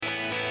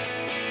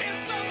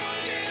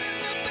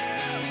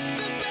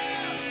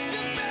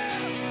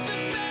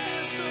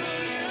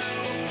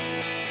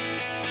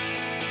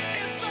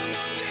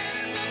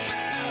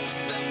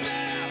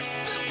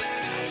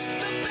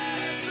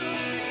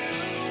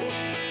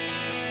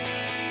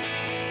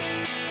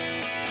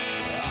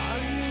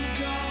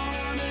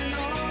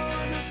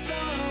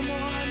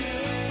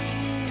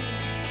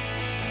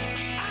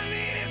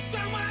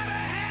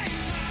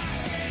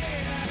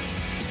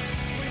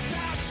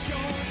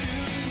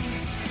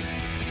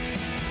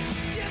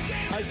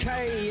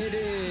Okay, it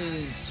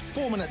is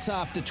 4 minutes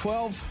after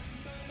 12.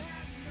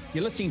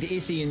 You're listening to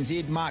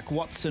SENZ. Mark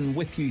Watson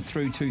with you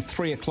through to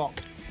 3 o'clock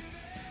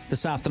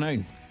this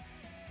afternoon.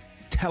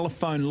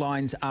 Telephone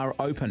lines are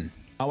open.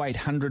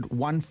 0800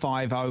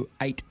 150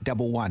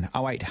 811.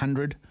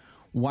 0800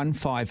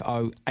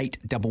 150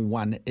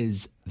 811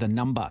 is the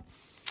number.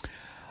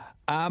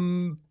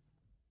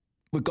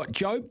 We've got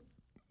Joe.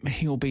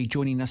 He'll be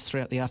joining us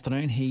throughout the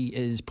afternoon. He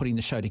is putting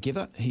the show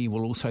together. He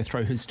will also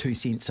throw his 2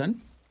 cents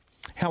in.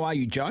 How are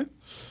you, Joe?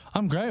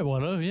 I'm great,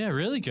 Watto. Yeah,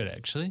 really good,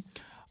 actually.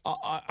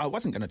 I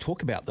wasn't going to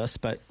talk about this,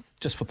 but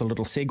just with the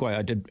little segue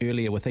I did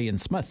earlier with Ian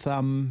Smith,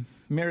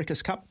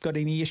 America's Cup, got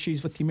any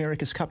issues with the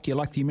America's Cup? Do you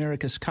like the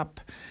America's Cup?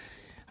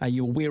 Are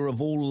you aware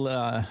of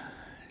all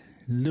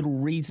little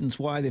reasons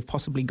why they've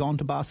possibly gone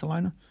to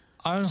Barcelona?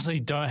 I honestly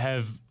don't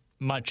have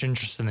much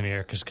interest in the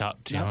America's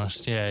Cup, to be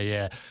honest.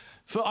 Yeah.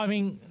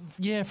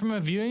 From a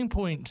viewing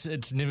point,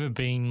 it's never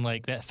been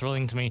like that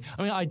thrilling to me.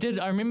 I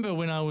remember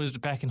when I was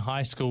back in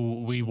high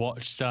school, we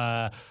watched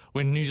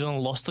when New Zealand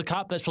lost the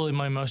cup. That's probably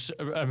my most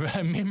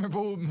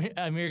memorable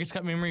America's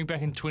Cup memory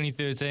back in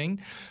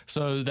 2013.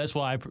 So that's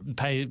why I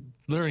pay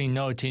literally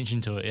no attention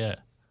to it, yeah.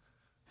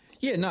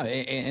 Yeah, no,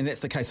 and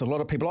that's the case with a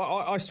lot of people.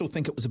 I still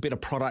think it was a better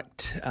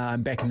product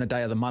back in the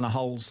day of the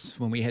Monaholes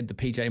when we had the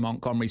PJ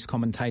Montgomerys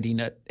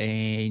commentating it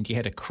and you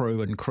had a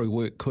crew, and crew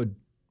work could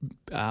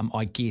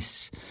I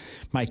guess,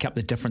 make up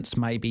the difference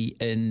maybe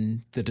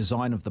in the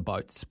design of the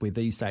boats, where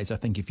these days I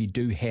think if you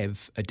do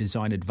have a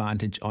design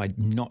advantage, I'm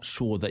not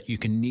sure that you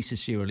can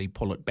necessarily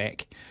pull it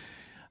back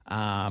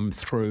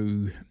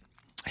through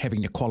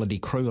having a quality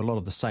crew. A lot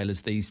of the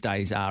sailors these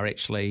days are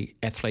actually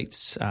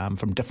athletes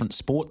from different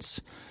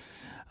sports,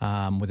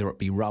 whether it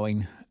be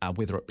rowing,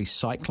 whether it be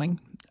cycling,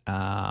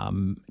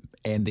 and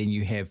then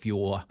you have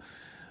your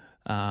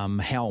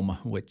helm,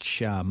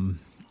 which...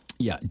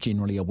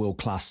 generally are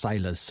world-class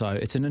sailors. So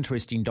it's an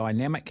interesting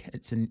dynamic.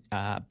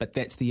 But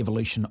that's the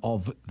evolution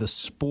of the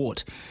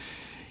sport.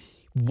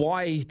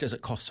 Why does it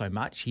cost so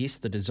much? Yes,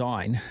 the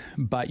design,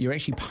 but you're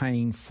actually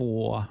paying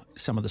for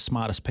some of the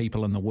smartest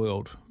people in the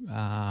world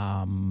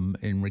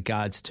in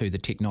regards to the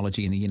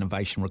technology and the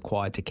innovation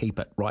required to keep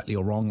it, rightly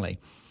or wrongly.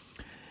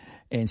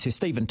 And so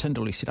Stephen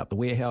Tyndall, who set up the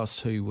warehouse,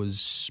 who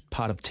was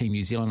part of Team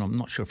New Zealand, I'm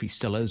not sure if he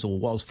still is or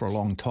was for a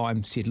long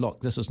time, said,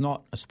 look, this is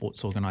not a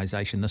sports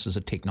organisation, this is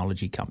a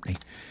technology company.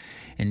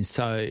 And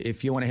so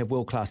if you want to have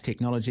world-class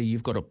technology,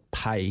 you've got to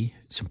pay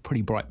some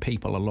pretty bright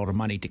people a lot of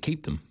money to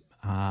keep them.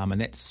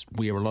 And that's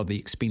where a lot of the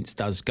expense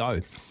does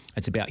go.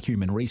 It's about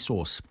human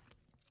resource.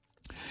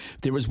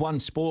 There is one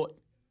sport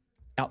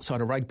outside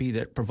of rugby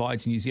that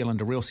provides New Zealand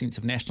a real sense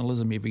of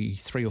nationalism every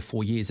 3 or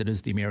 4 years. It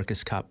is the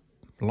America's Cup.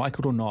 Like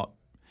it or not,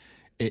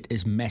 it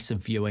is massive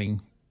viewing.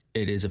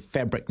 It is a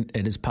fabric.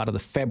 It is part of the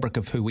fabric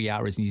of who we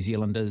are as New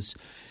Zealanders.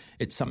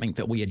 It's something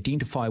that we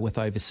identify with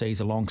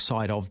overseas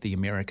alongside of the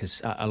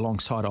Americas,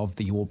 alongside of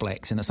the All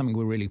Blacks, and it's something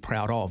we're really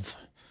proud of.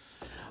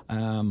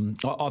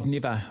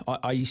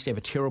 I used to have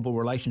a terrible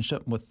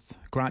relationship with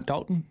Grant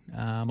Dalton.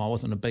 I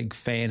wasn't a big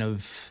fan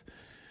of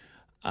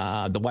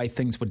the way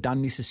things were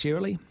done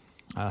necessarily.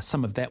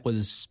 Some of that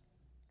was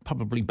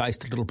probably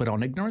based a little bit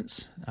on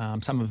ignorance.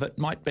 Some of it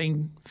might have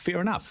been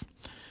fair enough.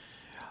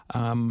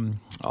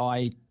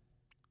 I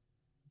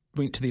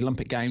went to the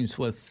Olympic Games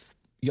with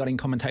yachting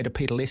commentator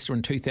Peter Lester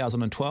in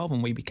 2012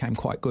 and we became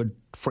quite good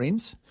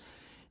friends.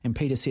 And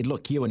Peter said,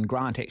 look, you and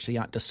Grant actually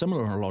aren't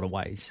dissimilar in a lot of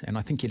ways, and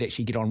I think you'd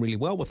actually get on really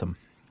well with him.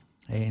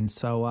 And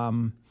so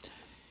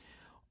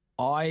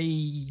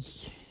I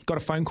got a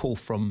phone call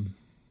from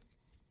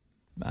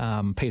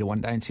Peter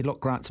one day and said, look,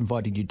 Grant's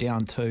invited you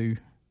down to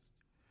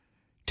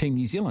Team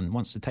New Zealand,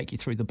 wants to take you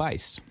through the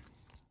base.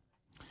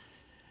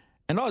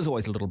 And I was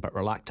always a little bit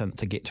reluctant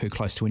to get too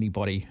close to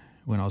anybody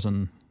when I was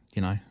in,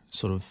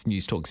 sort of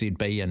News Talk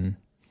ZB and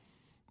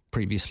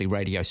previously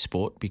Radio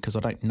Sport, because I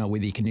don't know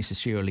whether you can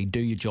necessarily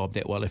do your job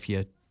that well if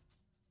you're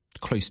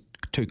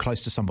too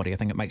close to somebody. I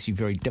think it makes you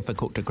very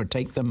difficult to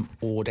critique them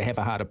or to have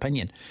a hard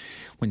opinion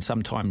when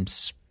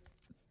sometimes,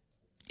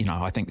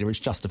 I think there is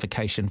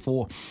justification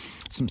for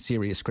some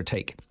serious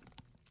critique.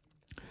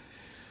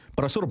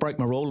 But I sort of broke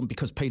my rule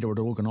because Peter had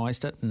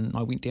organised it and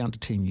I went down to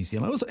Team New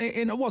Zealand.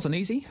 It wasn't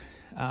easy,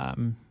 eye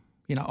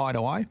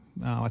to eye.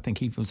 I think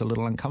he was a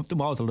little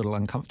uncomfortable. I was a little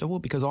uncomfortable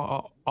because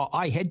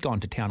I had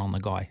gone to town on the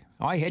guy.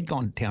 I had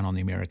gone to town on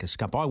the America's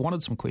Cup. I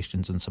wanted some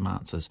questions and some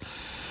answers.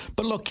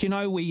 But look,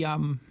 we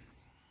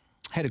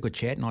had a good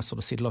chat and I sort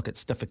of said, look,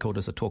 it's difficult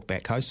as a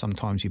talkback host.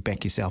 Sometimes you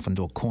back yourself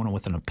into a corner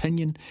with an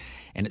opinion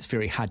and it's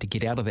very hard to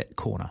get out of that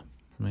corner.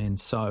 And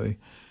so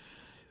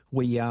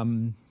we...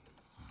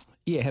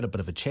 had a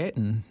bit of a chat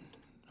and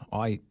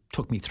I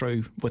took me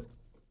through with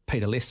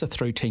Peter Lester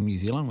through Team New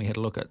Zealand. We had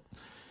a look at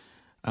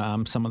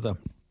some of the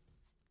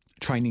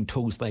training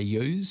tools they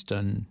used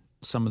and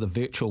some of the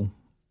virtual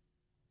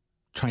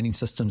training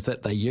systems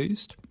that they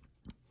used.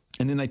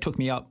 And then they took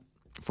me up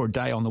for a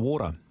day on the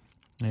water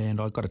and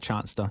I got a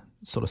chance to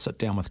sort of sit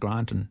down with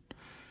Grant and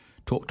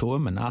talk to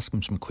him and ask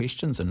him some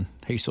questions, and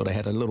he sort of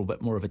had a little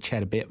bit more of a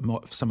chat about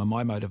what some of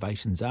my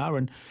motivations are,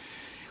 and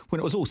when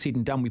it was all said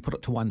and done, we put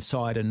it to one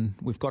side, and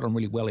we've got on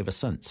really well ever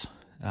since.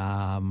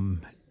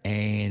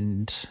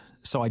 And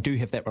so I do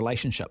have that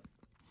relationship.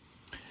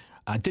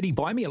 Did he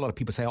buy me? A lot of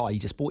people say, he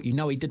just bought you.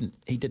 No, he didn't.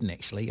 He didn't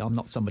actually. I'm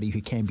not somebody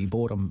who can be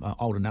bought. I'm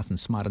old enough and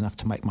smart enough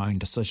to make my own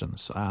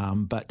decisions.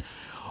 But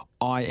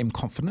I am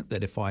confident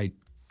that if I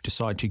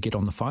decide to get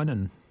on the phone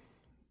and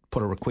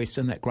put a request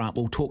in, that Grant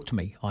will talk to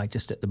me. I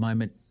just at the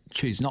moment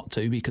choose not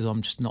to, because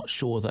I'm just not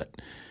sure that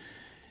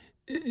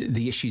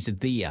the issues are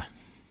there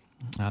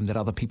that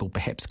other people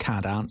perhaps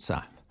can't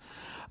answer.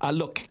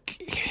 Look,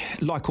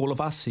 like all of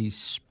us,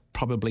 he's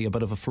probably a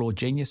bit of a flawed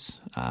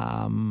genius,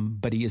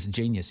 but he is a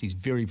genius. He's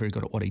very, very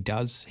good at what he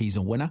does. He's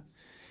a winner.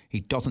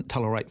 He doesn't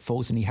tolerate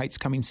fools, and he hates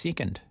coming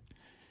second.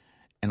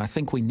 And I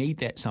think we need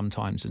that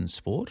sometimes in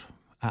sport.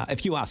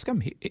 If you ask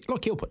him, he'll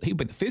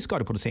be the first guy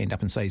to put his hand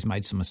up and say he's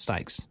made some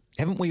mistakes.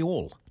 Haven't we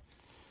all?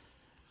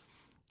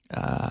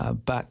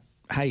 But,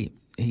 hey,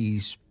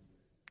 he's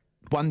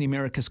won the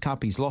America's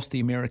Cup. He's lost the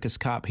America's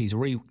Cup. He's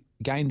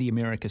regained the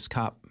America's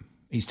Cup.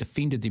 He's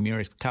defended the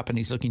America's Cup, and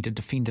he's looking to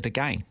defend it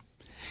again.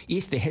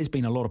 Yes, there has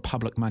been a lot of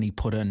public money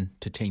put in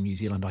to Team New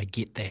Zealand. I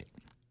get that.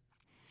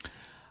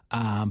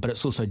 But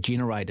it's also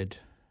generated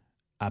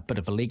a bit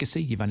of a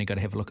legacy. You've only got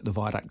to have a look at the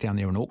viaduct down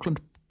there in Auckland.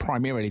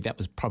 Primarily, that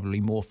was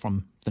probably more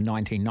from the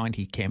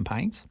 1990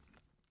 campaigns.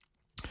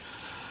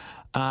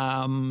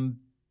 But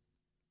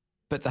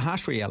the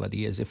harsh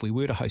reality is, if we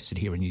were to host it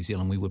here in New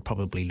Zealand, we would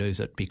probably lose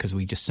it, because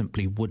we just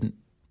simply wouldn't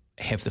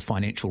have the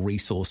financial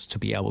resource to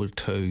be able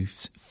to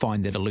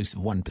find that elusive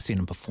 1%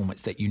 in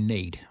performance that you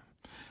need.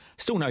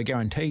 Still no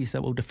guarantees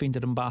that we'll defend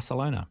it in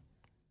Barcelona.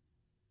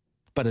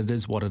 But it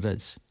is what it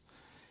is.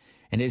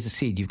 And as I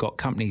said, you've got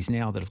companies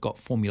now that have got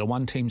Formula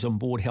One teams on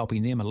board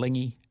helping them,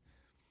 Alingi.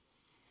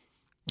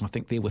 I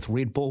think they're with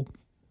Red Bull.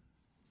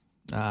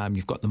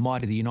 You've got the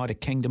might of the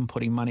United Kingdom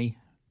putting money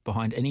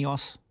behind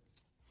Ineos.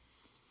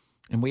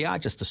 And we are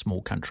just a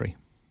small country.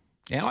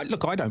 And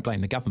I don't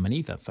blame the government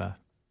either for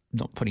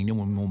not putting any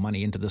more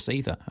money into this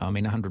either. I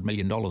mean, $100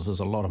 million is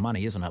a lot of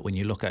money, isn't it, when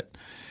you look at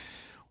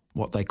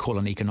what they call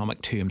in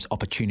economic terms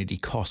opportunity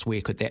cost.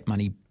 Where could that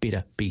money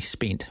better be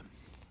spent?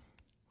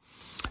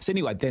 So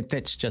anyway,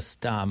 that's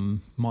just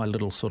my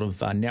little sort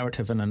of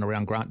narrative in and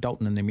around Grant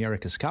Dalton and the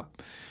America's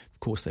Cup. Of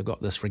course, they've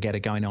got this regatta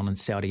going on in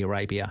Saudi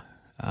Arabia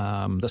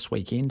this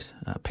weekend.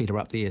 Peter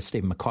up there,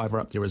 Stephen McIver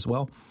up there as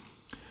well,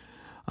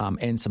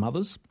 and some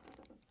others.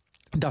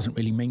 It doesn't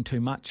really mean too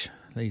much.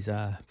 These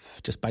are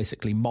just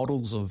basically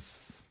models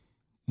of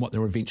what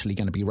they're eventually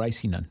going to be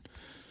racing in.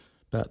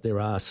 But there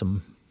are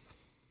some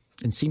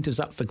incentives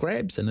up for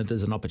grabs, and it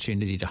is an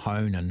opportunity to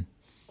hone and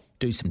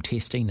do some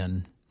testing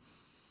and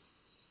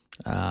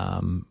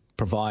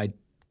provide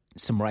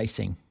some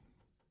racing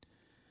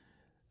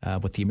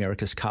with the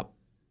America's Cup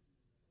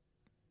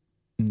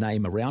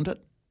name around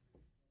it,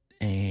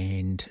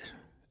 and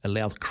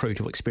allow the crew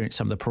to experience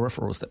some of the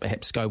peripherals that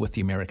perhaps go with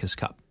the America's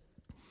Cup.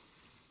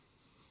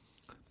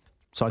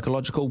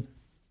 Psychological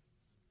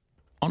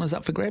honours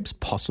up for grabs?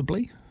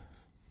 Possibly.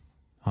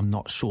 I'm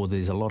not sure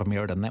there's a lot of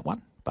merit in that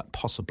one, but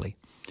possibly.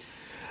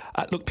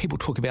 Look, people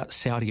talk about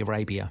Saudi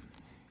Arabia.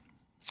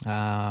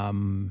 Why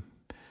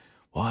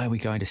are we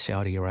going to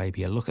Saudi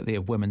Arabia? Look at their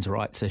women's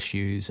rights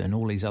issues and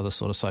all these other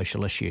sort of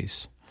social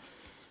issues.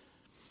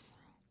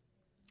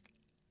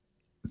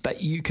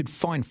 But you could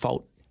find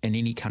fault in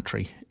any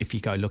country if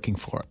you go looking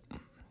for it.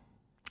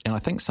 And I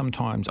think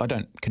sometimes, I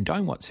don't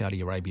condone what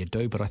Saudi Arabia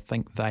do, but I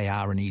think they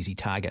are an easy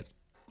target.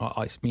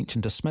 I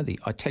mentioned to Smithy,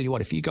 I tell you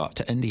what, if you go up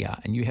to India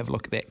and you have a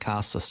look at that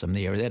caste system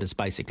there, that is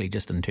basically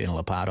just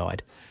internal apartheid.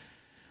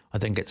 I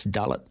think it's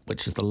Dalit,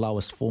 which is the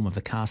lowest form of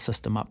the caste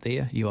system up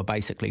there. You are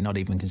basically not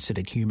even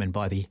considered human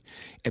by the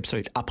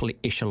absolute upper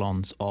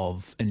echelons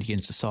of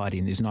Indian society,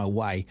 and there's no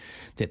way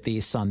that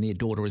their son, their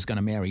daughter is going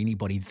to marry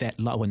anybody that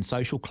low in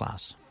social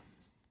class.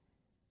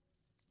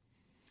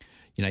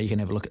 You know, you can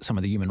have a look at some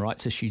of the human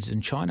rights issues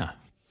in China,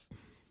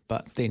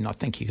 but then I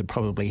think you could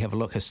probably have a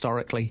look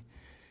historically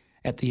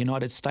at the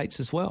United States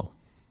as well.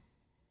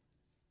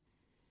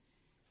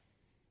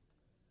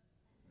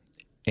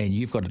 And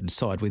you've got to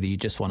decide whether you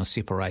just want to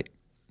separate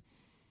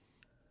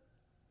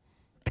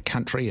a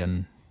country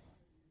and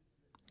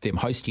them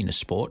hosting a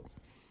sport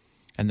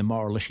and the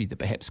moral issue that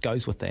perhaps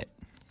goes with that.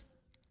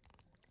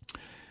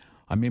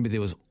 I remember there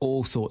was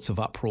all sorts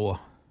of uproar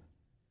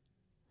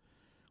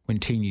when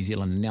Team New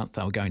Zealand announced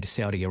they were going to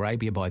Saudi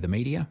Arabia by the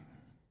media,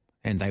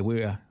 and they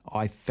were,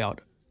 I felt,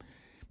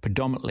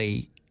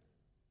 predominantly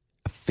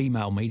a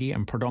female media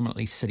and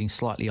predominantly sitting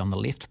slightly on the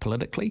left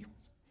politically.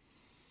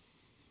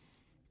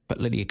 But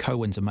Lydia Ko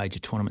wins a major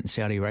tournament in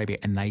Saudi Arabia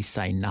and they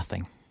say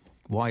nothing.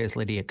 Why is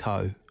Lydia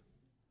Ko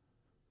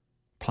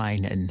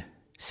playing in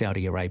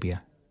Saudi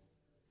Arabia?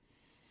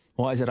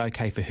 Why is it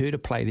okay for her to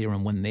play there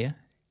and win there,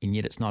 and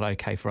yet it's not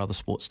okay for other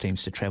sports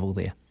teams to travel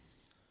there?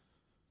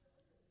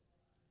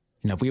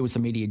 You know, where was the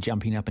media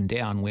jumping up and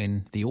down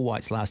when the All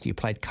Whites last year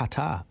played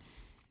Qatar?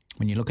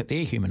 When you look at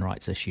their human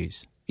rights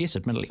issues. Yes,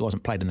 admittedly it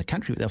wasn't played in the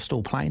country, but they were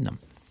still playing them.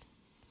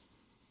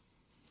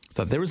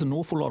 So there is an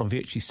awful lot of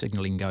virtue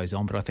signalling goes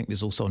on, but I think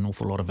there's also an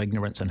awful lot of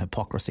ignorance and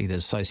hypocrisy that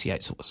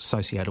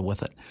associated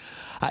with it.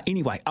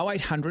 Anyway,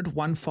 0800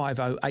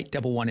 150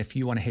 811 if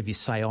you want to have your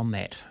say on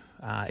that.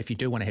 If you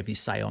do want to have your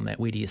say on that,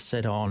 where do you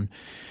sit on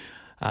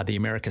the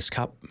America's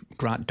Cup?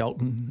 Grant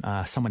Dalton,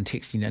 someone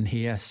texting in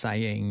here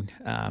saying,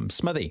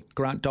 Smithy,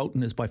 Grant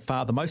Dalton is by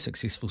far the most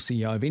successful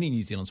CEO of any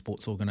New Zealand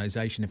sports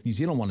organisation. If New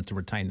Zealand wanted to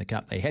retain the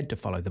Cup, they had to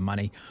follow the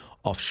money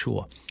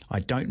offshore.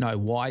 I don't know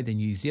why the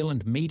New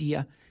Zealand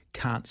media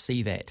can't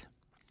see that.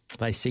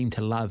 They seem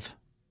to love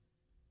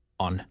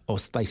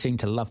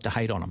to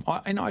hate on them.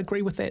 And I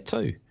agree with that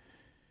too.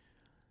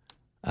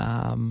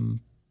 You're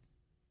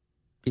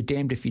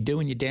damned if you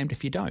do and you're damned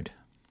if you don't.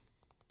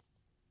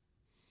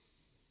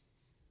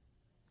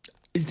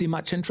 Is there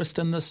much interest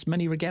in this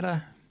mini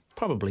regatta?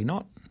 Probably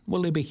not.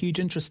 Will there be huge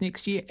interest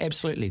next year?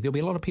 Absolutely. There'll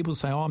be a lot of people who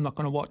say, I'm not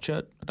going to watch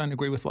it. I don't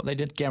agree with what they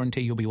did. Guarantee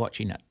you'll be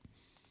watching it.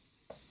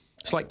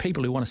 It's like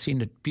people who want to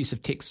send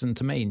abusive texts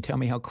into me and tell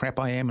me how crap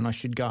I am and I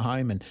should go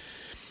home and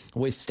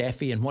where's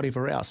Staffy and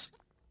whatever else.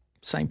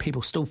 Same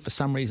people still, for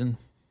some reason,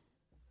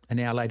 an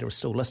hour later are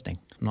still listening.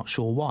 I'm not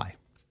sure why,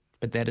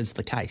 but that is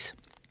the case.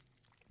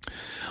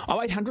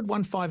 0800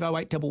 150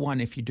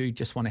 811 if you do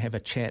just want to have a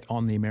chat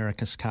on the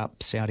America's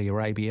Cup, Saudi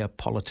Arabia,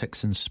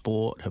 politics and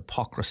sport,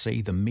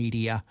 hypocrisy, the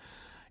media,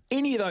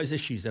 any of those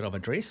issues that I've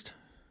addressed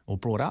or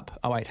brought up,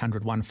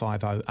 0800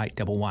 150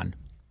 811.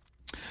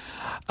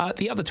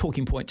 The other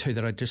talking point too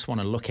that I just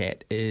want to look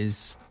at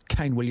is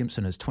Kane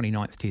Williamson, his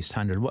 29th Test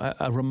 100,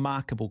 a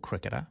remarkable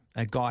cricketer,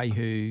 a guy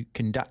who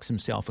conducts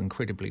himself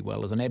incredibly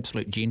well, is an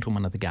absolute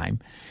gentleman of the game.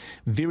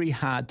 Very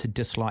hard to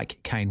dislike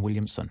Kane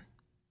Williamson.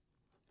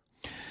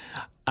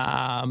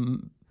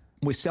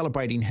 We're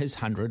celebrating his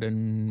 100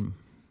 and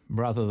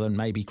rather than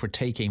maybe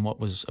critiquing what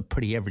was a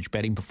pretty average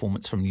batting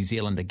performance from New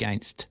Zealand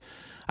against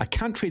a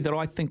country that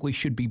I think we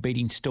should be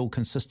beating still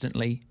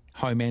consistently,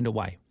 home and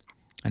away.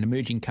 An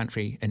emerging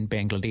country in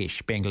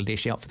Bangladesh.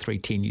 Bangladesh out for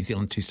 310, New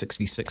Zealand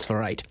 266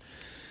 for 8.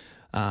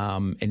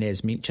 And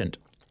as mentioned,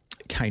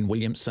 Kane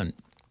Williamson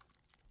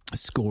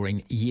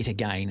scoring yet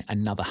again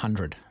another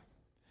 100.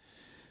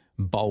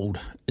 Bowled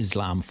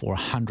Islam for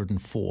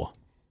 104.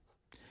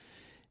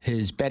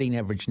 His batting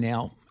average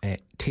now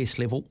at Test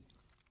level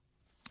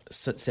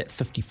sits at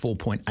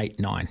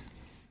 54.89.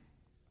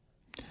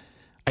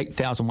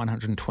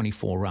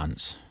 8,124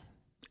 runs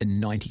in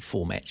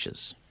 94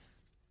 matches.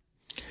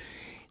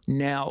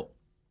 Now,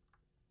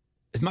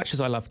 as much as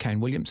I love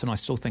Kane Williamson, I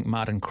still think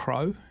Martin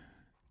Crowe,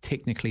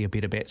 technically a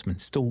better batsman,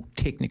 still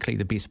technically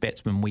the best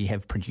batsman we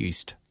have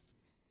produced.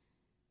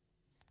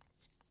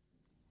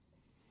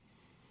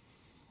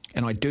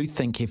 And I do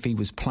think if he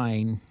was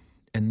playing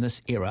in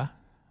this era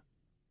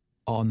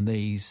on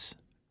these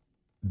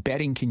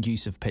batting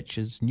conducive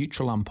pitches,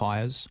 neutral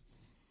umpires,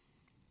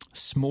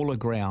 smaller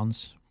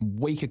grounds,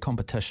 weaker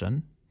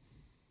competition,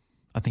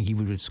 I think he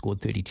would have scored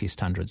 30 Test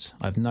 100s.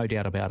 I have no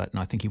doubt about it, and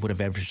I think he would have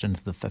averaged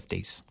into the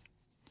 50s.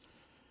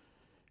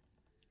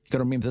 You've got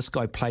to remember, this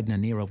guy played in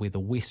an era where the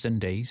West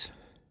Indies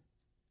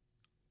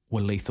were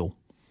lethal.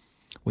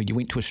 When you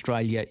went to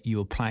Australia, you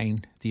were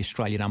playing the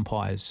Australian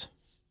umpires.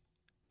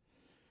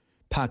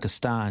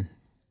 Pakistan,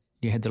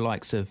 you had the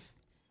likes of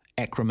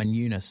Akram and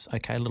Yunus,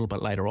 okay, a little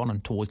bit later on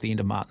and towards the end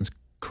of Martin's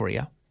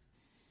career.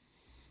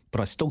 But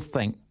I still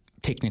think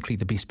technically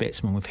the best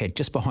batsman we've had.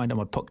 Just behind him,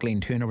 I'd put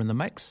Glenn Turner in the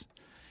mix.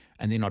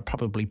 And then I'd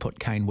probably put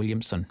Kane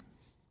Williamson.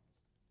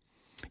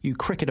 You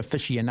cricket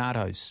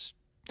aficionados,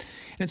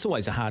 and it's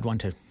always a hard one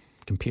to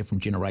compare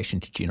from generation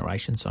to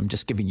generation, so I'm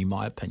just giving you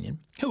my opinion.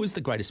 Who is the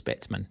greatest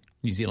batsman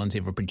New Zealand's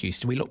ever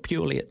produced? Do we look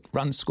purely at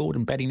runs scored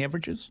and batting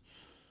averages?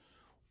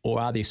 Or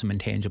are there some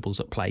intangibles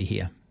at play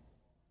here?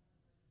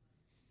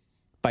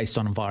 Based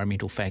on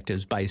environmental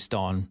factors, based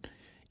on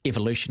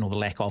evolution or the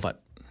lack of it?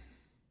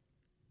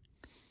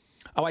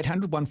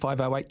 0800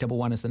 150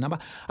 811 is the number.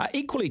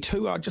 Equally,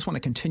 too, I just want to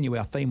continue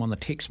our theme on the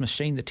text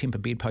machine, the Temper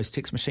Bedpost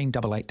text machine,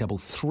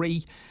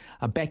 8833.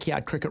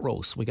 Backyard cricket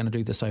rules. We're going to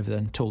do this over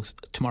until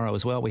tomorrow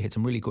as well. We had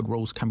some really good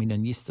rules coming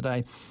in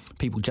yesterday.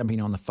 People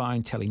jumping on the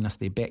phone, telling us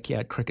their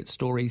backyard cricket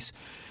stories.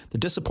 The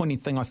disappointing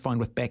thing I find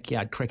with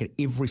backyard cricket,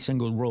 every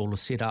single rule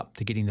is set up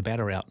to getting the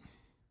batter out.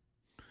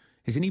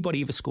 Has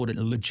anybody ever scored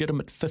a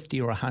legitimate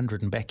 50 or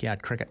 100 in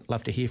backyard cricket?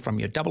 Love to hear from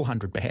you. A double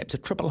 100, perhaps, a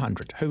triple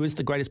 100. Who is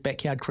the greatest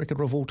backyard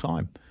cricketer of all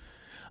time?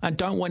 I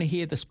don't want to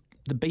hear the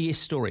BS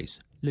stories.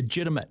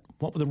 Legitimate.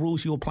 What were the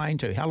rules you were playing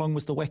to? How long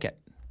was the wicket?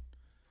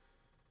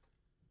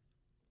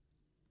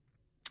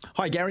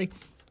 Hi, Gary.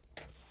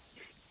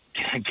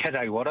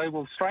 G'day, Watto.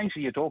 Well,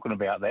 strangely you're talking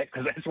about that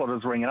because that's what I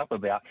was ringing up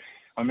about.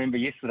 I remember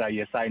yesterday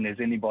you saying, has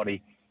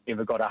anybody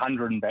ever got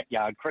 100 in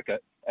backyard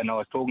cricket? And I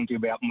was talking to you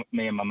about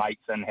me and my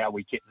mates and how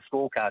we kept the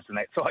scorecards and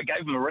that. So I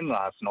gave him a ring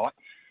last night.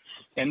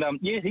 And,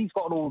 he's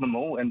got all of them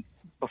all. And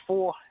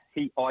before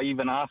I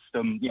even asked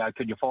him,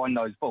 could you find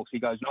those books? He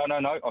goes, no,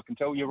 I can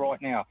tell you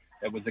right now.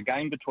 It was a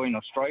game between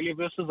Australia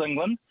versus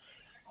England.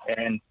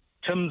 And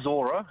Tim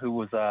Zora, who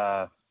was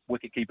a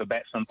wicketkeeper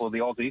batsman for the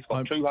Aussies,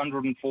 got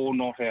 204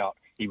 not out.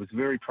 He was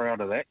very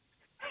proud of that.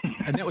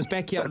 And that was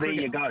backyard so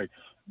cricket? There you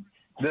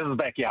go. This is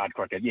backyard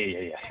cricket,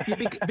 yeah.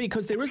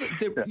 Because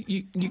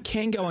you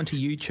can go onto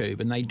YouTube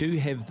and they do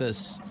have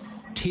this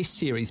test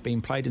series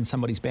being played in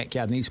somebody's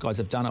backyard, and these guys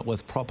have done it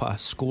with proper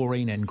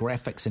scoring and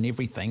graphics and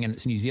everything, and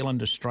it's New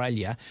Zealand,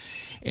 Australia,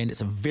 and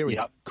it's a very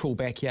cool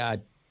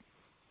backyard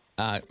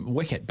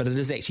wicket, but it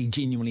is actually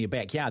genuinely a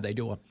backyard. They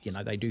do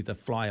the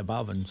fly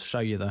above and show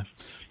you the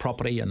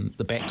property and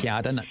the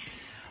backyard in it.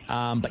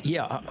 But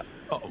yeah,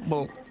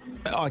 well,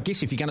 I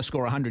guess if you're going to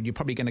score 100, you're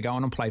probably going to go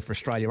on and play for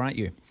Australia, aren't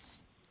you?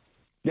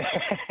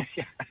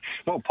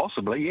 Well,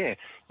 possibly, yeah.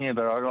 Yeah,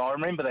 but I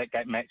remember that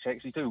game match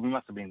actually too. We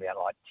must have been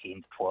about like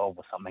 10, 12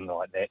 or something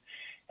like that.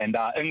 And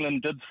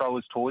England did throw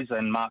his toys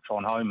and march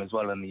on home as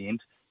well in the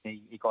end.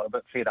 He got a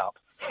bit fed up.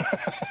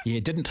 Yeah,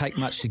 it didn't take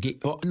much to get...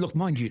 Oh, look,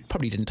 mind you, it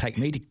probably didn't take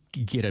me to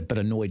get a bit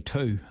annoyed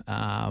too.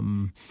 I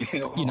can't see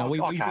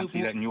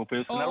that in your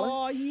personality.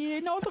 Oh, yeah,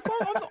 no, look,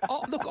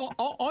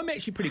 I'm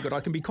actually pretty good. I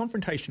can be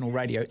confrontational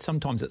radio.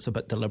 Sometimes it's a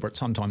bit deliberate,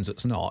 sometimes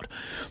it's not.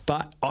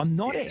 But I'm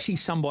not actually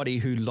somebody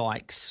who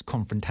likes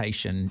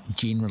confrontation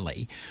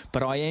generally,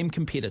 but I am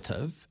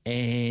competitive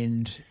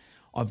and...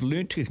 I've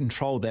learnt to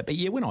control that. But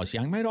yeah, when I was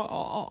young, mate,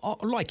 I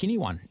like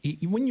anyone.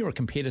 When you're a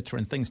competitor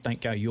and things don't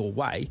go your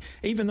way,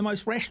 even the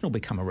most rational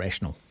become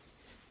irrational.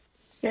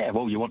 Yeah,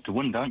 well, you want to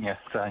win, don't you?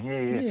 So,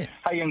 yeah.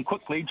 Hey, and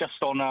quickly,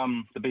 just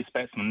on the best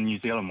batsman,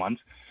 New Zealand ones,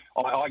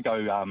 I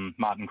go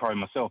Martin Crowe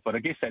myself, but I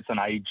guess that's an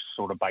age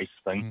sort of based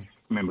thing.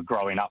 I remember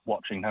growing up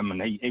watching him,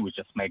 and he was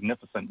just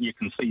magnificent. You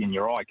can see in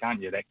your eye,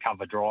 can't you, that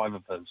cover drive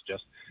of his,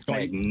 just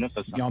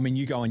magnificent. Yeah, I mean,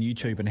 you go on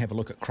YouTube and have a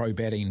look at Crowe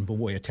batting,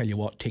 boy, I tell you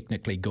what,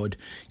 technically good.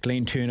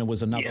 Glenn Turner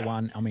was another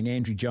one. I mean,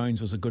 Andrew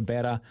Jones was a good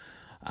batter.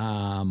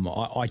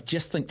 I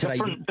just think today...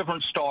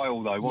 Different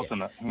style, though,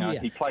 wasn't it? You know,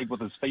 he played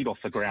with his feet off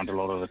the ground a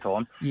lot of the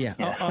time. Yeah.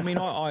 I mean,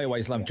 I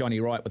always loved Johnny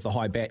Wright with the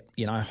high bat,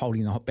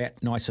 holding the bat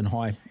nice and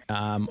high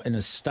in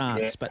his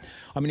stance. Yeah. But,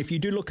 I mean, if you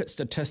do look at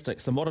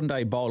statistics, the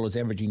modern-day bowler's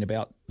averaging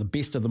the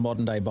best of the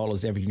modern-day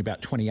bowlers averaging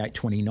about 28,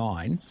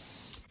 29.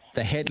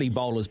 The Hadley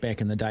bowlers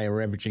back in the day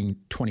are averaging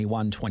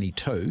 21,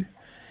 22.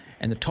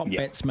 And the top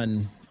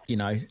batsmen...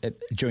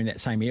 during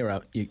that same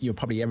era, you're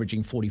probably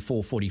averaging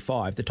 44,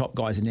 45. The top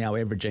guys are now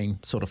averaging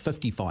sort of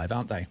 55,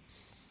 aren't they?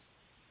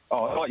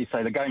 Oh, like you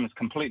say, the game is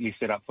completely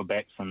set up for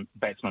batsmen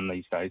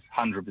these days,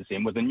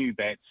 100%. With the new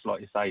bats,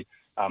 like you say,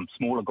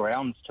 smaller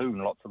grounds too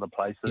in lots of the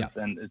places.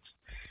 And it's,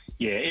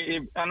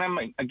 and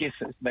I guess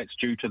that's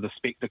due to the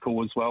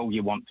spectacle as well.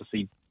 You want to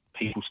see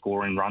people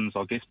scoring runs,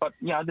 I guess. But,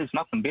 there's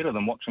nothing better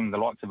than watching the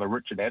likes of a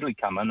Richard Adley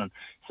come in and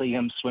see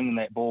him swinging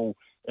that ball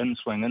in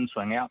swing,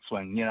 out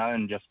swing,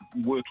 and just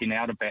working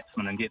out a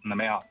batsman and getting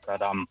them out.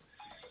 But,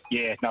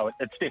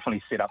 it's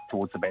definitely set up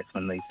towards the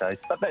batsman these days.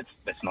 But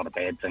that's not a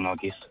bad thing, I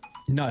guess.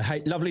 No,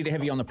 hey, lovely to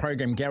have you on the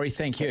program, Gary.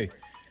 Thank you.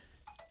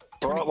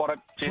 All right, Watto.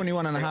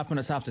 21 and a half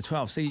minutes after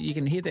 12. So you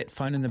can hear that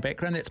phone in the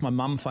background. That's my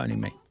mum phoning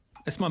me.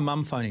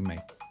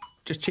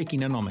 Just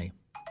checking in on me.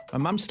 My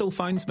mum still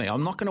phones me.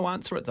 I'm not going to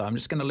answer it, though. I'm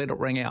just going to let it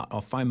ring out.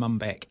 I'll phone mum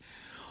back.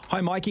 Hi,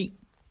 Mikey.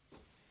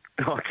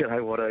 Oh,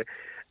 g'day,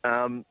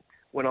 Watto.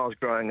 When I was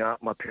growing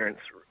up, my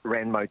parents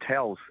ran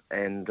motels,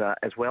 and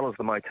as well as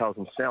the motels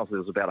themselves, there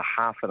was about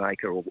a half an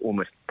acre, or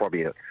almost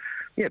probably a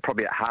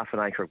half an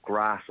acre of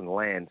grass and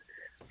land.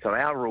 So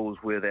our rules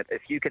were that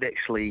if you could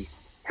actually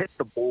hit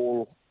the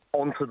ball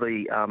onto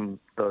the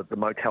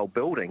motel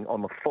building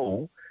on the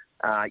full,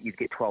 you'd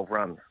get 12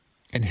 runs.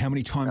 And how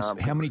many times?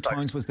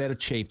 Times was that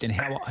achieved? And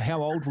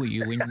how old were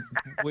you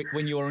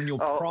when you were in your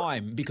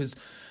prime? Because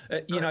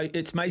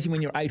it's amazing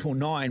when you're 8 or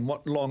 9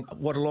 what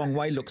a long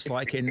way looks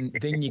like, and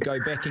then you go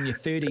back in your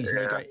 30s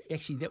and you go,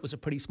 actually, that was a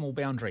pretty small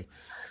boundary.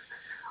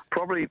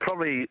 Probably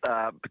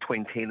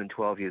between 10 and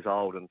 12 years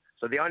old, and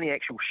so the only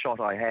actual shot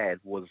I had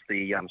was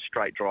the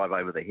straight drive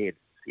over the head.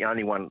 The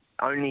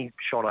only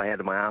shot I had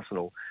in my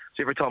arsenal.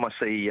 So every time I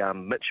see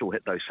Mitchell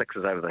hit those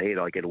sixes over the head,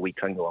 I get a wee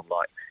tingle. I'm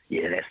like,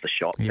 yeah, that's the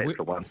shot. That's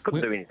the one.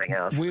 Couldn't do anything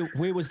else.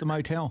 Where was the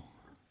motel?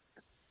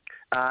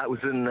 It was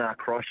in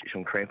Christchurch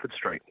on Cranford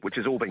Street, which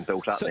has all been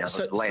built up now.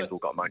 The land's all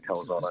got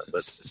motels on it.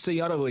 But...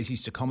 See, I'd always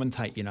used to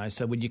commentate,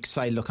 so would you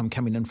say, look, I'm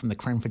coming in from the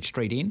Cranford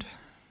Street end?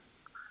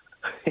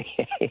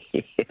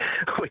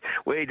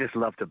 we just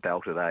love to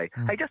belt it, eh?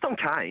 Hey, just on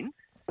Kane,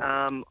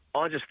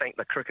 I just thank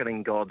the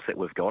cricketing gods that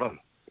we've got him.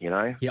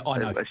 Yeah, I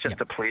know. It's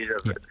just a pleasure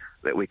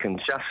that we can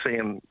just see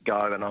him go,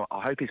 and I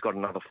hope he's got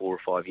another 4 or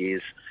 5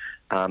 years.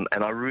 And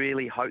I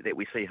really hope that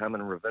we see him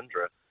and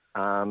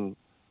Ravindra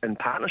in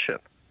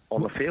partnership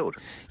on the field.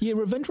 Yeah,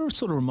 Ravindra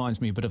sort of reminds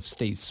me a bit of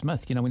Steve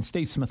Smith. When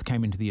Steve Smith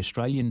came into the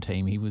Australian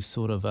team, he was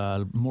sort of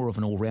more of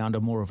an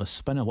all-rounder, more of a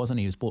spinner, wasn't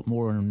he? He was brought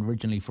more in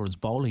originally for his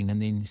bowling,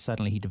 and then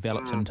suddenly he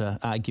develops into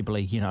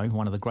arguably,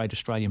 one of the great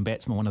Australian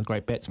batsmen, one of the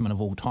great batsmen of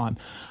all time,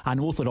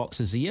 unorthodox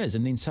as he is.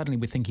 And then suddenly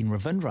we're thinking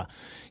Ravindra.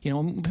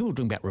 When people are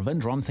talking about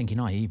Ravindra, I'm thinking,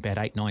 he bat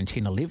 8, 9,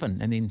 10,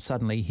 11. And then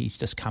suddenly he's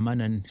just come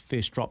in and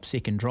first drop,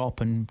 second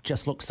drop, and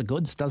just looks the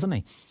goods, doesn't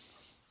he?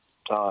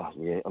 Oh,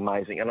 yeah,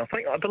 amazing. And I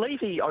believe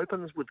he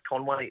opens with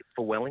Conway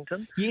for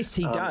Wellington. Yes,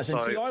 he does. And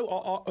see,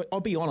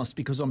 I'll be honest,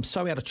 because I'm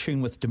so out of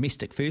tune with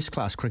domestic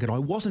first-class cricket, I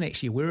wasn't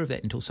actually aware of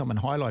that until someone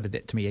highlighted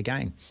that to me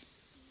again.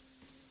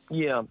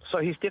 Yeah, so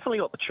he's definitely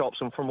got the chops,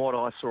 and from what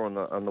I saw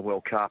in the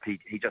World Cup, he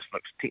just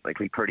looks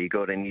technically pretty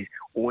good, and he's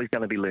always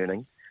going to be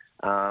learning.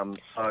 Oh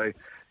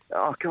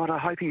God, I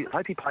hope he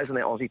plays in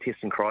that Aussie Test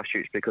in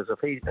Christchurch, because if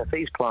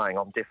he's playing,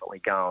 I'm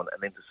definitely going.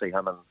 And then to see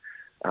him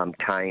and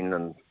Kane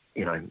and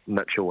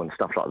Mitchell and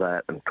stuff like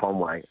that, and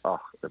Conway,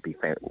 that'd be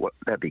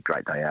a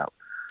great day out.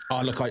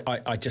 Oh, look,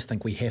 I just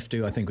think we have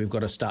to. I think we've got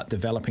to start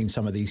developing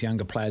some of these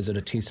younger players at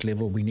a test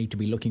level. We need to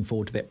be looking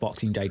forward to that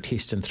Boxing Day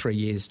test in 3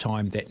 years'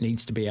 time. That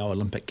needs to be our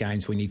Olympic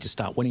Games. We need to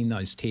start winning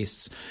those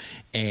tests.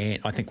 And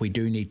I think we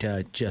do need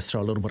to just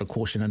throw a little bit of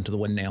caution into the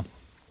wind now.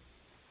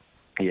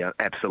 Yeah,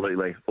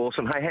 absolutely.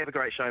 Awesome. Hey, have a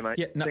great show, mate.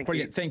 Yeah, no,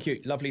 brilliant. Thank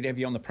you. Lovely to have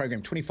you on the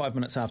program. 25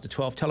 minutes after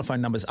 12.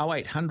 Telephone numbers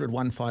 0800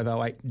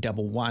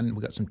 150811.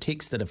 We've got some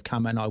texts that have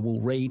come in. I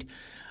will read.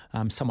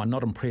 Someone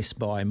not impressed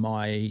by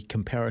my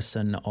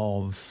comparison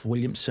of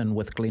Williamson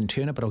with Glenn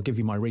Turner, but I'll give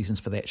you my reasons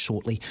for that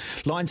shortly.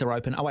 Lines are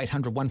open.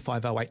 0800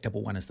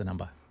 150811 is the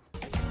number.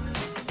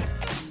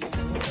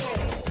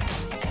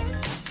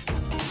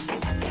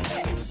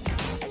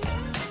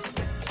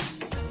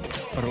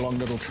 Got a long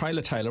little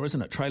Trailer Taylor,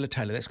 isn't it? Trailer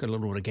Taylor, that's got a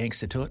little bit of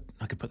gangster to it.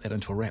 I could put that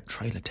into a rap,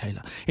 Trailer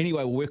Taylor.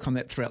 Anyway, we'll work on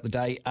that throughout the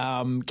day.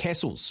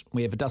 Castles,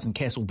 we have a dozen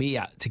Castle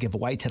beer to give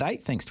away today,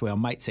 thanks to our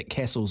mates at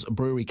Castles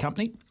Brewery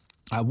Company.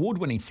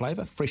 Award-winning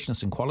flavour,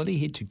 freshness and quality.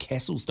 Head to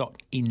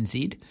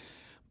castles.nz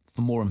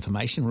for more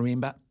information.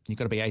 Remember, you've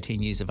got to be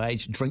 18 years of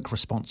age. Drink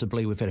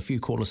responsibly. We've had a few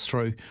callers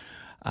through.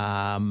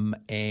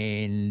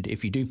 And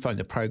if you do phone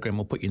the program,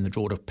 we'll put you in the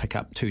draw to pick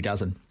up 2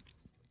 dozen.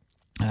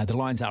 The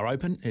lines are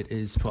open. It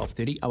is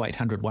 12:30.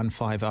 0800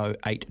 150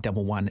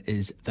 811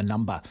 is the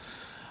number.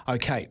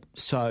 Okay,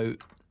 so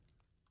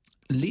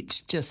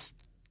let's just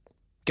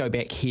go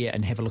back here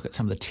and have a look at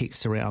some of the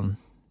texts around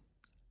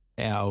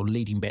our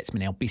leading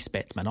batsmen, our best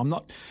batsmen. I'm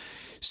not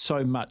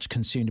so much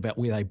concerned about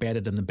where they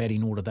batted and the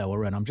batting order they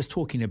were in. I'm just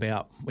talking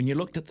about, when you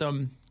looked at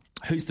them,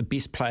 who's the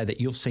best player that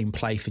you've seen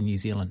play for New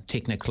Zealand,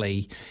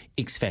 technically,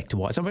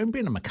 X-factor-wise? I mean,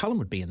 Brendan McCullum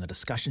would be in the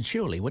discussion,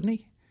 surely, wouldn't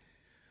he?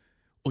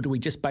 Or do we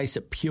just base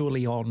it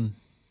purely on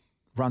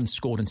runs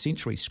scored and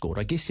centuries scored?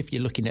 I guess if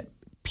you're looking at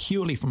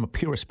purely from a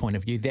purist point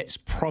of view, that's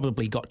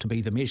probably got to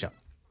be the measure.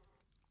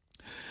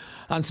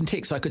 Some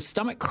text. I could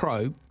stomach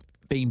Crowe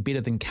being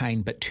better than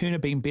Kane, but Turner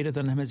being better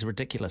than him is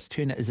ridiculous.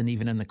 Turner isn't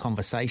even in the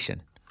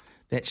conversation.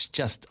 That's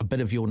just a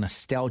bit of your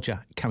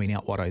nostalgia coming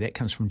out, Watto. That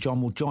comes from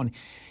John. Well, John,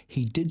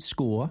 he did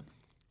score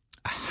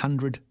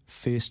 100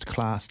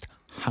 first-class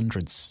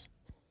hundreds.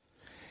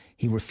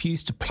 He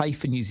refused to play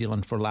for New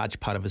Zealand for a large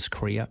part of his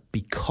career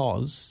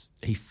because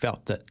he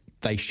felt that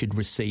they should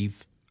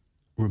receive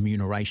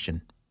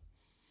remuneration.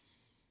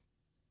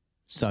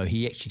 So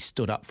he actually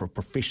stood up for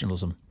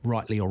professionalism,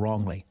 rightly or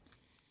wrongly.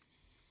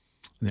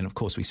 And then, of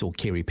course, we saw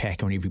Kerry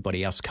Packer and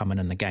everybody else come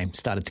in the game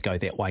started to go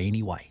that way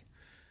anyway.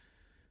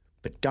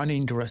 But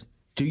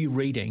do your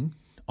reading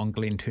on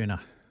Glenn Turner.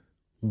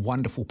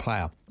 Wonderful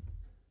player.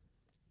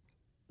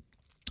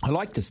 I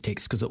like this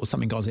text because it was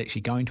something I was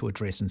actually going to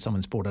address and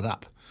someone's brought it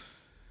up.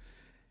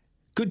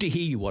 Good to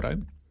hear you,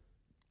 Watto.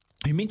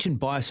 You mentioned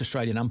biased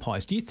Australian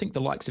umpires. Do you think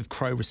the likes of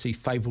Crowe receive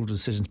favourable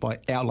decisions by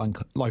our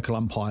local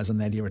umpires in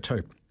that era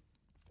too?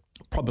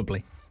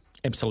 Probably.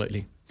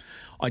 Absolutely.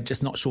 I'm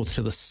just not sure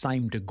to the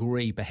same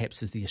degree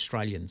perhaps as the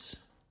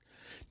Australians.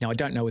 Now, I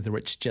don't know whether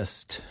it's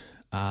just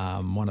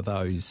one of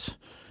those,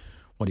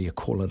 what do you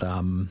call it,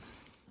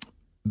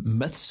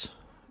 myths,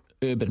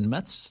 urban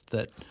myths,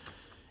 that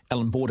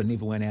Alan Border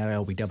never went out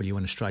LBW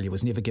in Australia,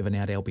 was never given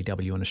out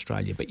LBW in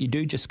Australia. But you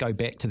do just go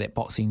back to that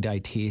Boxing Day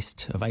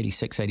test of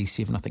 86,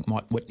 87. I think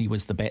Mike Whitney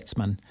was the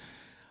batsman.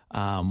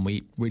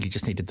 We really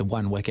just needed the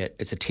one wicket.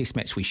 It's a test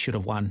match we should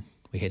have won.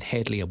 We had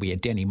Hadley, we had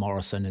Danny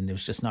Morrison, and there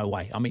was just no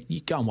way. I mean, you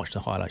go and watch the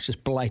highlights,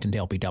 just blatant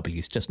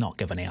LBWs, just not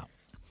given out.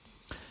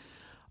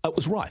 It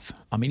was rife.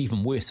 I mean,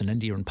 even worse in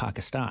India and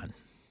Pakistan.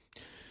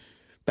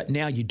 But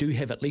now you do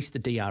have at least the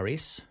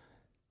DRS.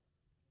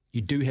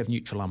 You do have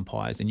neutral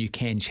umpires, and you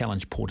can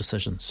challenge poor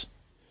decisions.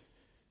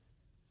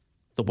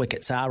 The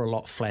wickets are a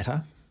lot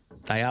flatter.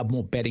 They are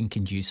more batting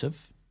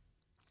conducive.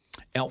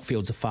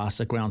 Outfields are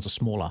faster, grounds are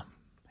smaller.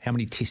 How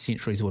many test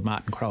centuries would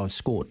Martin Crowe have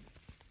scored?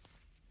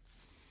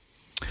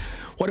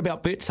 What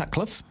about Bert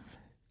Sutcliffe,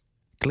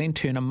 Glenn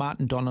Turner,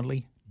 Martin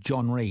Donnelly,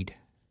 John Reid?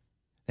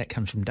 That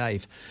comes from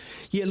Dave.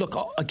 Yeah, look,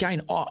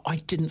 again, I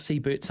didn't see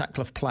Bert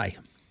Sutcliffe play.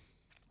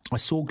 I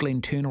saw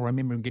Glenn Turner. I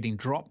remember him getting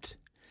dropped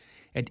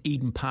at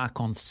Eden Park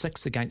on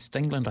 6 against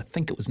England. I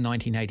think it was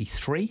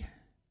 1983,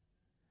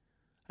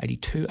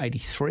 82,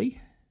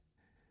 83.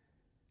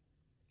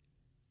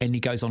 And he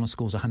goes on and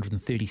scores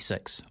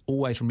 136.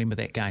 Always remember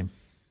that game.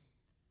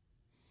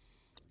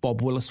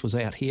 Bob Willis was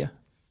out here.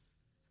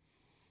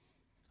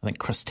 I think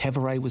Chris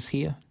Tavares was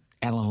here.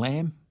 Alan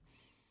Lamb.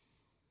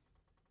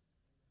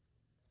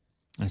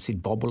 And I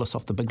said Bob Willis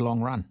off the big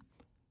long run.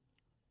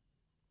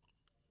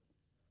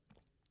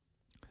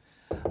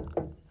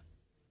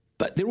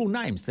 But they're all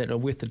names that are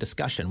worth the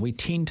discussion. We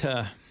tend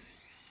to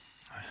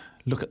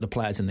look at the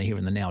players in the here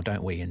and the now,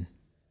 don't we? And,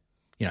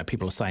 you know,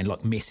 people are saying,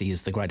 look, Messi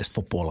is the greatest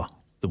footballer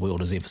the world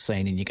has ever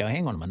seen. And you go,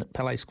 hang on a minute,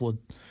 Pelé scored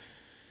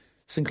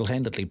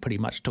single-handedly pretty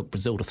much took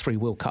Brazil to 3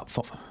 World Cup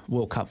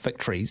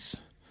victories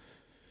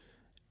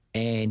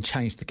and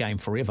changed the game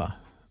forever.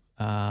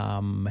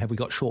 Have we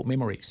got short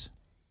memories?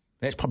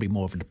 That's probably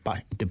more of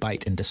a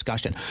debate and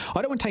discussion.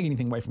 I don't want to take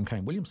anything away from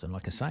Kane Williamson,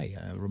 like I say,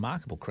 a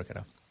remarkable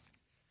cricketer.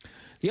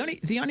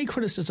 The only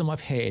criticism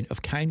I've had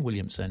of Kane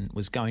Williamson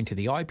was going to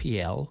the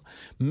IPL,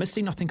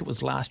 missing, I think it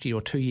was last year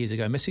or 2 years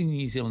ago, missing the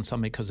New Zealand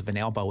Summit because of an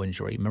elbow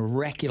injury,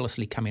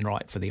 miraculously coming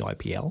right for the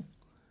IPL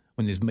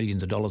when there's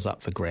millions of dollars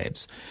up for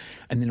grabs,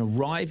 and then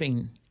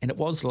arriving, and it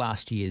was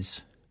last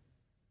year's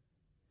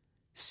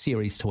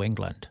series to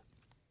England.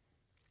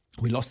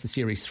 We lost the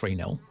series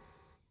 3-0.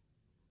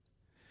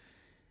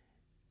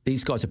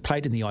 These guys have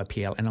played in the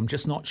IPL, and I'm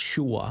just not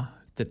sure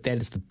that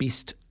is the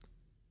best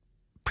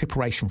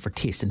preparation for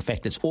Test. In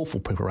fact, it's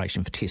awful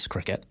preparation for Test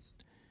cricket,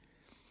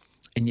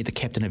 and you're the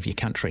captain of your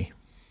country.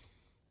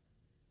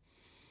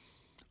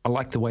 I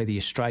like the way the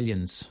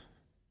Australians,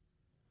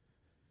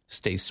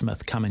 Steve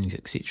Smith, Cummins,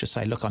 etc.,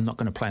 say, look, I'm not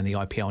going to play in the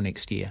IPL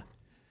next year.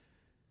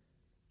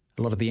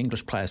 A lot of the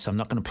English players say, I'm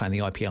not going to play in the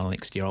IPL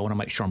next year. I want to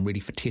make sure I'm ready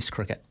for Test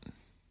cricket.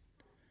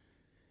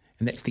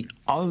 And that's the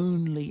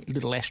only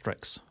little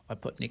asterisk I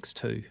put next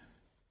to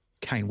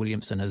Kane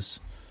Williamson is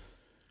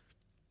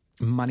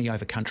money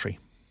over country.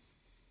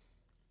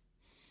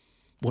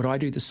 Would I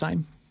do the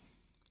same?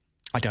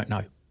 I don't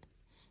know.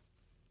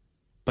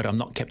 But I'm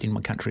not captaining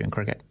my country in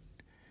cricket.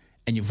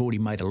 And you've already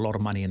made a lot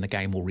of money in the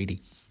game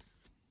already.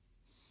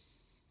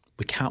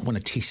 We can't win a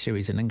Test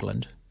series in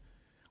England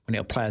when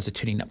our players are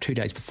turning up 2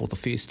 days before the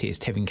first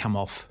Test, having come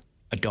off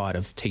a diet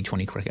of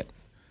T20 cricket.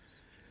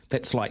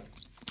 That's like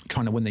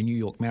trying to win the New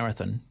York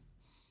Marathon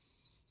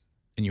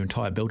and your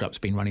entire build-up's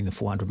been running the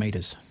 400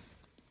 metres.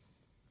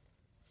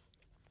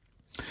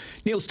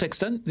 Neil's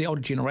texted in, the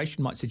older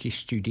generation might suggest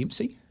Stu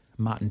Dempsey,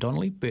 Martin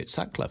Donnelly, Bert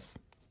Sutcliffe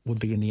would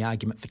be in the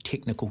argument for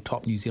technical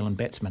top New Zealand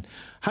batsmen.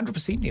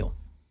 100%, Neil.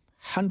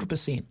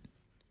 100%.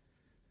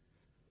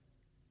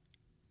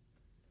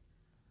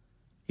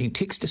 You can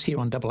text us here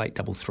on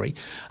 8833.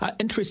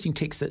 Interesting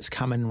text that's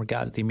come in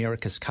regards to the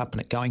America's Cup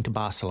and it going to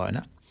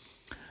Barcelona,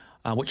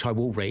 which I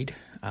will read.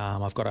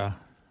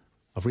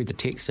 I've read the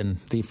text and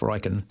therefore I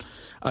can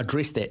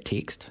address that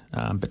text,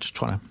 but just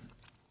trying to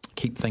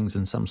keep things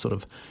in some sort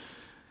of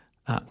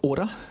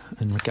order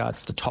in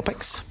regards to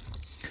topics.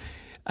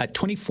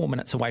 24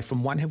 minutes away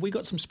from 1. Have we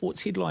got some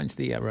sports headlines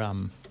there,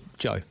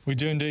 Joe? We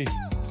do indeed.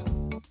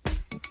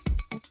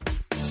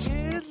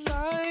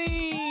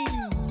 Headlines.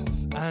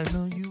 I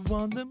know you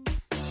want them.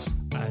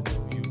 I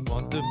know you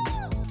want them.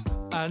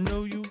 I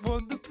know you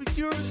want them, but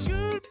you're a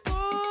good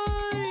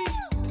boy.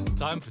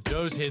 Time for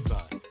Joe's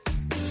headlines.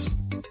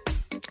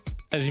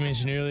 As you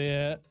mentioned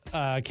earlier,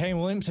 Kane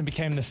Williamson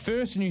became the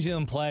first New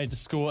Zealand player to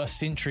score a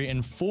century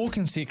in 4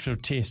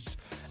 consecutive tests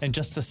and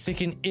just the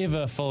second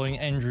ever following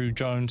Andrew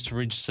Jones to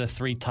register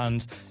 3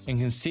 tons in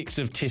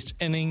consecutive test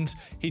innings.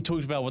 He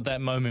talked about what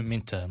that moment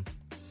meant to him.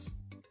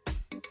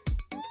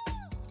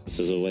 This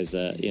is always,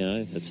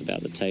 it's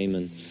about the team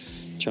and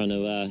trying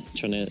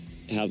to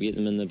help get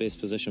them in the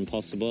best position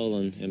possible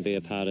and be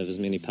a part of as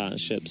many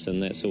partnerships,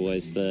 and that's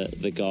always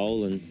the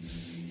goal. And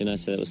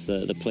so that was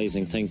the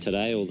pleasing thing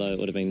today, although it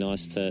would have been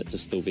nice to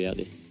still be out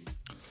there.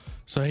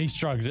 So he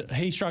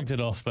shrugged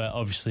it off, but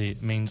obviously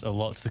it means a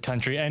lot to the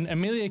country. And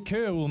Amelia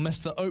Kerr will miss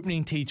the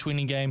opening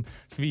T20 game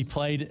to be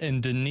played in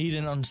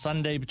Dunedin on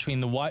Sunday between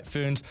the White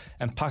Ferns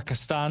and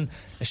Pakistan.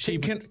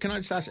 Can I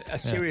just ask a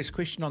serious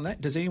question on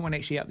that? Does anyone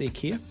actually out there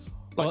care?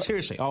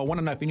 Seriously, I want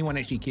to know if anyone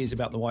actually cares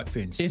about the White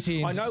Ferns.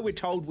 I know we're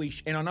told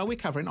and I know we're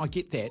covering, I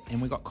get that, and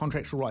we've got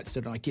contractual rights to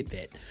it, and I get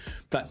that.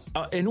 But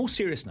in all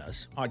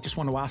seriousness, I just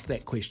want to ask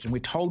that question. We're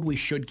told we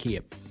should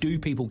care. Do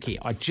people care?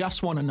 I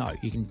just want to know.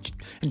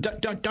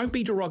 Don't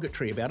be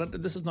derogatory about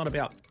it. This is not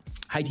about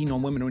hating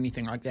on women or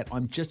anything like that.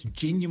 I'm just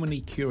genuinely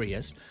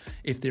curious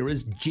if there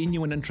is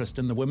genuine interest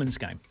in the women's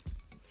game.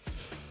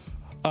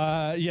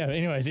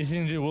 Anyways,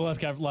 SNZ will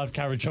have live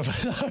coverage of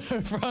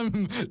it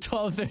from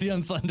 12:30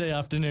 on Sunday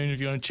afternoon if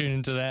you want to tune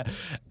into that.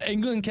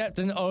 England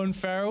captain Owen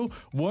Farrell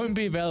won't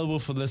be available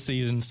for this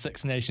season's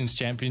Six Nations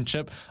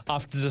Championship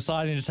after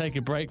deciding to take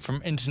a break from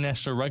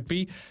international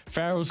rugby.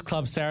 Farrell's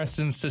club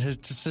Saracens said his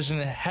decision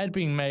had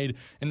been made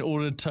in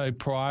order to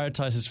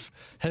prioritise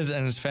his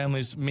and his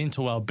family's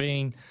mental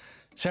well-being.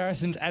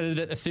 Saracens added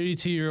that the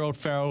 32-year-old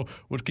Farrell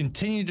would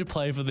continue to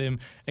play for them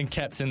and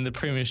captain the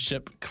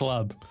Premiership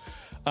club.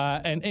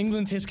 And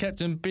England Test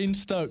captain Ben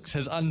Stokes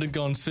has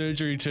undergone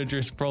surgery to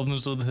address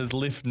problems with his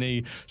left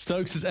knee.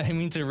 Stokes is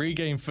aiming to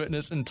regain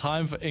fitness in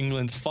time for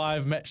England's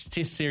 5-match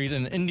Test series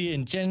in India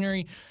in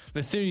January. The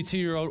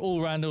 32-year-old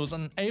all-rounder was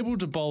unable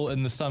to bowl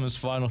in the summer's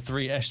final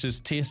 3 Ashes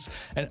Tests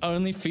and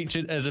only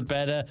featured as a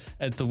batter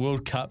at the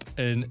World Cup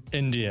in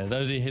India.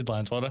 Those are your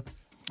headlines, Watto.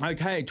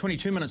 Okay,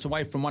 22 minutes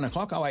away from 1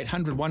 o'clock,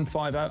 0800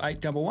 150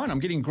 811. I'm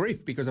getting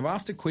grief because I've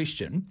asked a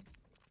question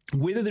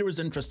whether there is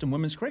interest in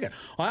women's cricket.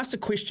 I asked a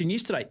question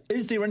yesterday,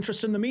 is there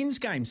interest in the men's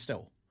game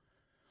still?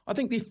 I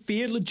think they're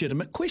fair,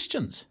 legitimate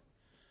questions.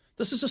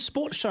 This is a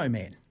sports show,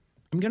 man.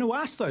 I'm going to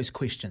ask those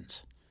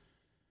questions.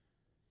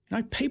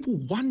 People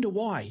wonder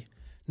why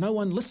No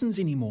one listens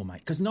anymore, mate,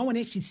 because no one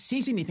actually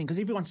says anything because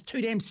everyone's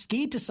too damn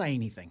scared to say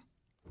anything.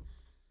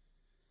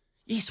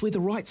 Yes, we're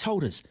the rights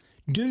holders.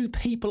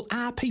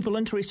 Are people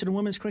interested in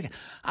women's cricket?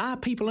 Are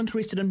people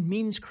interested in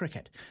men's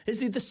cricket?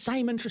 Is there the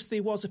same interest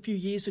there was a few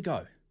years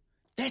ago?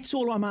 That's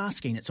all I'm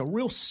asking. It's a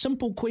real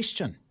simple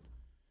question.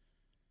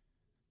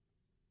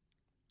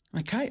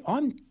 Okay,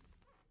 I'm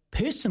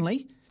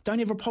personally don't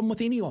have a problem with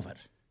any of it.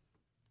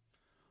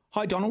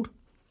 Hi, Donald.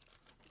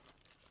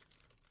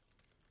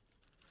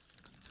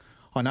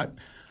 I know.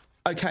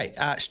 Okay,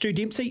 Stu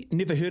Dempsey,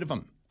 never heard of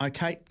him.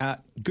 Okay,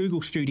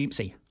 Google Stu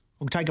Dempsey.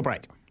 We'll take a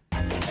break.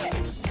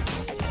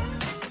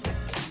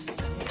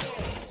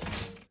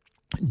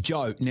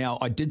 Joe, now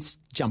I did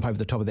jump over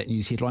the top of that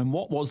news headline.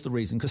 What was the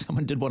reason? Because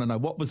someone did want to know,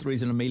 what was the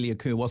reason Amelia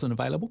Kerr wasn't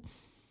available?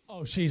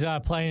 Oh, she's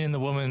playing in the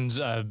women's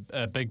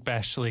Big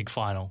Bash League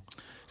final.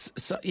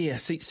 So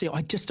see,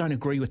 I just don't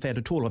agree with that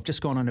at all. I've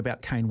just gone on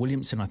about Kane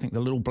Williamson. I think the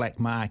little black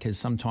mark is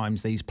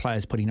sometimes these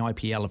players putting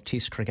IPL of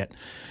Test cricket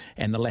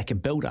and the lack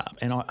of build-up.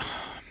 And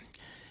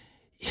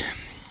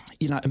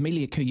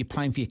Amelia Kerr, you're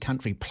playing for your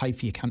country, play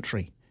for your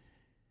country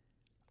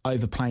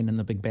over playing in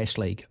the Big Bash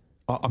League.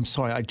 I'm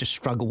sorry, I just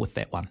struggle with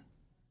that one.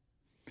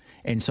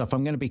 And so if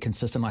I'm going to be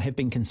consistent, I have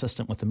been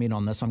consistent with the men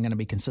on this, I'm going to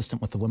be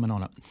consistent with the women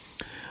on it.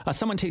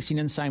 Someone texting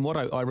in saying,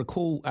 Watto, I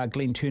recall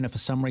Glenn Turner for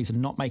some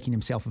reason not making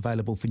himself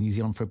available for New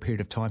Zealand for a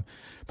period of time,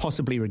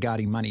 possibly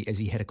regarding money as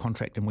he had a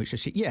contract in which,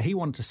 yeah, he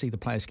wanted to see the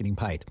players getting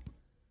paid.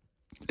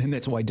 And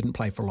that's why he didn't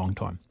play for a long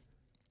time.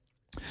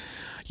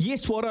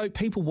 Yes, Watto,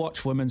 people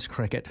watch women's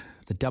cricket.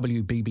 The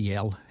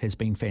WBBL has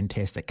been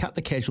fantastic. Cut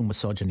the casual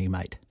misogyny,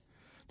 mate.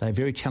 They're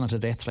very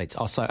talented athletes.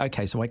 So I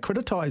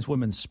criticise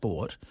women's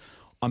sport.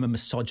 I'm a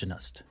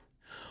misogynist.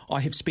 I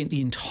have spent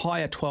the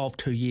entire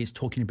 2 years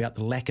talking about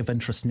the lack of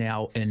interest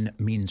now in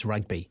men's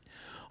rugby.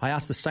 I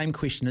asked the same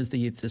question, is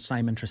there the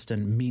same interest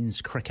in men's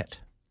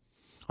cricket?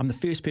 I'm the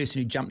first person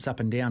who jumps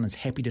up and down and is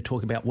happy to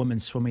talk about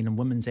women's swimming and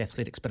women's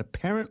athletics, but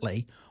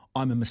apparently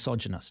I'm a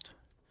misogynist.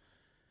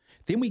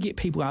 Then we get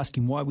people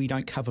asking why we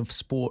don't cover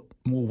sport,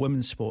 more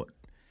women's sport.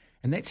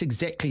 And that's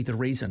exactly the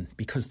reason,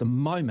 because the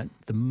moment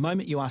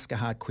you ask a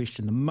hard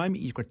question, the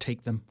moment you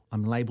critique them,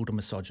 I'm labelled a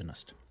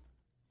misogynist.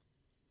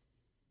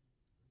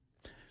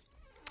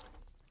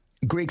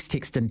 Greg's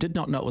texting, did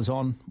not know it was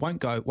on, won't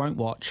go, won't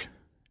watch,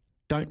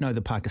 don't know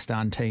the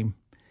Pakistan team,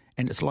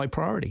 and it's low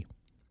priority.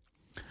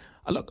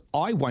 Look,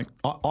 I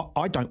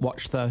don't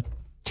watch the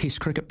Test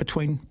cricket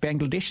between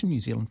Bangladesh and New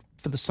Zealand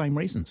for the same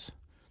reasons.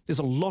 There's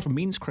a lot of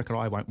men's cricket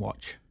I won't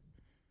watch.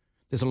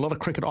 There's a lot of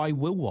cricket I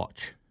will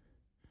watch.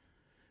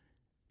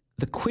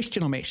 The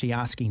question I'm actually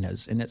asking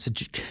is, and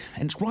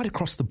it's right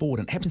across the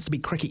board, and it happens to be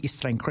cricket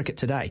yesterday and cricket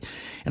today,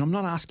 and I'm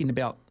not asking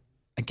about,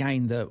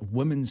 again, the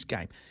women's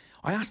game.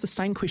 I asked the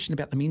same question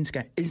about the men's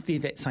game. Is there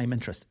that same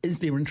interest? Is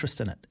there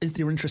interest in it? Is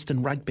there interest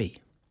in rugby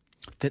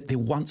that there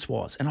once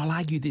was? And I'll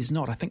argue there's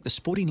not. I think the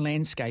sporting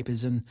landscape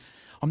is in,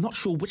 I'm not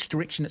sure which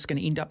direction it's going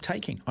to end up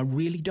taking. I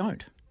really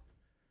don't.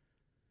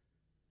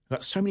 We've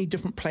got so many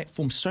different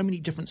platforms, so many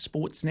different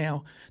sports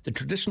now. The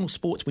traditional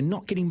sports, we're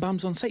not getting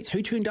bums on seats.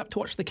 Who turned up to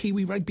watch the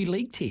Kiwi Rugby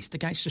League test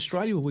against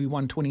Australia where we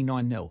won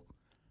 29-0?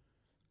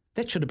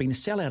 That should have been a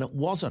sellout. It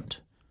wasn't.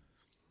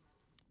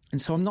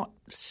 And so I'm not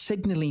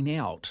signalling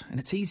out, and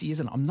it's easy,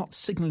 isn't it? I'm not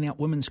signalling out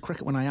women's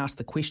cricket when I ask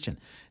the question.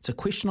 It's a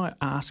question I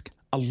ask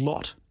a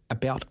lot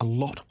about a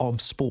lot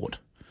of sport.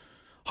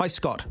 Hi,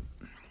 Scott.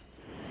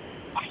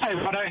 Hey,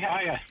 Watto, how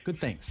are you?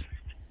 Good, thanks.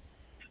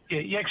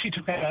 Yeah, you actually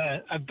took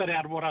a bit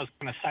out of what I was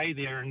going to say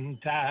there, and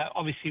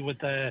obviously with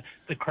the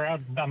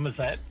crowd numbers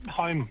at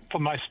home for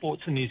most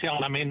sports in New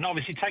Zealand, I mean,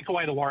 obviously take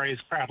away the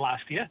Warriors crowd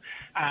last year,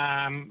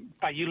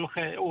 but you look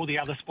at all the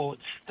other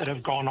sports that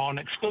have gone on,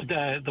 exclude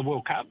the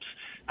World Cups,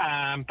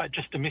 but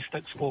just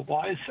domestic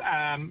sport-wise,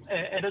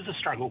 it is a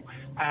struggle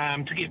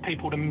to get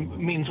people to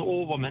men's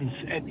or women's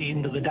at the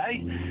end of the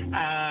day.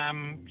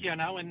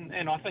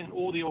 And I think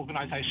all the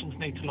organisations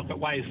need to look at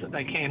ways that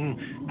they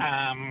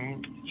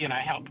can,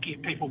 help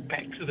get people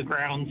back to the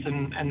grounds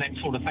and that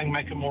sort of thing,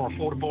 make it more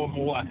affordable and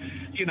more,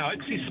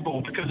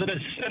 accessible, because it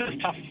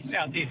is tough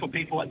out there for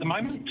people at the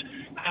moment.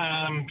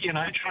 Trying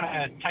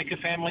to take a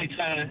family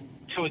to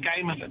a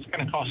game, if it's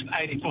going to cost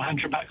 $80 to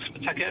 $100 for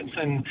tickets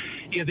and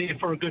you're there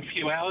for a good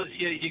few hours,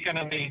 you're going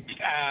to need,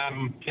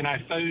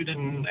 food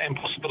and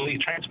possibly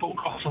transport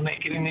costs on that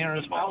getting there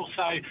as well.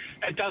 So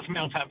it does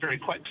mount up very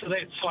quick. So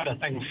that side of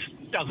things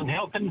doesn't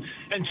help. And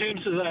in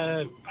terms of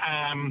the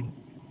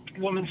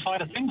women's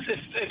side of things,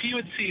 if you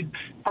had said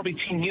probably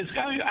 10 years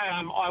ago,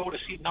 I would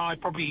have said no,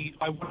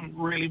 I wouldn't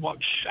really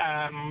watch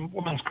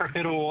women's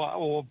cricket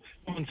or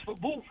women's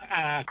football.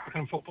 Cricket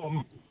and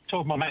football, two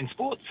of my main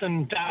sports,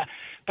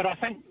 but I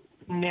think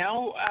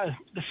now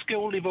the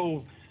skill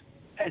level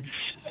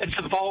it's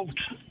evolved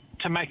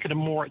to make it a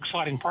more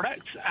exciting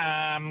product.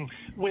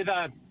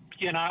 Whether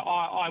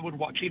I would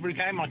watch every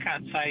game, I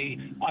can't say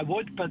I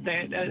would, but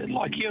that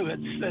like you,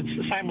 it's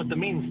the same with the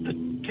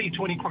men's.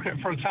 T20 cricket,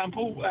 for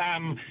example.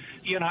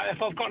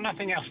 If I've got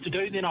nothing else to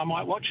do, then I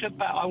might watch it,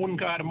 but I wouldn't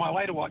go out of my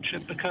way to watch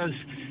it because,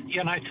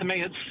 to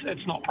me,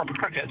 it's not proper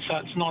cricket, so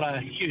it's not a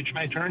huge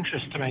major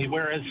interest to me.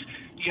 Whereas,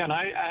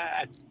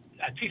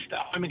 a test at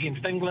home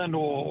against England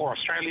or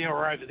Australia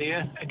or over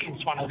there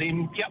against one of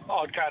them,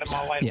 I'd go out of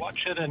my way to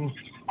watch it. And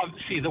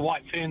obviously the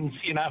White Ferns,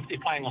 if they're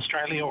playing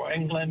Australia or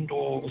England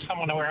or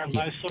someone around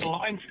those sort of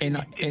lines,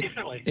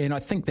 definitely. And I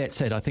think that's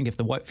it. I think if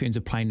the White Ferns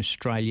are playing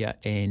Australia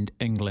and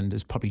England,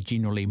 there's probably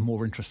generally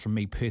more interest from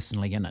me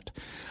personally in it.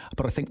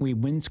 But I think where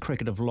Women's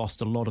Cricket have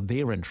lost a lot of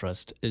their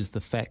interest is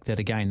the fact that,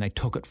 again, they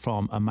took it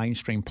from a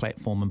mainstream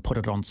platform and put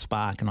it on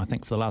Spark. And I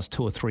think for the last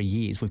 2 or 3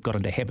 years, we've got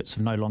into habits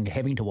of no longer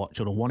having to watch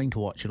it or wanting to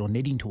watch it or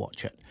needing to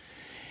watch it.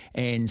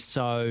 And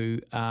so,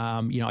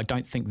 I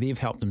don't think they've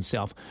helped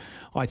themselves.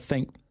 I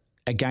think,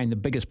 again, the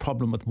biggest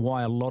problem with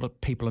why a lot of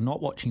people are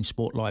not watching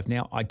sport live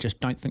now, I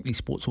just don't think these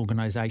sports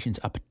organisations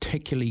are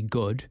particularly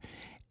good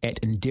at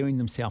endearing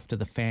themselves to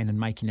the fan and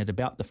making it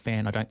about the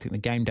fan. I don't think the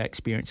game day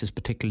experience is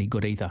particularly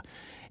good either.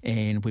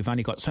 And we've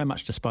only got so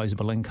much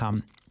disposable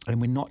income,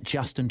 and we're not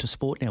just into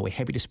sport now. We're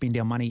happy to spend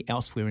our money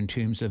elsewhere in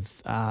terms of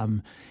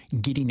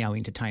getting our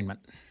entertainment.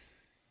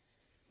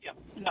 Yeah,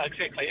 no,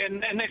 exactly.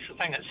 And that's the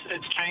thing,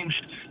 it's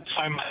changed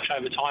so much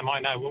over time. I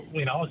know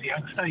when I was a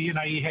youngster, you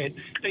had,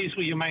 these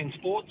were your main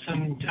sports,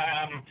 and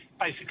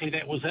basically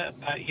that was it.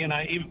 But,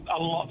 a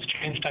lot's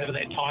changed over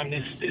that time.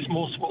 There's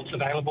more sports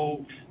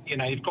available.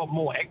 You've got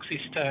more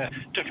access to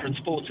different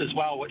sports as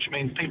well, which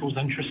means people's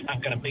interests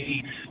aren't going to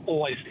be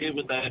always there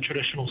with the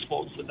traditional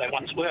sports that they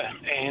once were.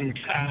 And,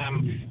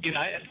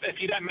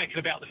 if you don't make it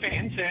about the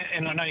fans,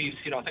 and I know you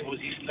said, I think it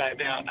was yesterday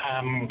about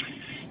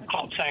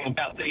Klopp saying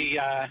about the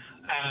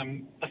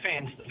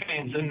fans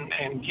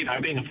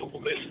and being a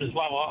football person as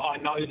well. I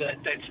know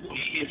that's what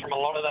you hear from a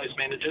lot of those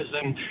managers,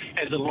 and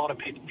as a lot of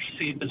people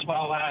said as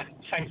well,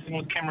 same thing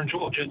with Cameron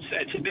George.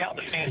 It's about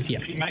the fans.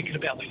 Yeah. If you make it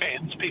about the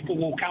fans, people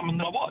will come and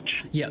they'll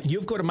watch. Yeah,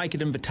 you've got to make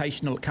it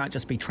invitational. It can't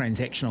just be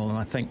transactional, and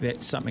I think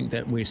that's something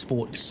that where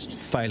sport's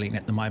failing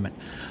at the moment.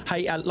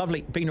 Hey,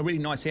 lovely. Been a really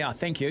nice hour.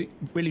 Thank you.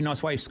 Really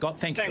nice way, Scott.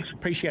 Thanks.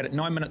 Appreciate it.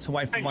 9 minutes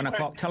away from Thanks, 1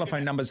 o'clock.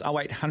 Telephone numbers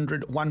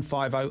 0800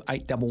 150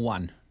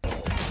 811.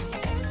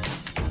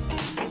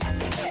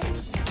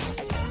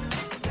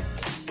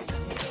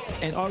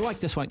 And I like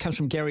this one. It comes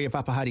from Gary of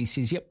Upper Hutt. He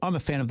says, yep, I'm a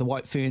fan of the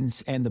White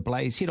Ferns and the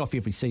Blaze. Head off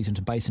every season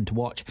to Basin to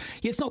watch.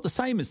 Yeah, it's not the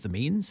same as the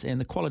men's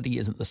and the quality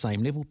isn't the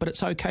same level, but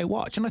it's okay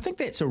watch. And I think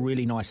that's a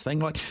really nice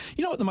thing. Like,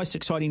 you know what the most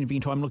exciting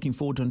event I'm looking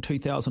forward to in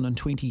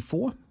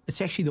 2024?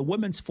 It's actually the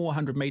women's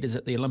 400 metres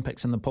at the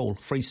Olympics in the pool,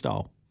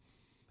 freestyle.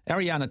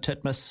 Ariana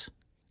Titmus,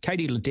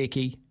 Katie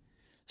Ledecky,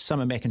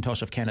 Summer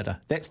McIntosh of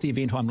Canada. That's the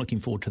event I'm looking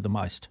forward to the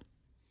most.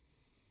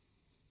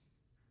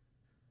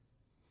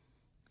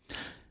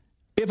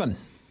 Bevan.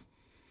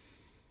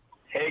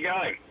 How you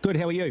going? Good,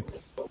 how are you?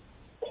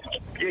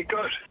 Yeah,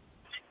 good.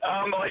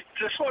 I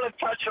just want to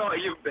touch on,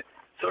 you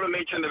sort of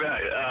mentioned about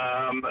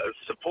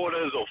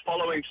supporters or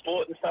following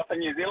sport and stuff in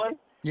New Zealand.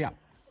 Yeah.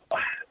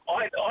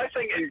 I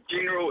think in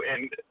general,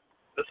 and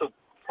this will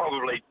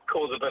probably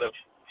cause a bit of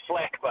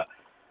flack, but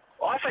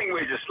I think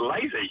we're just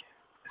lazy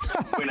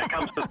when it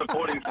comes to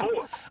supporting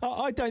sport.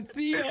 I don't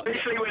think...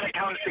 Especially when it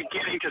comes to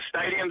getting to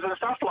stadiums and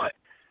stuff. Like,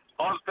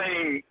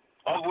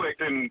 I've worked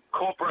in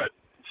corporate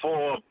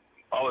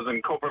I was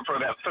in corporate for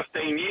about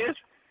 15 years.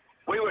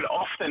 We would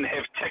often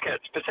have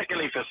tickets,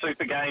 particularly for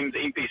Super Games,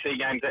 NPC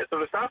games, that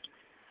sort of stuff.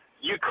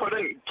 You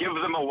couldn't give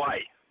them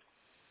away.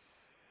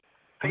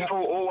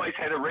 People always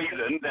had a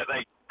reason that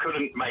they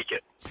couldn't make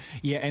it.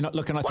 Yeah, and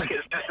look, and I think...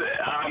 It's just,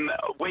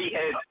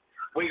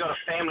 we got a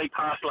family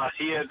pass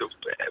last year.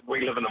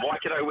 We live in the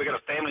Waikato. We got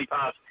a family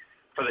pass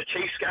for the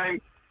Chiefs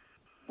game.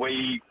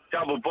 We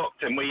double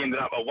booked and we ended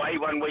up away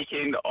one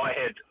weekend. I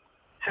had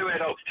 2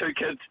 adults, 2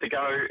 kids to go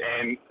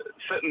and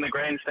sit in the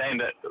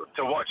grandstand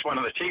to watch one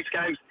of the Chiefs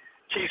games.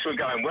 Chiefs were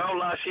going well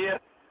last year.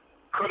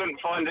 Couldn't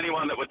find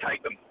anyone that would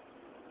take them.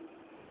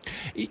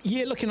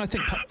 Yeah, look, and I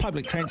think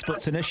public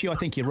transport's an issue. I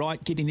think you're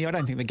right, getting there. I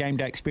don't think the game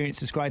day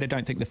experience is great. I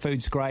don't think the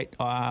food's great.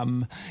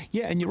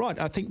 Yeah, and you're right.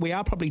 I think we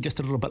are probably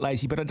just a little bit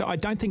lazy, but I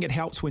don't think it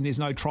helps when there's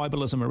no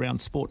tribalism around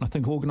sport. And I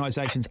think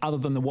organisations other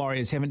than the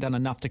Warriors haven't done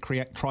enough to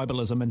create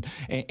tribalism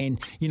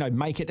and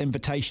make it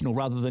invitational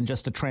rather than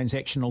just a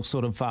transactional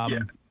sort of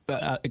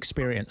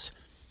experience.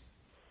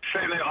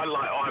 Certainly,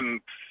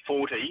 I'm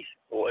 40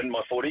 or in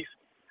my 40s,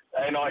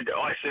 and I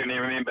certainly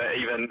remember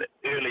even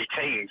early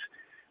teens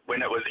when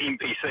it was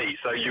NPC,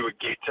 so you would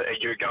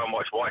go and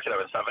watch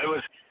Waikato and stuff.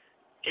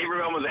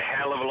 Everyone was a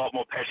hell of a lot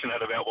more passionate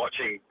about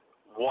watching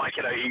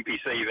Waikato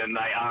NPC than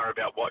they are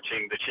about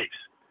watching the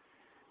Chiefs,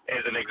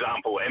 as an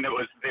example. And there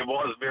was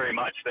very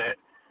much that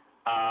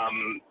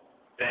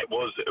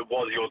was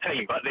your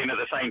team. But then at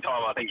the same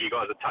time, I think you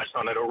guys have touched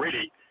on it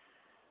already.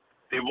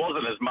 There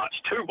wasn't as much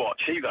to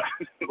watch either.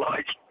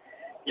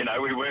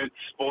 We weren't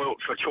spoilt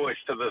for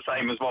choice to the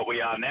same as what we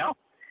are now.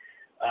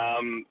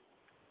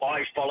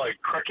 I followed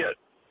cricket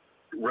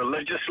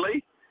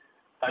religiously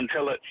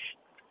until it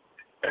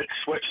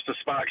switched to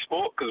Spark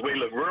Sport because we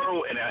live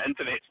rural and our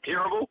internet's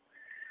terrible.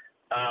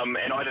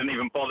 and I didn't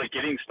even bother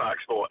getting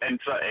Spark Sport, and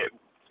so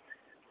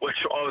which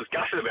I was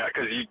gutted about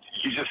because you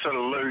just sort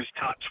of lose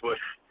touch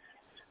with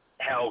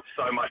how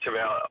so much of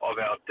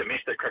our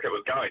domestic cricket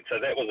was going. So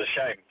that was a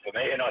shame for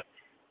me, and I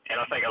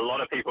think a lot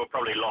of people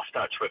probably lost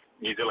touch with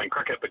New Zealand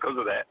cricket because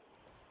of that.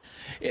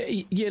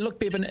 Yeah, look,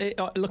 Bevan,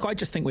 I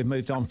just think we've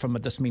moved on from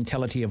this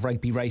mentality of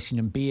rugby, racing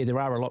and beer. There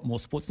are a lot more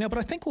sports now, but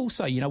I think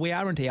also, we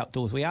are into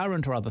outdoors, we are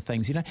into other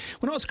things. When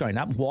I was growing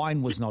up,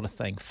 wine was not a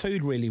thing.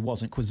 Food really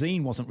wasn't.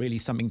 Cuisine wasn't really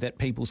something that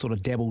people sort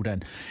of dabbled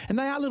in. And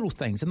they are little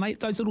things, and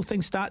those little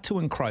things start to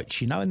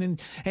encroach, and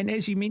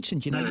as you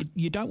mentioned,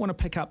 you don't want to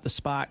pick up the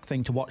Spark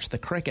thing to watch the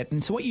cricket.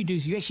 And so what you do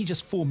is you actually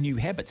just form new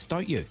habits,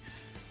 don't you?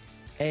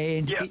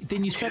 And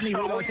then you suddenly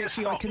realise,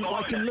 actually, I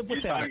can live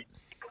without it.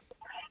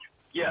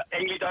 Yeah,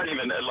 and you don't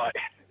even,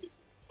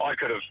 I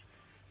could have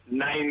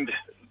named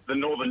the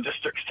Northern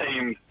Districts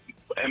team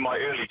in my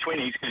early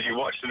 20s because you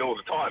watched it all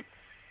the time.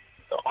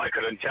 I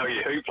couldn't tell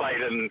you who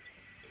played in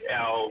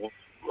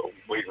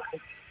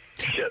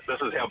shit,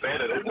 this is how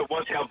bad it is.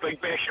 What's our Big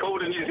Bash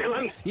called in New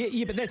Zealand?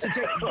 Yeah, but that's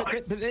exactly,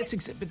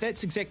 but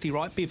that's exactly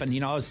right,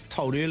 Bevan. I was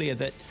told earlier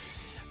that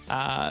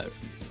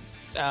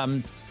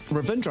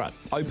Ravindra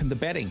opened the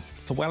batting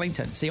for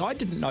Wellington. See, I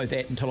didn't know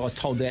that until I was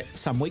told that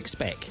some weeks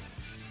back.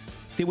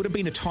 There would have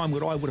been a time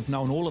where I would have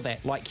known all of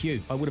that, like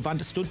you. I would have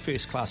understood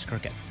first-class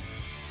cricket.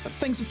 But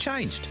things have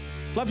changed.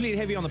 Lovely to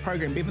have you on the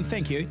program, Bevan.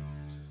 Thank you.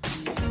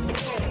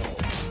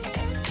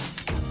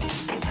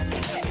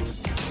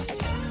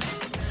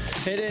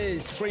 It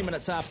is 3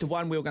 minutes after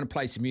 1. We were going to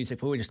play some music,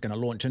 but we're just going to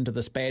launch into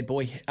this bad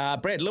boy.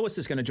 Brad Lewis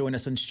is going to join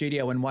us in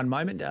studio in one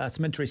moment.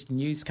 Some interesting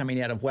news coming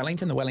out of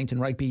Wellington, the Wellington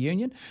Rugby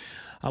Union.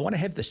 I want to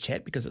have this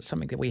chat because it's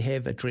something that we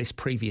have addressed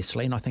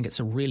previously, and I think it's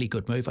a really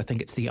good move. I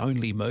think it's the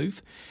only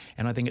move,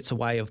 and I think it's a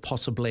way of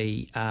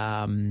possibly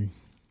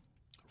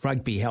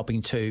rugby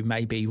helping to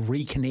maybe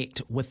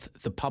reconnect with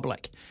the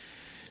public.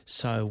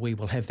 So we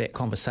will have that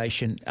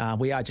conversation.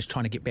 We are just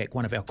trying to get back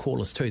one of our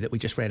callers too that we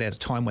just ran out of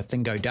time with,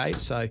 Dingo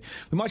Dave. So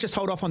we might just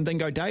hold off on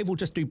Dingo Dave. We'll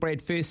just do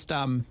Brad first,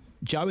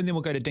 Joe, and then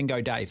we'll go to Dingo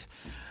Dave.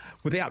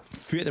 Without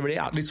further ado,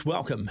 let's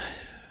welcome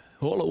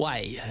all the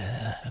way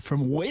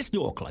from West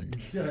Auckland.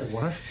 G'day,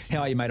 Watto. How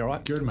are you, mate? All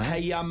right? Good, mate. Hey,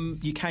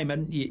 you came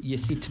in, you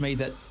said to me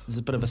that there's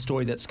a bit of a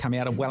story that's come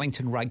out of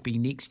Wellington Rugby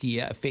next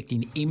year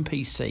affecting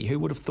MPC. Who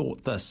would have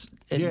thought this?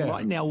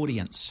 Enlighten our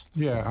audience.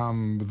 Yeah,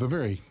 the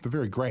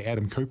very great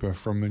Adam Cooper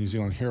from the New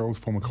Zealand Herald,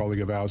 former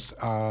colleague of ours.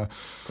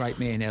 Great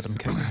man, Adam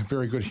Cooper.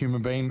 Very good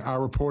human being.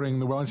 Reporting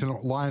the Wellington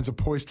Lions are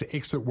poised to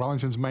exit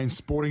Wellington's main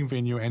sporting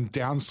venue and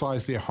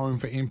downsize their home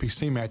for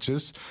MPC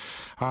matches.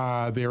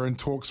 They're in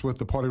talks with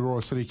the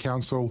Porirua City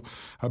Council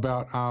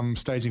about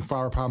staging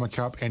Whara Palmer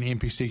Cup and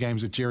MPC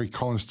games at Jerry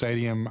Collins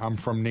Stadium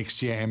from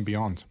next year and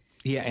beyond.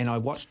 Yeah, and I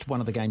watched one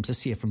of the games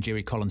this year from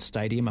Jerry Collins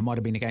Stadium. It might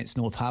have been against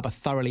North Harbour.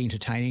 Thoroughly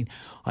entertaining.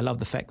 I love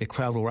the fact the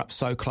crowd were up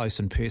so close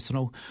and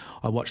personal.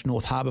 I watched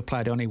North Harbour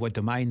play at Oniwa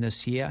Domain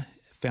this year.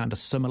 Found a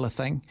similar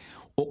thing.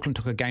 Auckland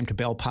took a game to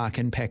Bell Park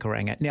in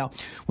Pakuranga. Now,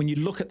 when you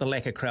look at the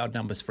lack of crowd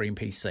numbers for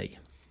MPC,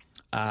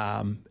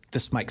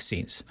 this makes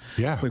sense.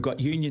 Yeah. We've got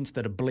unions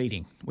that are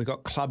bleeding. We've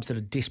got clubs that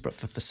are desperate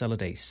for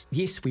facilities.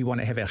 Yes, we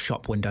want to have our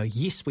shop window.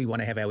 Yes, we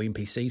want to have our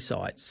MPC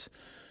sites,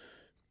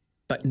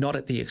 but not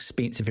at the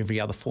expense of every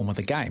other form of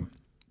the game.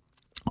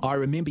 I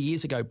remember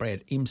years ago,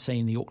 Brad,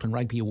 emceeing the Auckland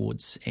Rugby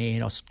Awards,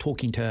 and I was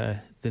talking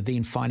to the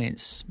then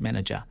finance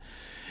manager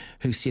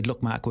who said,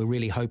 look, Mark, we're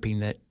really hoping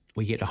that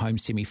we get a home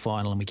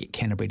semi-final and we get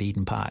Canterbury at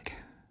Eden Park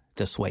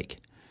this week.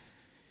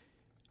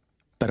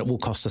 But it will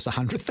cost us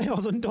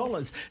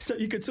 $100,000. So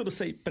you could sort of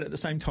see, but at the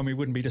same time, we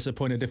wouldn't be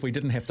disappointed if we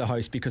didn't have to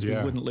host because we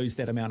wouldn't lose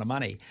that amount of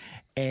money.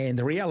 And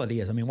the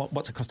reality is, I mean,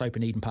 what's it cost to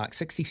open Eden Park?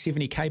 60,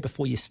 70K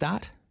before you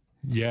start?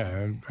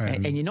 Yeah.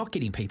 And you're not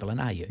getting people in,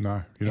 are you?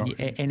 No, you're not.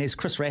 And as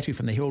Chris Ratu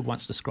from the Herald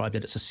once described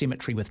it, it's a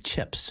cemetery with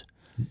chips.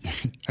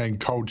 And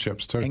cold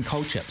chips too. And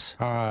cold chips.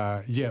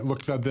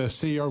 Look, the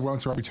CEO of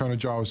Wellington Rugby, Tony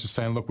Giles, was just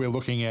saying, look, we're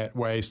looking at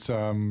ways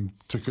to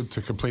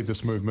complete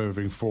this move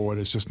moving forward.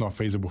 It's just not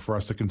feasible for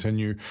us to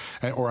continue,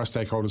 or our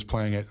stakeholders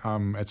playing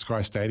at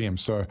Sky Stadium.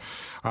 So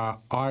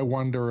I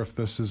wonder if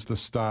this is the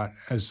start,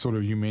 as sort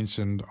of you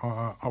mentioned,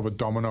 of a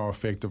domino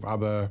effect of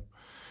other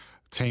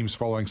teams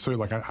following suit.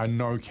 Like I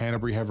know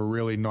Canterbury have a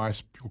really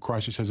nice,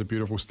 Christchurch has a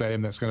beautiful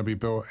stadium that's going to be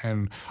built,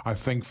 and I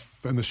think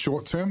in the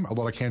short term, a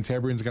lot of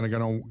Cantabrians are going to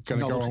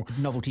go.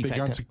 Novelty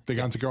factor. They're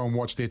going to go and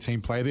watch their team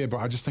play there. But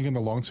I just think in the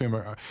long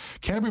term,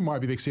 Canterbury might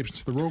be the exception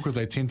to the rule because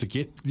they tend to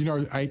get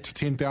 8,000 to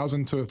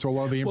 10,000 to a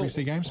lot of the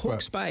NPC games.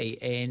 Hawke's Bay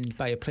and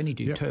Bay of Plenty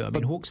do too. I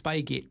mean, Hawke's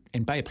Bay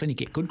and Bay of Plenty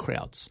get good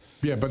crowds.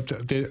 Yeah, but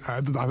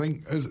I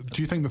think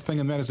do you think the thing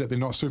in that is that they're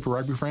not Super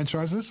Rugby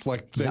franchises?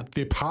 Like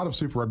they're part of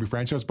Super Rugby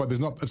franchise, but it's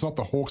not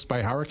the Hawke's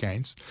Bay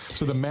Hurricanes.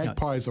 So the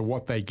Magpies are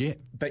what they get.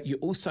 But you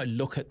also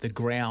look at the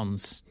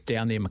grounds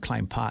down there,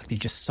 McLean Park. They're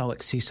just so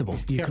accessible.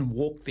 You can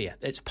walk there.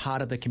 It's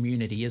part of the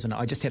community, isn't it?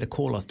 I just had a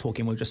call.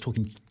 We were just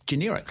talking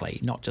generically,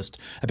 not just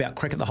about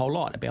cricket, the whole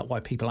lot, about why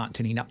people aren't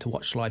turning up to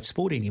watch live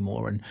sport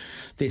anymore. And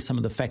there's some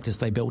of the factors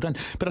they build in.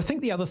 But I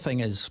think the other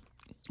thing is,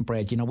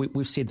 Brad,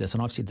 we've said this,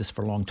 and I've said this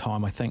for a long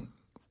time. I think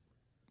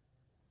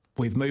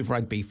we've moved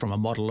rugby from a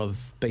model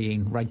of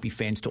being rugby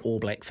fans to All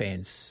Black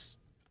fans.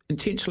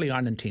 Intentionally,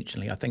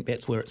 unintentionally, I think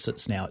that's where it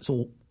sits now. It's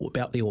all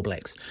about the All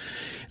Blacks.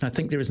 And I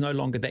think there is no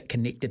longer that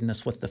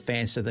connectedness with the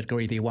fans to the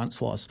degree there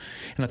once was.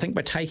 And I think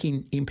by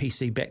taking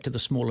NPC back to the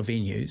smaller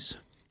venues,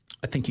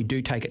 I think you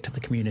do take it to the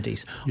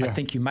communities. Yeah. I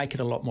think you make it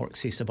a lot more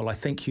accessible. I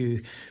think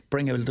you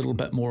bring a little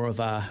bit more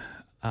of a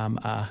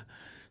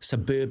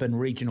suburban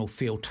regional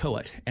feel to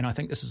it. And I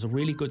think this is a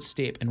really good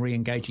step in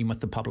re-engaging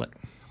with the public.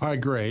 I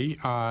agree.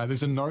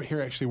 There's a note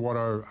here, actually,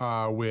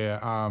 Watto,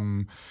 where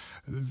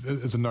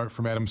there's a note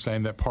from Adam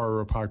saying that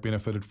Porirua Park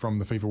benefited from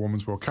the FIFA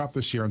Women's World Cup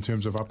this year in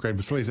terms of upgraded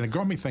facilities. And it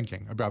got me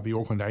thinking about the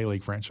Auckland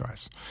A-League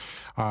franchise.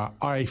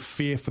 I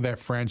fear for that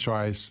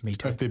franchise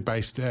if they're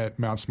based at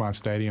Mount Smart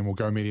Stadium or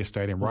Go Media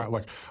Stadium, right?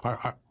 Like,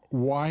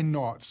 why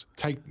not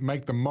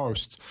make the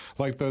most?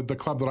 Like the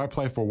club that I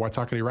play for,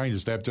 Waitakere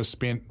Rangers, they've just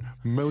spent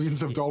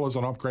millions of dollars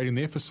on upgrading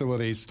their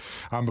facilities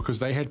because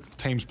they had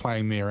teams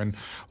playing there. And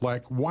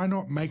like, why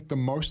not make the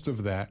most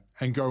of that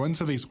and go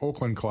into these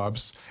Auckland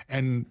clubs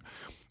and,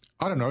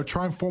 I don't know,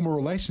 try and form a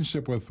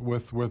relationship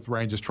with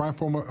Rangers, try and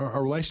form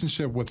a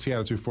relationship with Te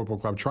Atatu Football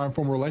Club, try and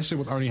form a relationship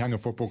with Onehunga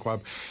Football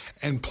Club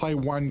and play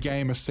one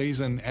game a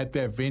season at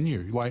that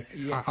venue. Like,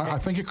 I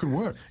think it could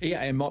work.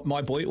 Yeah, and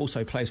my boy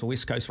also plays for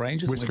West Coast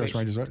Rangers. West Coast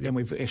Rangers, right? Yep. And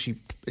we've actually,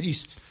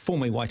 he's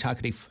formerly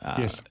Waitakere,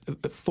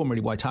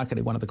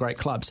 one of the great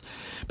clubs,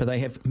 but they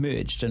have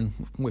merged and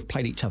we've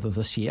played each other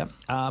this year.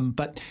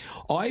 But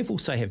I've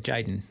also have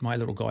Jaden, my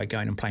little guy,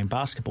 going and playing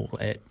basketball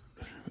at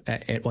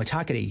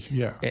Waitakere,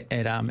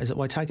 is it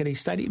Waitakere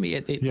Stadium?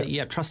 At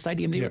the Trust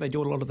Stadium there, where they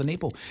do a lot of the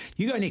netball.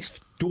 You go next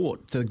door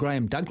to the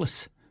Graham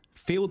Douglas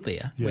field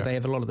there, where they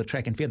have a lot of the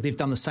track and field. They've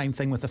done the same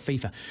thing with the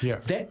FIFA. Yeah.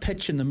 That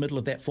pitch in the middle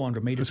of that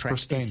 400-metre track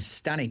is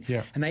stunning.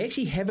 Yeah. And they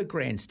actually have a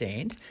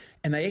grandstand,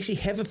 and they actually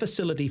have a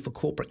facility for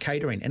corporate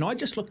catering. And I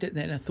just looked at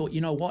that and I thought,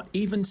 you know what?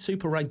 Even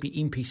Super Rugby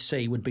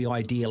NPC would be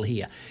ideal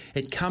here.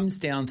 It comes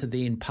down to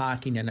then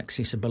parking and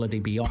accessibility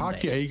beyond that.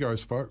 Park your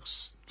egos,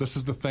 folks. This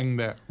is the thing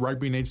that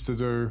rugby needs to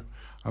do.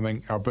 I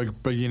think our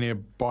big billionaire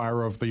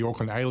buyer of the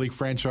Auckland A-League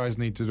franchise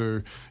need to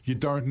do. You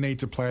don't need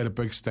to play at a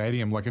big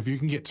stadium. Like, if you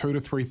can get 2,000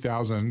 to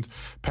 3,000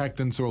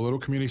 packed into a little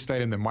community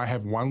stadium that might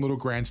have one little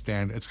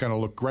grandstand, it's going to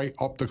look great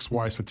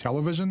optics-wise for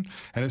television,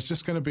 and it's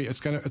just going to be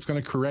it's going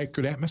to create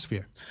good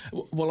atmosphere.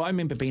 Well, I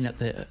remember being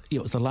at it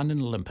was the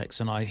London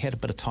Olympics, and I had a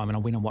bit of time, and I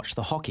went and watched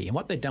the hockey. And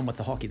what they've done with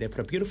the hockey, they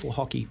put a beautiful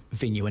hockey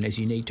venue in, as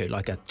you need to,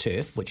 like a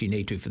turf, which you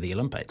need to for the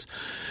Olympics.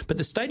 But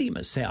the stadium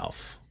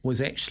itself was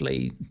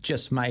actually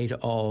just made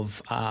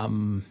of,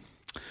 what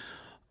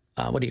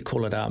do you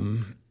call it, a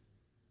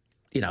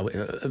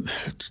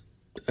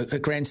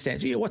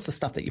grandstand. Yeah, what's the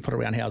stuff that you put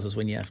around houses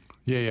when you...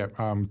 I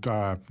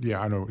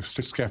know,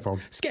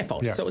 scaffold.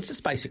 Scaffold. Yeah. So it's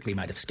just basically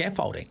made of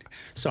scaffolding.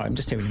 Sorry, I'm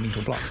just having a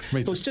mental block.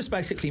 It was just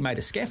basically made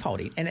of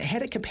scaffolding, and it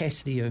had a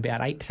capacity of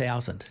about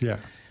 8,000. Yeah.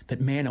 But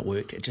man, it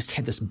worked. It just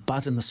had this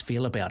buzz and this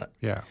feel about it.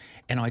 Yeah.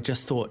 And I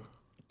just thought,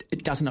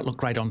 doesn't it look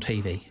great on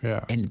TV?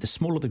 Yeah. And the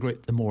smaller the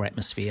group, the more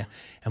atmosphere.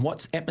 And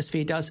what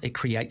atmosphere does, it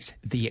creates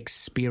the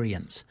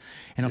experience.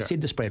 And I've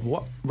said this, Brad,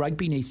 what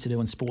rugby needs to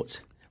do in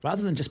sports,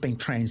 rather than just being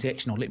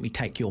transactional, let me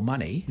take your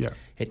money,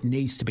 it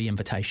needs to be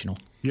invitational.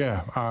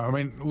 Yeah, I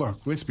mean, look,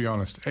 let's be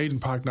honest. Eden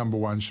Park number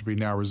 1 should be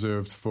now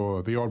reserved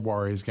for the odd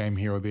Warriors game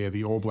here or there,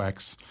 the All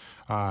Blacks,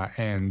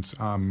 and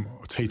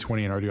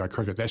T20 and ODI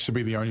cricket. That should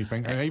be the only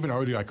thing. And even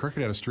ODI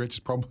cricket at a stretch is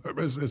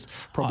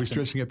probably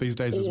stretching it these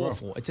days as well.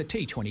 It's a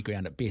T20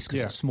 ground at best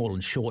because it's small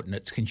and short and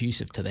it's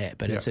conducive to that.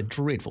 But it's a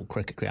dreadful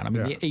cricket ground. I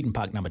mean, the Eden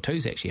Park number 2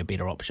 is actually a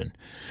better option.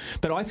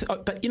 But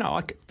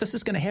this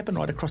is going to happen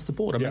right across the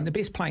board. I mean, the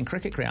best playing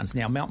cricket grounds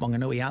now, Mount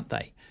Maunganui, aren't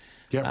they?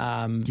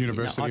 Yeah,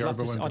 University I'd love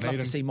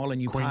to see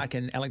Molyneux Park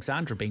and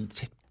Alexandra being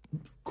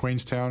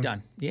Queenstown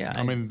done. Yeah,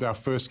 I mean, our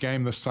first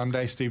game this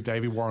Sunday, Steve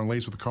Davey, Warren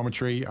Lees with the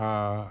commentary,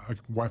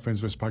 White Ferns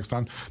versus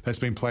Pakistan. That's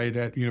been played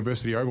at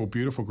University Oval,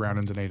 beautiful ground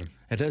in Dunedin.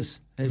 It is.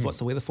 What's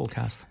the weather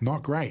forecast?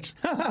 Not great.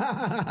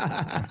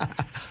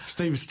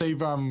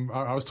 Steve.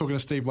 I was talking to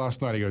Steve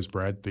last night. He goes,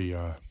 Brad,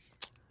 the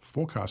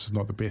forecast is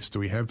not the best. Do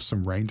we have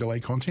some rain delay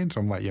content?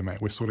 I'm like, yeah,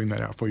 mate, we're sorting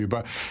that out for you.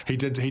 But he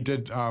did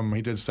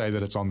say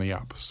that it's on the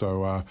up.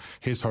 So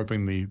here's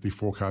hoping the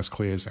forecast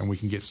clears and we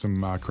can get some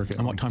cricket.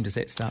 And what time does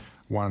that start?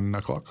 1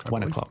 o'clock.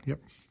 1 o'clock. Yep.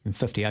 And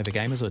 50 over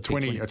gamers or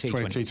T20? It's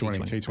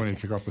T20 to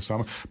kick off the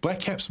summer. Black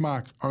Caps,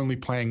 Mark, only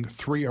playing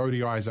 3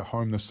 ODIs at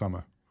home this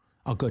summer.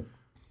 Oh, good.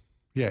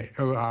 Yeah.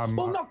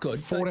 Well, not good.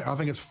 14, I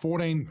think it's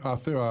 14, 12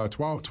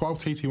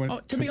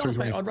 T20. To be honest,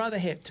 mate, I'd rather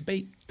have, to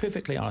be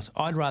perfectly honest,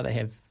 I'd rather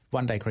have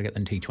one-day cricket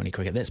than T20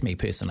 cricket. That's me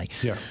personally.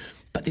 Yeah.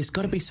 But there's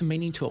got to be some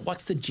meaning to it.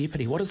 What's the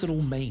jeopardy? What does it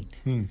all mean?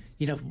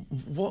 You know,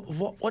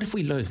 what if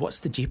we lose?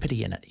 What's the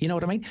jeopardy in it? You know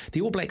what I mean? The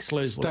All Blacks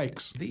lose.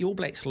 Stakes. The All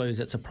Blacks lose.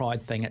 It's a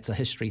pride thing. It's a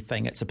history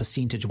thing. It's a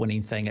percentage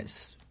winning thing.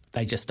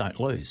 They just don't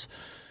lose.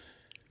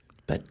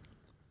 But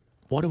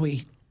what do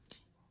we?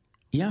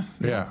 Yeah.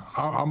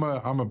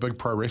 I'm a big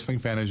pro wrestling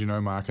fan, as you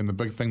know, Mark. And the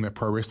big thing that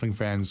pro wrestling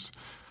fans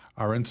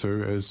are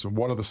into is,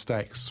 what are the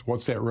stakes?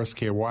 What's at risk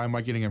here? Why am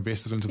I getting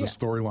invested into the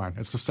storyline?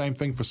 It's the same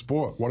thing for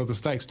sport. What are the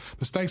stakes?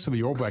 The stakes for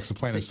the All Blacks are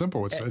plain and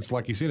simple. It's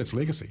like you said, it's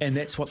legacy. And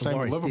that's what Same the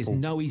with Warriors, Liverpool.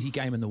 there's no easy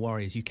game in the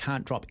Warriors. You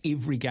can't drop.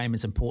 Every game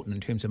is important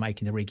in terms of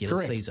making the regular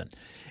Correct. season.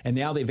 And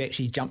now they've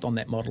actually jumped on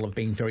that model of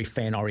being very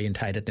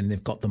fan-orientated, and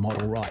they've got the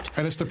model right.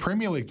 And it's the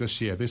Premier League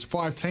this year. There's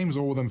 5 teams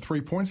all within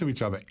 3 points of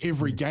each other.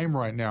 Every game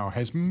right now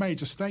has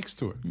major stakes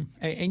to it.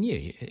 And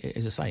yeah,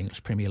 as I say,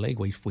 English Premier League,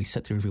 we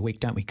sit there every week,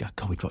 don't we? Go,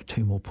 God, we dropped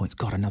 2 more points.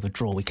 God, another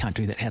draw. We can't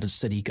do that. How does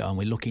City go? And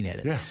we're looking at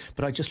it. Yeah.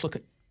 But I just look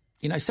at,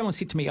 someone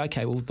said to me,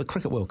 okay, well, the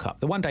Cricket World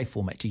Cup, the one-day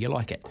format, do you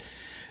like it?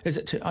 Is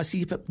it? I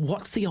see, but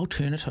what's the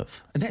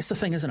alternative? And that's the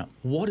thing, isn't it?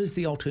 What is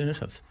the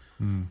alternative?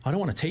 I don't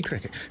want a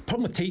T-cricket.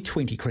 Problem with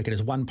T20 cricket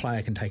is one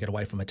player can take it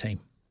away from a team.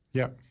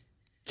 Yeah.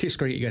 Test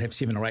cricket, you've got to have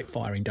 7 or 8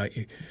 firing, don't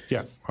you?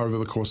 Yeah, over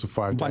the course of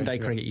 5 days. One-day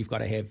cricket, you've got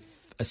to have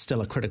still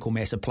a critical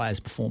mass of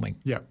players performing.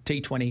 Yeah.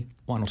 T20,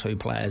 1 or 2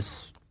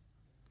 players.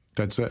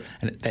 That's it.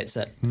 And that's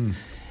it.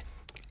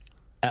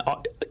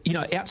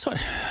 Outside,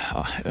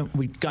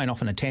 we're going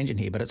off on a tangent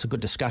here, but it's a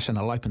good discussion.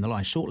 I'll open the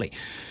line shortly.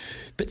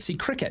 But see,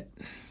 cricket,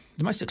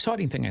 the most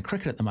exciting thing in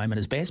cricket at the moment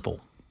is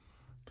baseball.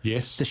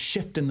 Yes. The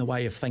shift in the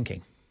way of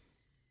thinking.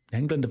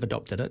 England have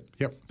adopted it,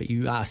 but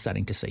you are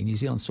starting to see, New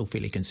Zealand's still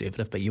fairly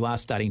conservative, but you are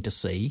starting to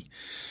see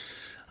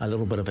a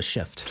little bit of a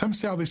shift. Tim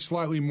South is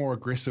slightly more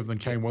aggressive than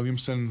Kane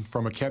Williamson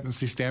from a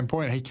captaincy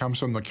standpoint. He comes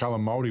from McCullum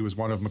mould. He was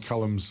one of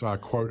McCullum's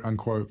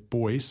quote-unquote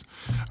boys.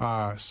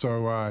 I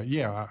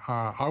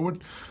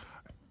would...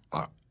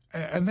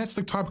 and that's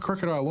the type of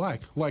cricket I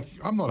like. Like,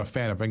 I'm not a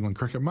fan of England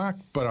cricket, Mark,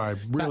 but I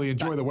really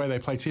enjoy the way they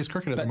play Test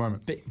cricket at the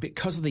moment. But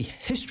because of the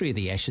history of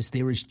the Ashes,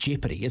 there is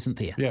jeopardy, isn't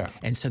there? Yeah.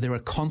 And so there are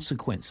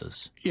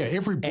consequences. Yeah,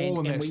 every ball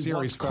in that we series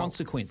want felt...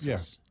 consequences.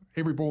 Yeah,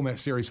 every ball in that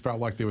series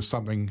felt like there was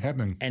something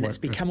happening. And it's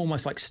become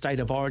almost like state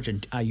of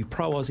origin. Are you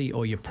pro-Aussie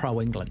or you're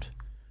pro-England?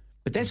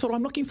 But that's what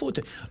I'm looking forward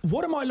to.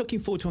 What am I looking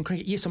forward to in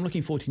cricket? Yes, I'm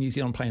looking forward to New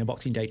Zealand playing a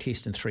Boxing Day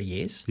Test in 3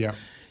 years. Yeah.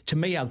 To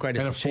me, our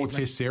greatest and a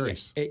 4-test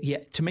series.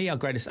 series. To me, our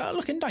greatest...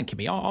 look, and don't get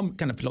me... I'm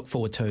going to look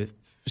forward to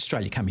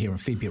Australia come here in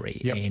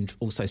February and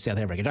also South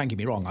Africa. Don't get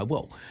me wrong, I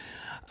will.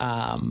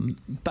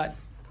 But,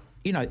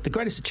 the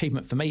greatest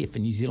achievement for me for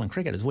New Zealand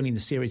cricket is winning the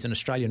series in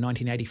Australia in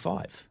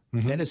 1985.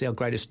 That is our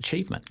greatest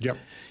achievement. Yep.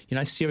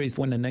 Series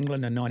win in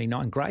England in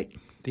 99, great.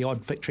 The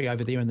odd victory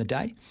over there in the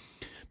day.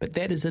 But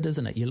that is it,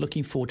 isn't it? You're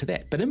looking forward to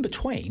that. But in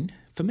between,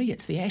 for me,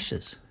 it's the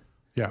Ashes.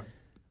 Yeah.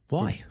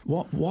 Why?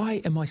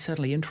 Why am I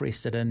suddenly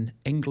interested in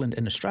England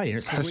and Australia? And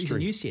it's the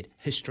reason you said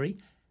history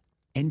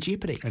and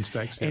jeopardy. And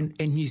stakes, and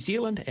New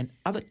Zealand and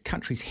other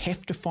countries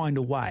have to find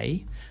a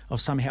way of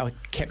somehow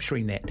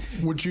capturing that.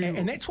 Would you?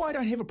 And that's why I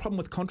don't have a problem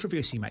with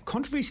controversy, mate.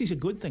 Controversy is a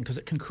good thing because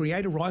it can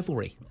create a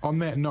rivalry. On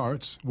that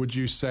note, would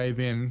you say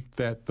then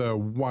that the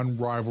one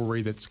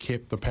rivalry that's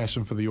kept the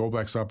passion for the All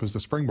Blacks up is the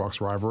Springboks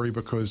rivalry,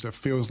 because it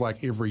feels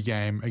like every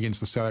game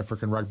against the South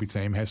African rugby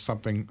team has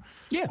something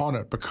on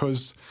it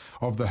because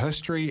of the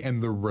history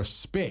and the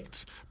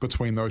respect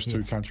between those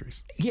two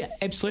countries? Yeah,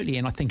 absolutely.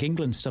 And I think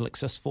England still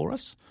exists for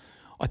us.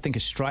 I think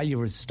Australia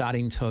is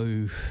starting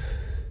to...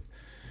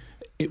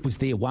 It was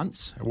there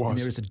once. It was. And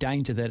there is a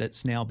danger that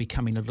it's now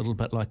becoming a little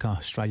bit like,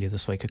 Australia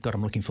this week. God,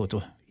 I'm looking forward to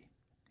it.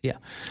 Yeah.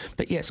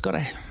 But, it's got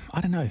to... I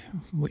don't know.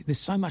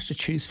 There's so much to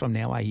choose from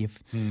now,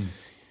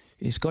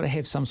 It's got to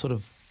have some sort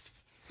of,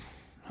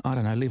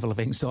 level of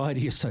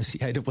anxiety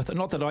associated with it.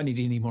 Not that I need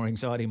any more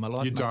anxiety in my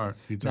life. You don't.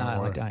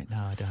 No, I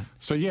don't.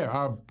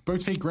 So,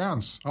 boutique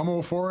grounds. I'm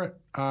all for it.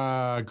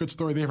 Good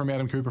story there from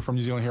Adam Cooper from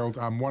New Zealand Herald.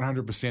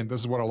 100%. This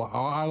is what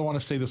I want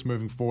to see this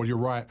moving forward. You're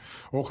right.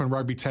 Auckland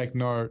Rugby, take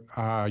note.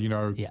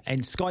 Yeah,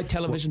 and Sky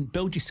Television,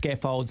 build your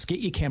scaffolds, get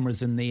your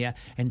cameras in there,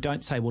 and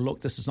don't say, well,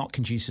 look, this is not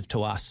conducive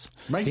to us.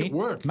 Make it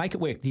work. Make it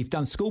work. You've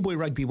done schoolboy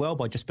rugby well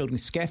by just building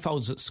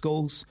scaffolds at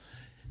schools.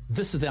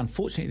 This is,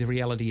 unfortunately, the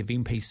reality of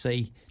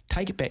NPC.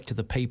 Take it back to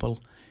the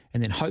people,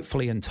 and then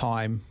hopefully in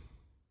time,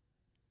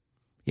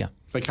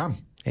 they come.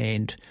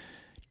 And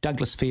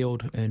Douglas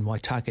Field in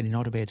Waitakere,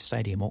 not a bad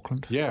stadium,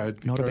 Auckland. Yeah,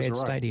 it not a goes bad right.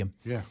 stadium.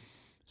 Yeah.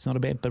 It's not a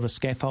bad bit of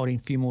scaffolding, a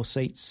few more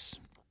seats.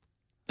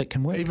 It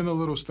can work. Even that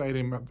little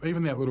stadium out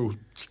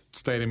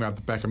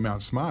the back of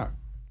Mount Smart.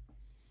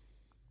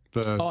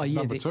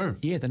 Number 2.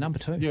 Yeah, the number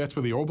 2. Yeah, that's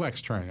where the All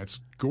Blacks train.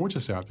 It's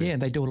gorgeous out there. Yeah,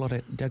 they do a lot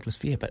at Douglas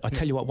Fair. But I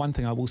tell you what, one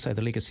thing I will say,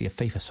 the legacy of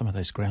FIFA, some of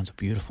those grounds are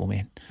beautiful,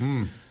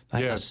 man.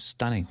 They are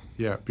stunning.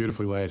 Yeah,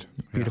 beautifully laid.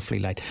 Beautifully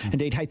laid.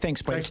 Indeed. Hey,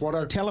 thanks, Brett. Thanks,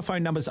 Watto.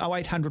 Telephone numbers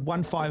 0800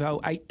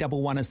 150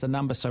 811 is the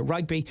number. So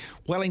rugby,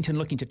 Wellington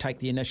looking to take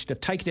the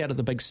initiative, take it out of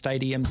the big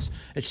stadiums.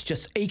 It's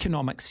just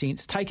economic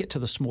sense. Take it to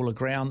the smaller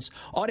grounds.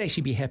 I'd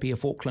actually be happy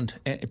if Auckland,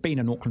 being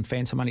an Auckland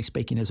fan, so I'm only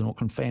speaking as an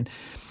Auckland fan,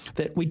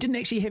 that we didn't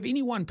actually have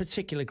any one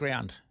particular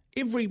ground.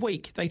 Every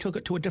week they took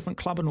it to a different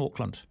club in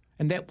Auckland,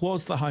 and that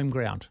was the home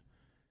ground.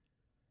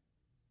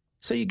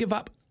 So you give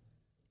up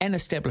an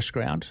established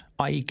ground,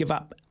 i.e. give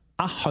up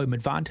a home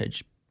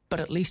advantage,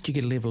 but at least you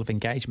get a level of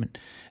engagement.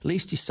 At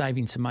least you're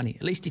saving some money.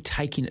 At least you're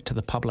taking it to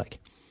the public.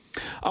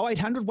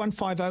 0800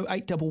 150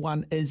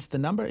 811 is the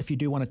number. If you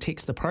do want to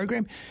text the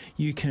program,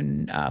 you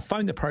can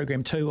phone the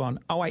program too on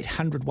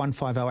 0800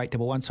 150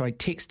 811. Sorry,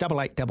 text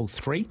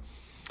 8833.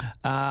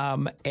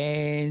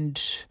 And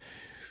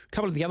a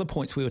couple of the other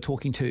points we were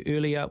talking to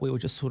earlier, we were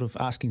just sort of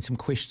asking some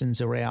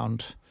questions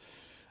around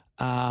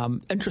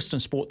interest in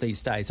sport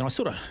these days.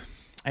 And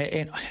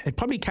and it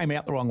probably came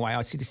out the wrong way.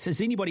 I said,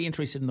 is anybody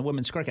interested in the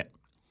women's cricket?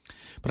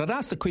 But I'd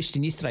asked the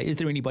question yesterday, is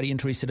there anybody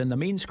interested in the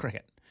men's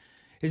cricket?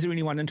 Is there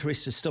anyone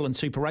interested still in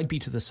Super Rugby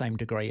to the same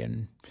degree?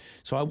 And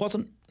so I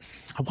wasn't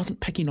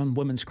picking on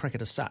women's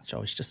cricket as such. I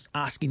was just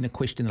asking the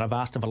question that I've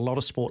asked of a lot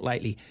of sport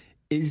lately.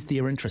 Is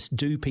there interest?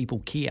 Do people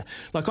care?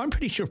 Like, I'm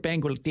pretty sure if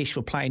Bangladesh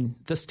were playing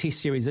this test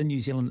series in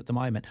New Zealand at the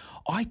moment,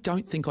 I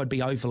don't think I'd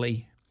be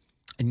overly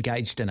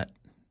engaged in it.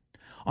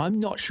 I'm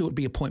not sure it'd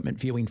be appointment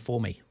viewing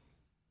for me.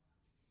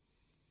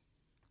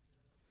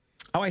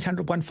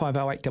 0800 150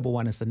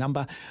 811 is the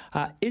number.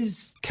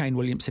 Is Kane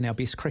Williamson our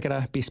best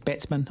cricketer, best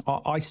batsman?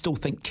 I still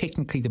think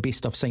technically the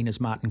best I've seen is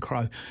Martin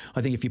Crowe.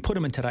 I think if you put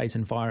him in today's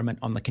environment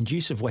on the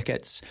conducive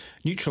wickets,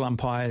 neutral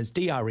umpires,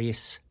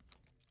 DRS,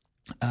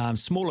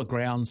 smaller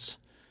grounds,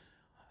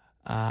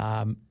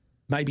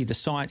 maybe the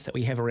science that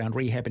we have around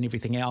rehab and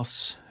everything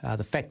else,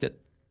 the fact that,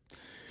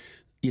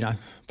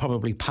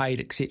 probably paid,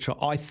 etc.,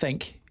 I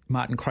think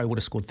Martin Crowe would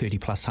have scored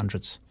 30-plus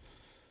hundreds.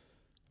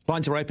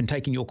 Lines are open,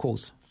 taking your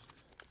calls.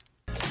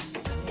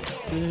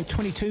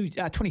 23,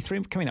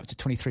 coming up to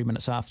 23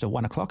 minutes after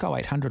 1 o'clock.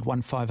 0800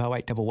 150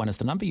 811 is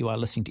the number. You are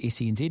listening to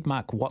SENZ.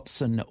 Mark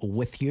Watson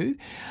with you.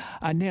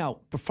 Now,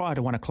 prior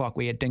to 1 o'clock,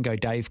 we had Dingo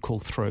Dave call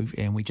through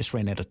and we just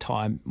ran out of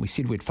time. We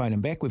said we'd phone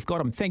him back. We've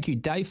got him. Thank you,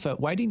 Dave, for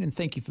waiting, and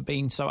thank you for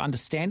being so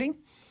understanding.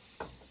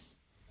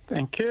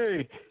 Thank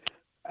you.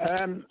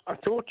 I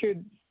thought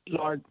you'd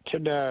like to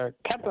know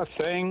a couple of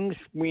things.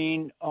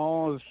 When I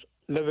was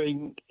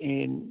living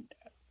in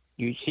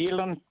New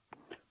Zealand,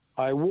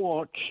 I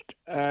watched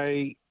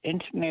an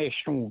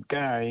international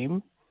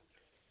game,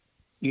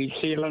 New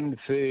Zealand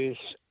versus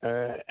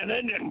an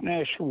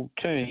international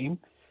team,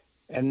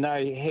 and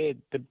they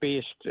had the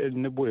best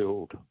in the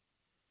world.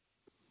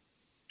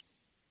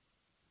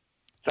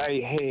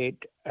 They had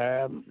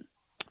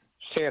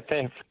South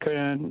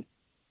African,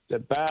 the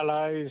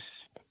Barlows,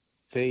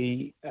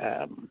 the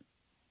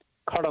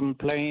Cotton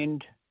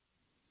Blend,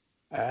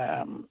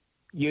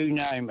 you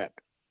name it.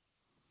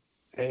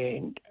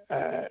 And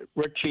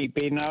Richie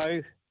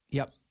Beno.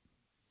 Yep.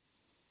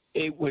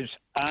 It was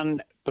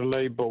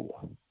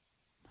unbelievable.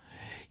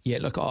 Yeah,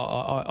 look,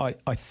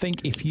 I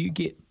think if you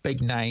get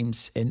big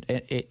names, and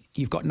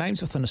you've got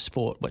names within a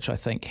sport which I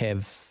think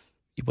have,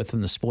 within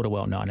the sport, are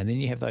well known, and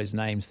then you have those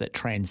names that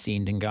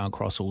transcend and go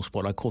across all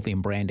sport. I call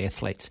them brand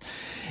athletes.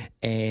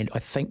 And I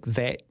think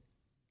that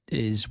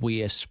is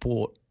where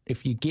sport,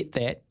 if you get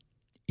that,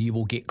 you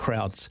will get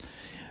crowds.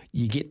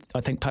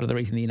 I think part of the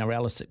reason the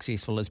NRL is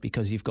successful is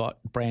because you've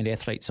got brand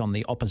athletes on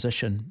the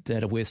opposition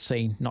that are worth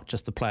seeing, not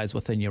just the players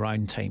within your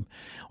own team.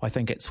 I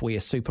think it's where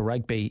Super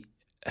Rugby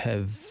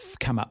have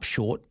come up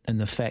short in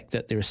the fact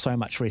that there is so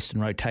much rest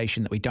and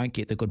rotation that we don't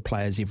get the good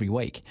players every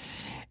week.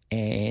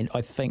 And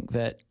I think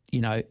that,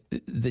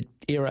 the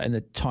era and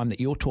the time that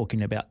you're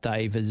talking about,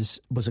 Dave,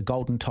 was a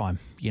golden time.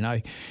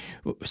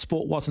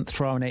 Sport wasn't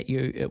thrown at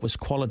you. It was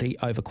quality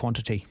over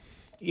quantity.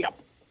 Yep.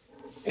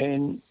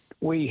 And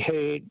we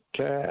had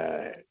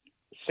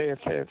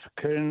South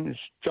Africans,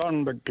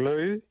 John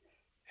McGlue,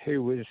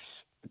 who was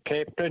the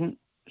captain,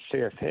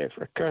 South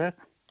Africa.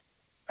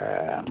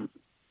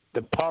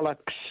 The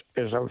Pollocks,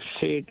 as I've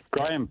said,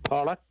 Graham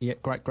Pollock. Yeah,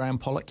 great Graham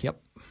Pollock,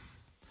 yep.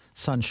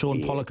 Son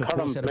Sean Pollock, of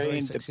course, had a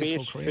very successful the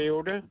best career.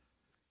 fielder.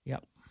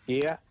 Yep.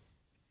 Yeah.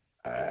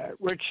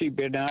 Richie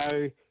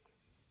Beno,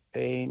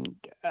 and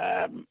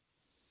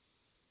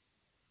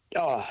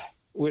it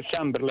was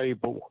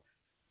unbelievable.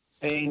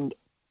 And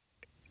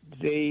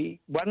the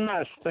one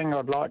last thing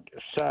I'd like to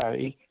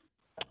say,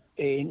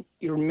 and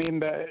you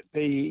remember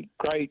the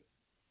great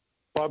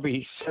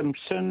Bobby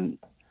Simpson,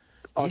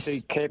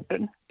 Aussie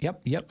captain?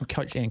 Yep,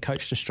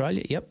 coached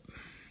Australia, yep.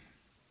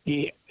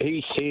 Yeah,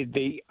 he said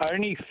the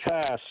only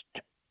fast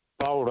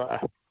bowler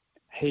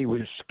he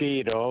was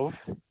scared of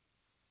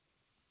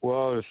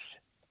was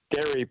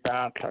Gary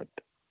Bartlett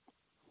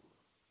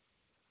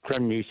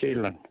from New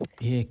Zealand.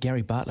 Yeah,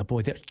 Gary Bartlett,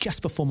 boy, that was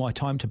just before my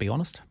time, to be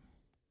honest.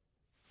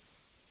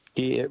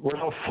 Yeah, well,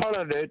 I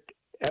followed it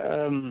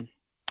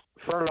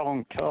for a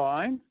long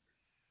time,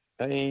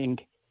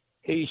 and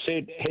he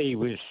said he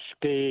was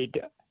scared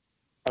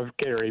of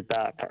Gary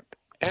Bartlett.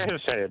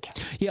 How's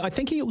that? Yeah, I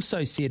think he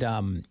also said,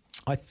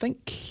 I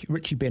think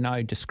Richie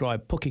Beno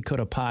described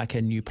Pukekura Park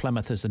in New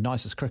Plymouth as the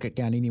nicest cricket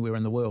ground anywhere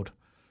in the world.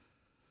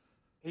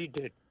 He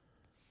did.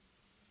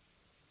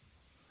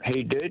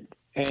 He did,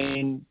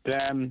 and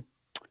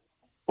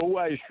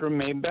always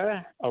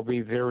remember, I'll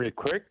be very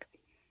quick,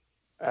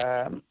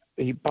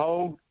 he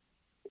bowled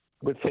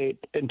with that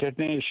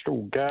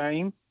international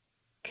game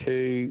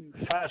to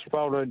fast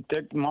bowler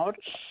Dick Motts.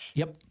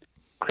 Yep.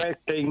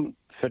 Cracking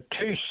for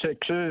 2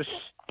 sixes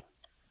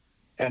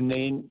and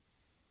then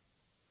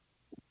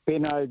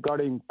Beno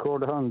got him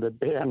caught on the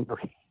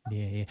boundary.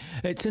 Yeah.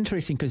 It's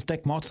interesting because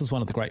Dick Motts was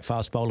one of the great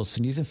fast bowlers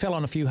for New Zealand. Fell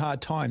on a few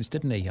hard times,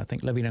 didn't he? I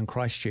think living in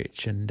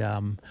Christchurch. And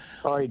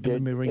I did.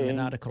 remember reading an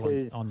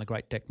article on the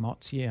great Dick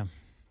Motts, yeah.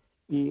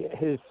 Yeah,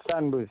 his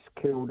son was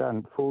killed,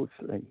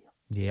 unfortunately.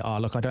 Yeah,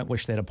 look, I don't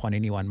wish that upon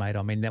anyone, mate.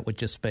 I mean, that would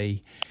just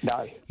be...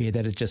 No. Yeah,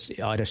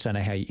 I just don't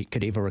know how you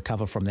could ever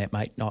recover from that,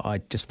 mate. No, I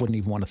just wouldn't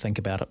even want to think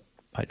about it.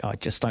 I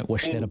just don't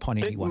wish that upon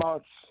anyone.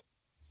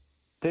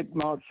 Dick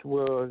Motts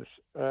was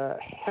a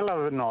hell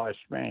of a nice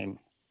man.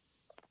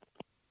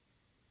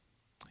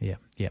 Yeah.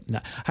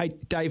 No. Hey,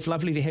 Dave,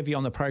 lovely to have you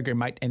on the program,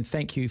 mate, and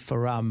thank you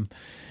for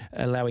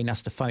allowing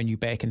us to phone you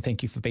back, and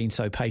thank you for being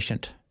so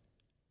patient.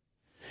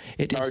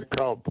 No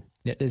problem.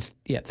 It is,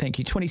 thank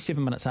you.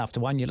 27 minutes after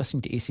 1, you're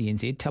listening to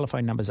SENZ.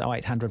 Telephone numbers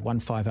 0800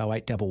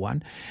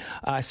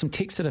 150 some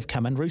texts that have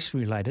come in, Rooster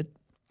related.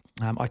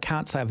 I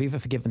can't say I've ever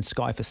forgiven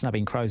Sky for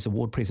snubbing Crow's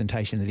award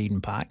presentation at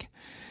Eden Park.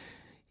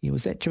 Yeah,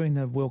 was that during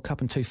the World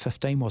Cup in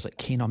 2015, was it,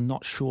 Ken? I'm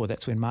not sure.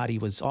 That's when Marty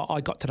was... I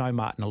got to know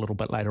Martin a little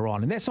bit later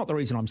on, and that's not the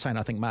reason I'm saying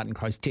I think Martin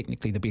Crow's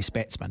technically the best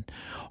batsman.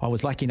 I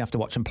was lucky enough to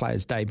watch him play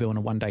his debut in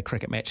a one-day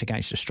cricket match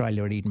against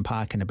Australia at Eden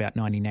Park in about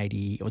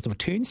 1980. It was the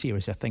return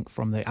series, I think,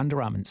 from the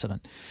underarm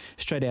incident,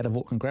 straight out of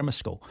Auckland Grammar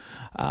School.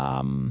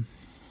 But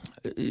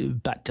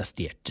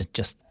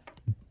just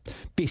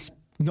best,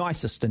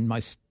 nicest and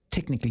most...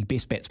 technically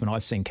best batsman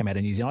I've seen come out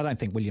of New Zealand. I don't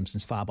think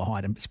Williamson's far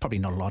behind him. There's probably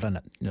not a lot in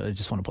it. I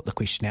just want to put the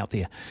question out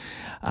there.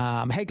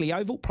 Hagley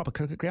Oval, proper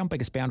cricket ground,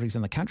 biggest boundaries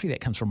in the country.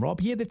 That comes from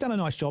Rob. Yeah, they've done a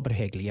nice job at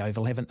Hagley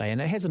Oval, haven't they?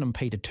 And it hasn't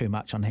impeded too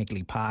much on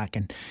Hagley Park.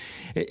 And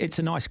it's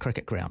a nice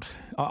cricket ground.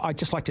 I'd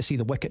just like to see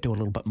the wicket do a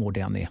little bit more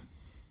down there.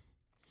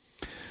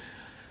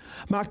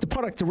 Mark,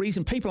 the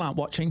reason people aren't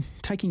watching,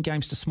 taking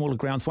games to smaller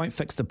grounds won't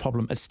fix the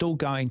problem. It's still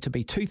going to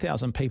be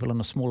 2,000 people in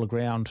a smaller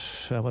ground.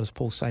 What does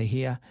Paul say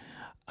here?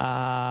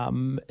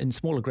 In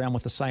smaller ground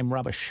with the same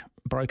rubbish,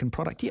 broken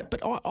product. Yeah, but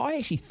I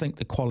actually think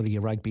the quality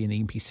of rugby in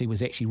the NPC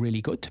was actually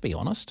really good, to be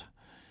honest.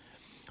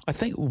 I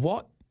think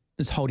what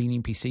is holding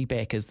NPC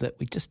back is that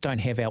we just don't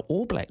have our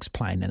All Blacks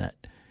playing in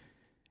it.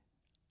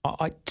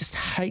 I just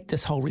hate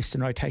this whole rest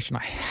and rotation.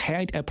 I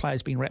hate our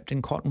players being wrapped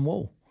in cotton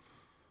wool.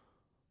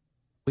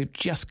 We've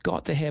just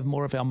got to have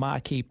more of our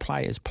marquee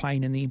players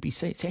playing in the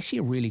NPC. It's actually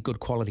a really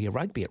good quality of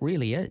rugby. It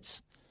really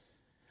is.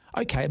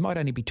 Okay, it might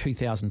only be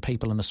 2,000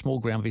 people in a small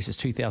ground versus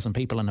 2,000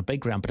 people in a big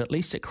ground, but at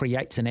least it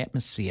creates an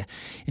atmosphere.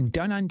 And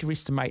don't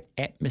underestimate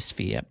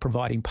atmosphere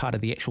providing part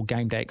of the actual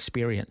game day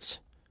experience.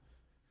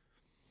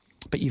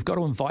 But you've got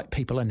to invite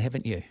people in,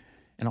 haven't you?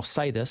 And I'll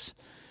say this,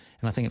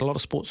 and I think a lot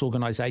of sports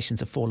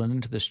organisations have fallen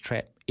into this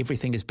trap.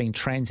 Everything has been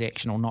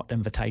transactional, not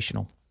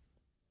invitational.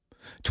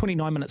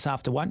 29 minutes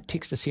after 1,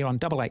 text us here on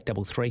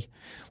 8833.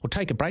 We'll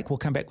take a break. We'll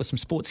come back with some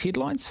sports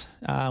headlines.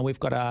 We've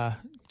got a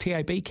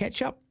TAB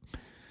catch-up.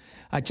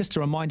 Just a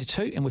reminder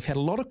too, and we've had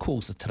a lot of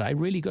calls today,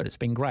 really good. It's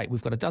been great.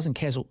 We've got a dozen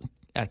Castle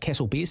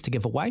beers to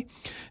give away,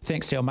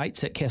 thanks to our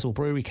mates at Castle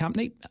Brewery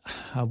Company.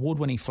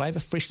 Award-winning flavour,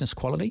 freshness,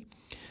 quality.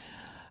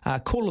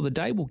 Call of the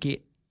day, we'll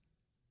get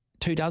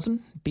 2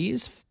 dozen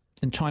beers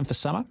in time for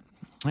summer.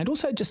 And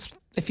also just,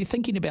 if you're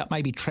thinking about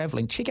maybe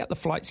travelling, check out the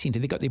Flight Centre.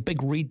 They've got their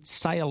big red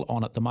sale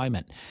on at the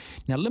moment.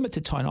 Now,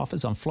 limited time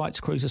offers on flights,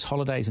 cruises,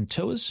 holidays and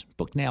tours.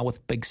 Book now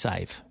with Big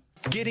Save.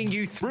 Getting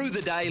you through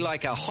the day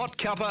like a hot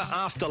cuppa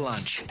after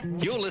lunch.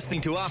 You're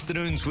listening to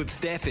Afternoons with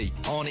Staffy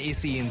on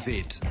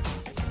SENZ.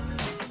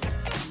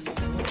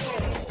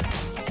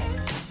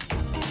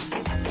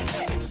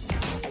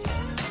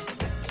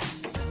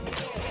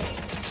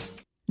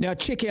 Now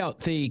check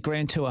out the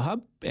Grand Tour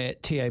Hub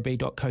at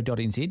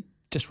tab.co.nz.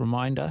 Just a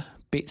reminder,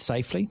 bet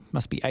safely,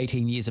 must be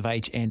 18 years of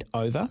age and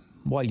over.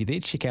 While you're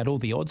there, check out all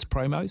the odds,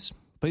 promos,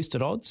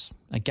 boosted odds,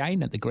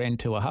 again at the Grand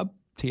Tour Hub.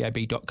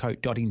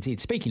 tab.co.nz.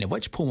 Speaking of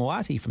which, Paul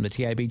Moati from the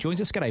TAB joins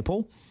us. G'day,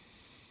 Paul.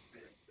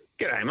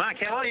 G'day,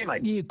 Mark. How are you,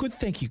 mate? Yeah, good,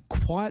 thank you.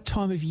 Quiet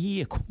time of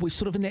year. We're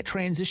sort of in that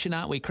transition,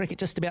 aren't we? Cricket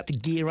just about to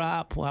gear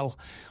up. Well,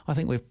 I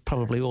think we're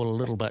probably all a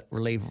little bit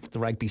relieved the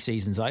rugby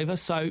season's over.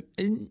 So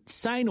in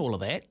saying all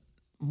of that,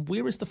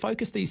 where is the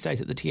focus these days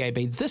at the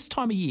TAB? This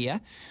time of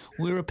year,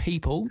 where are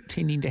people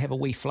tending to have a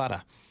wee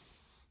flutter?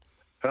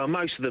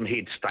 Most of them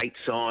head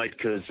stateside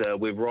because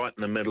we're right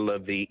in the middle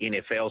of the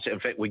NFL. In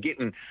fact, we're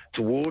getting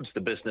towards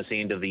the business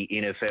end of the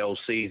NFL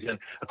season.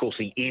 Of course,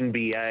 the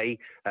NBA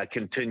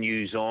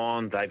continues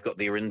on. They've got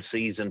their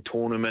in-season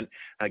tournament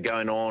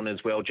going on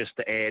as well, just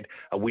to add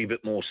a wee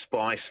bit more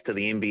spice to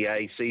the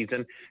NBA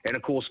season. And,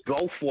 of course,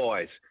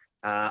 golf-wise,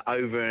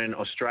 over in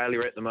Australia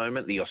at the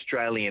moment, the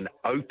Australian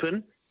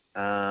Open,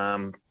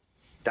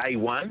 day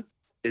one,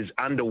 is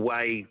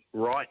underway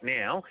right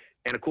now.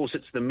 And, of course,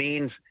 it's the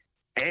men's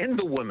and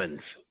the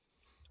women's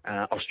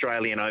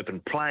Australian Open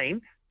playing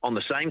on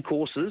the same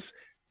courses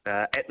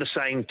at the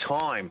same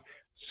time.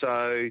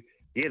 So,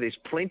 yeah, there's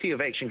plenty of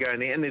action going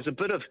there. And there's a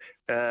bit of,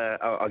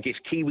 I guess,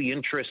 Kiwi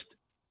interest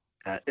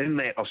in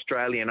that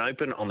Australian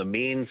Open on the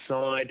men's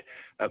side.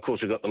 Of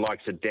course, we've got the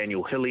likes of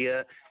Daniel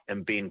Hillier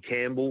and Ben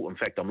Campbell. In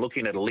fact, I'm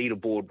looking at a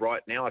leaderboard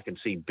right now. I can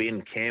see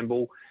Ben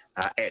Campbell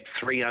at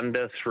 3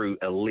 under through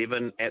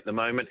 11 at the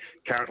moment,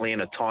 currently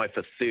in a tie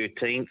for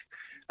 13th.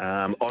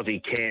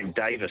 Aussie Cam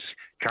Davis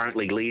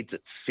currently leads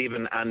at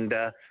 7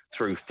 under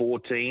through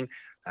 14.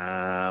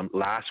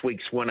 Last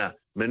week's winner,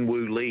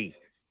 Minwoo Lee,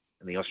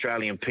 in the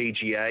Australian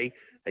PGA.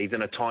 He's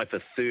in a tie for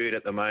third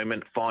at the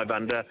moment, 5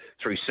 under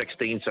through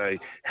 16. So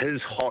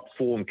his hot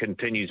form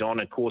continues on.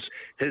 Of course,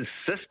 his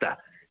sister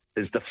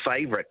is the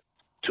favourite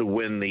to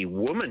win the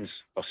Women's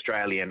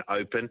Australian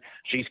Open.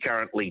 She's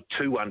currently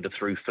 2 under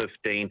through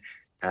 15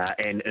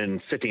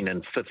 and sitting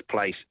in 5th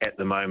place at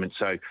the moment.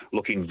 So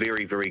looking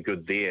very, very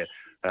good there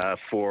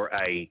for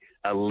a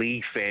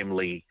Lee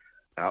family,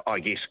 I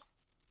guess,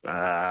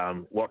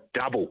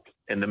 double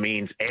in the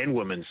men's and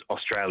women's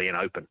Australian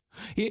Open.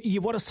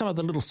 What are some of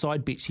the little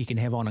side bets you can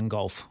have on in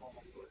golf?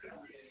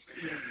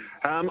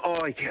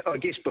 I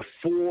guess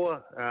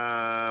before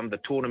the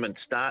tournament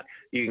start,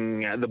 you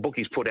can, the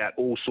bookies put out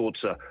all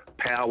sorts of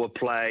power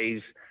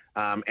plays,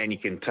 and you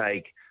can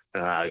take,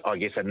 I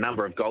guess, a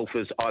number of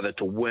golfers either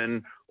to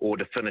win or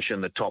to finish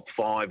in the top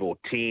 5 or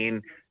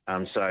 10.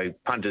 So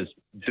punters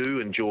do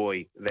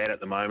enjoy that at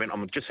the moment.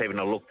 I'm just having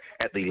a look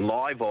at the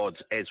live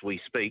odds as we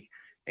speak,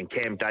 and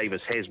Cam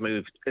Davis has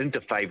moved into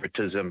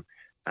favouritism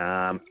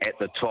at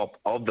the top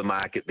of the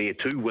market there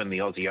to win the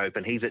Aussie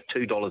Open. He's at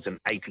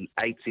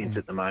 $2.88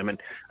 at the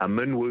moment.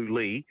 Minwoo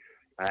Lee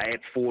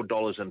at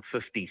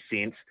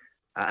 $4.50.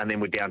 And then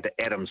we're down to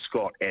Adam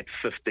Scott at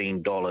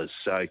 $15.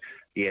 So,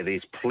 yeah,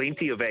 there's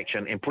plenty of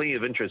action and plenty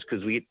of interest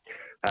because we get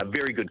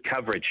very good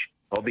coverage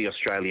of the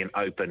Australian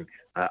Open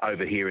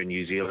over here in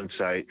New Zealand.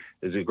 So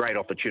there's a great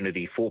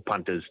opportunity for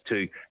punters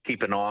to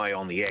keep an eye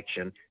on the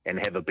action and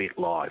have a bet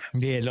live.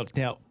 Yeah, look,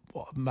 now,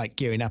 mate,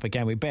 gearing up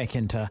again.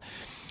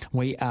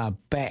 We are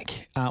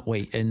back, aren't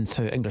we,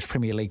 into English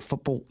Premier League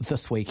football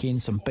this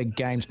weekend. Some big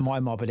games. My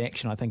mob in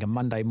action, I think, a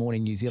Monday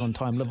morning New Zealand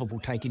time. Liverpool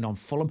taking on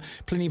Fulham.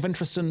 Plenty of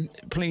interest in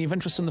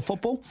the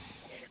football.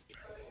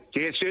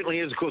 Yeah, it certainly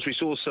is. Of course, we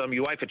saw some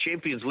UEFA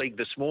Champions League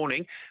this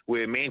morning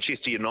where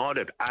Manchester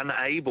United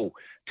unable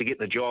to get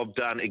the job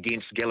done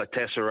against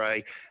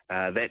Galatasaray.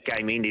 That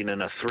game ending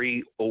in a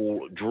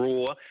 3-3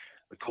 draw.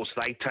 Of course,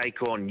 they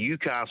take on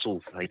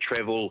Newcastle. They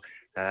travel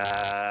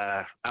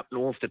up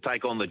north to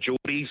take on the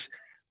Geordies.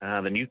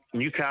 The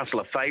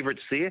Newcastle are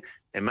favourites there,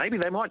 and maybe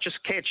they might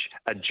just catch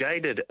a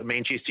jaded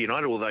Manchester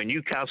United, although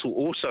Newcastle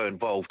also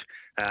involved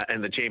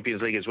in the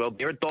Champions League as well.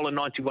 They're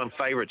 $1.91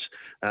 favourites,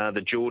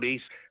 the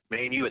Geordies.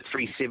 Man U at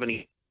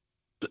 $3.70,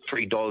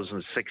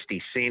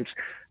 $3.60.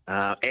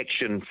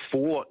 Action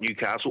for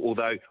Newcastle,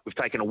 although we've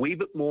taken a wee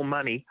bit more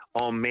money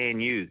on Man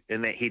U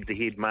in that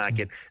head-to-head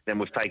market than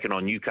we've taken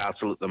on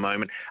Newcastle at the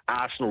moment.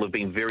 Arsenal have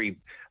been very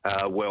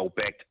well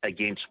backed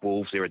against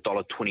Wolves. They're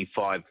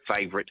 $1.25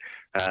 favourite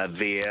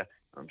there.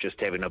 I'm just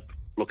having a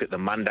look at the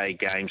Monday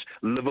games.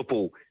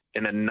 Liverpool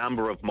in a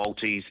number of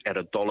multis at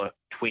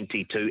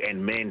 $1.22,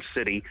 and Man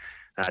City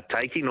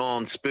taking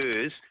on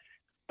Spurs,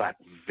 but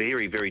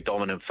very, very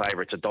dominant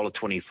favourites,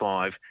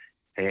 $1.25.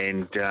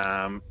 And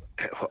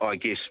I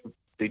guess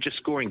they're just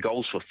scoring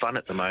goals for fun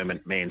at the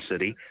moment, Man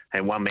City,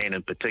 and one man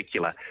in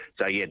particular.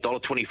 So, yeah,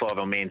 $1.25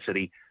 on Man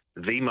City,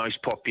 the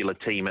most popular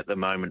team at the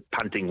moment,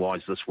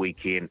 punting-wise, this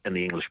weekend in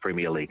the English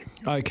Premier League.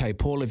 Okay,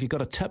 Paul, have you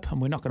got a tip? And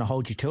we're not going to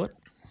hold you to it.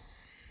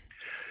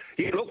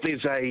 Yeah, look,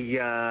 there's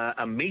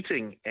a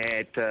meeting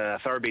a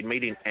thoroughbred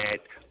meeting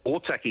at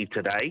Otaki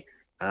today.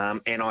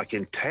 And I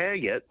can tell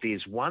you,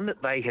 there's one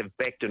that they have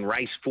backed in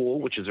race 4,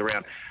 which is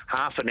around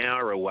half an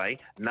hour away.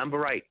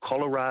 Number 8,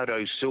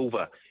 Colorado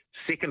Silver,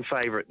 second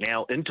favourite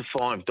now into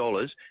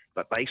 $5.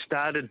 But they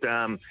started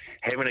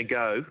having a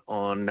go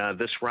on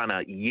this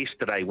runner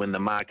yesterday when the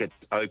market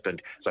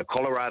opened. So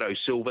Colorado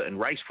Silver in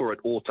race 4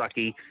 at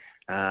Otaki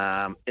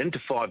into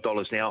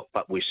 $5 now,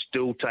 but we're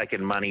still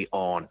taking money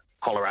on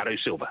Colorado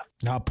Silver.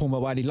 Paul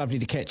Mawadi, lovely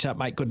to catch up,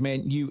 mate. Good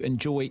man. You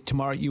enjoy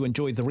tomorrow. You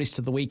enjoy the rest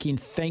of the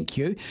weekend. Thank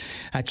you.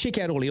 Check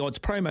out all the odds,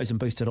 promos and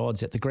boosted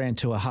odds at the Grand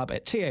Tour Hub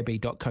at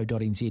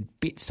tab.co.nz.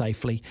 Bet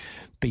safely.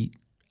 Be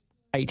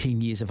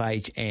 18 years of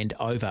age and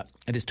over.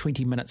 It is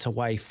 20 minutes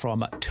away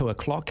from 2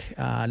 o'clock.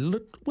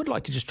 Would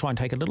like to just try and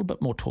take a little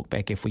bit more talk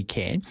back if we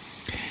can.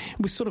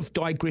 We sort of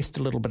digressed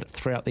a little bit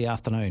throughout the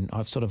afternoon.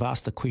 I've sort of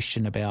asked the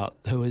question about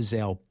who is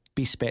our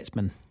best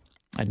batsman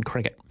in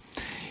cricket.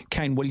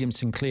 Kane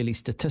Williamson clearly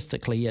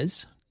statistically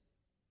is,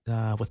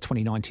 with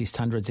 29 Test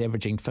hundreds,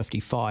 averaging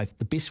 55.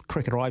 The best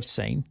cricketer I've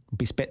seen,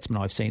 best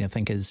batsman I've seen, I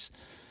think, is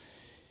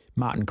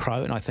Martin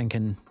Crowe. And I think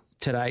in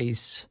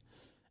today's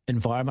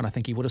environment, I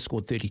think he would have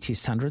scored 30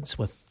 Test hundreds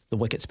with the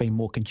wickets being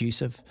more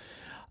conducive.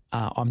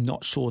 I'm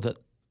not sure that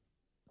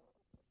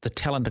the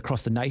talent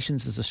across the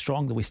nations is as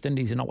strong. The West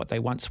Indies are not what they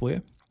once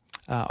were.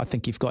 I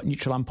think you've got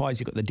neutral umpires,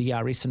 you've got the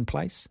DRS in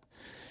place,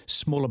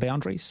 smaller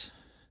boundaries.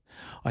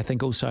 I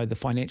think also the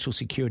financial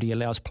security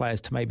allows players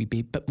to maybe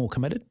be a bit more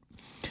committed.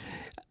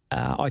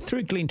 I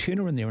threw Glenn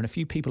Turner in there, and a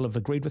few people have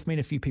agreed with me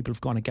and a few people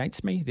have gone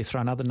against me. They've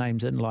thrown other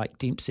names in like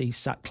Dempsey,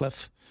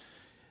 Sutcliffe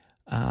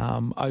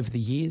over the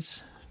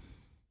years.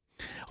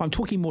 I'm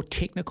talking more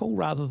technical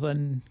rather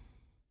than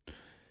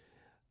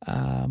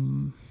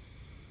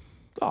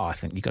I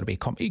think you've got to be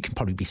you can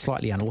probably be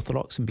slightly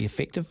unorthodox and be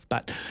effective.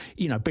 But,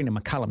 Brendan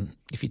McCullum,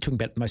 if you're talking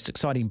about most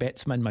exciting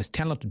batsman, most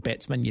talented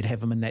batsman, you'd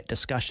have him in that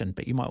discussion.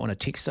 But you might want to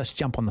text us,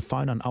 jump on the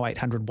phone on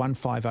 0800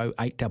 150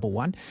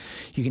 811.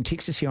 You can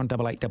text us here on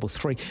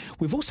 8833.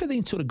 We've also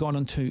then sort of gone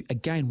into,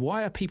 again,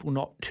 why are people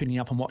not turning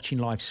up and watching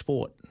live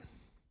sport?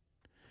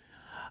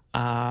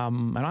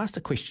 And I asked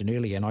a question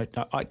earlier, and I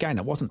again,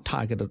 it wasn't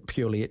targeted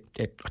purely at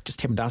I just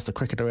happened to ask the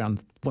cricket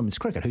around women's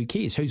cricket. Who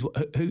cares?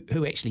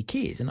 Who actually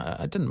cares? And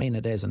I didn't mean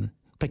it as in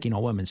picking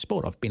on women's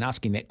sport. I've been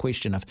asking that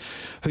question of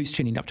who's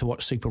turning up to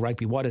watch Super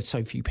Rugby. Why did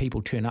so few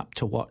people turn up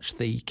to watch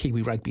the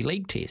Kiwi Rugby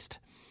League test?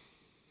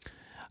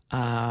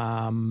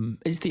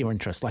 Is there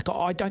interest? Like,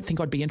 I don't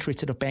think I'd be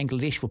interested if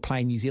Bangladesh were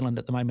playing New Zealand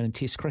at the moment in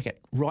test cricket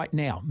right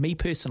now, me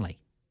personally.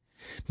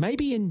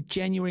 Maybe in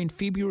January and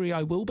February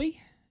I will be,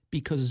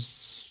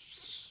 because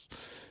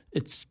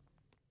it's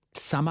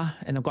summer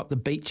and I've got the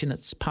beach and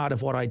it's part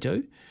of what I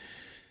do.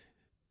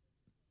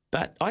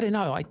 But I don't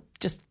know. I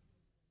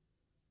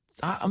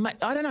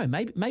don't know.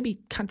 Maybe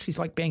countries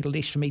like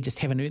Bangladesh for me just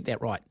haven't earned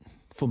that right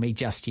for me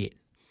just yet.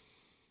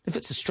 If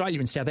it's Australia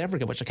and South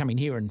Africa, which are coming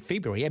here in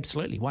February,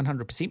 absolutely,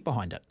 100%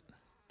 behind it.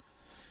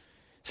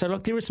 So,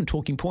 look, there are some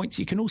talking points.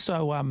 You can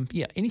also,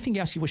 anything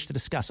else you wish to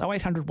discuss,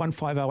 0800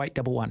 150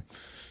 811.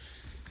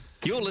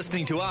 You're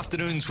listening to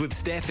Afternoons with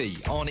Staffy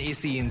on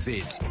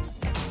SENZ.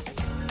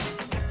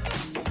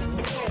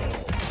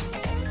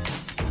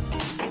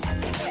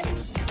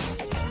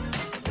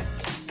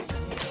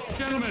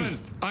 Gentlemen,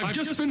 I've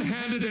just been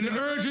handed an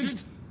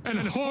urgent and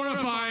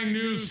horrifying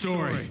news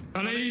story,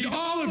 and I need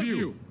all of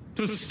you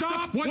to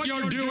stop what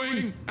you're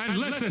doing and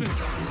listen.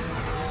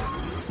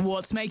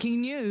 What's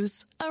making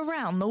news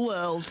around the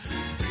world?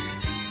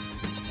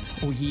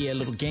 Oh yeah,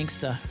 little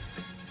gangster.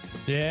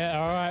 Yeah,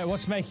 all right,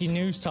 what's making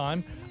news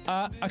time?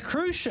 A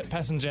cruise ship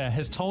passenger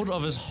has told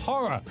of his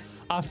horror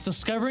after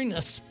discovering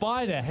a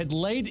spider had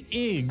laid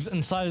eggs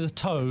inside his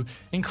toe,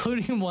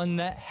 including one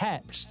that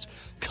hatched.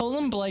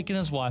 Colin Blake and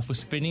his wife were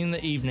spending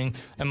the evening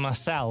in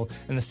Marseille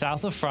in the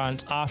south of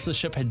France after the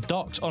ship had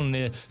docked on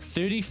their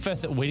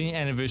 35th wedding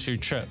anniversary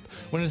trip.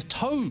 When his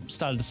toe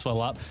started to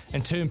swell up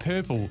and turn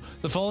purple,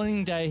 the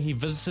following day he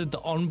visited the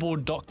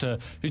onboard doctor,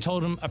 who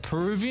told him a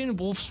Peruvian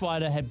wolf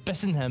spider had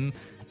bitten him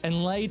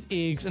and laid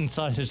eggs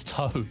inside his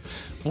toe.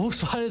 Wolf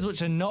spiders,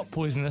 which are not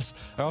poisonous,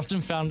 are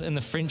often found in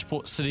the French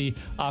port city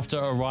after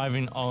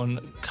arriving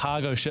on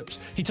cargo ships.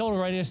 He told a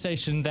radio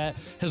station that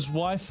his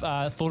wife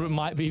thought it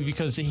might be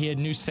because he had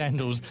new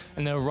sandals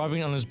and they were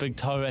rubbing on his big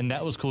toe and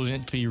that was causing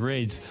it to be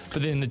red.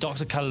 But then the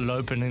doctor cut it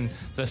open and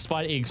the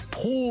spider eggs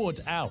poured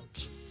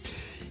out.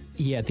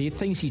 Yeah, they're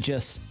things you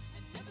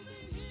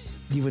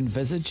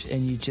envisage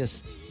and you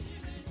just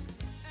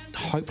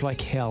hope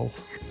like hell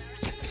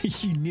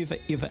you never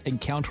ever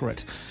encounter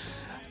it.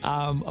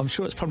 I'm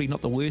sure it's probably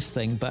not the worst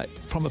thing, but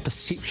from a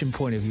perception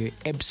point of view,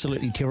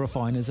 absolutely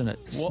terrifying, isn't it?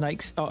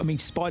 Snakes,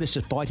 spiders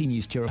just biting you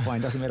is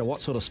terrifying. Doesn't matter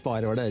what sort of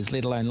spider it is,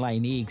 let alone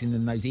laying eggs, and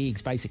then those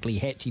eggs basically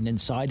hatching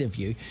inside of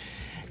you,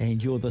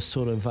 and you're the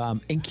sort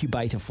of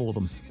incubator for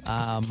them.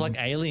 It's like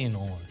Alien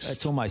almost.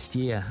 It's almost,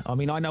 yeah. I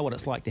mean, I know what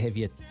it's like to have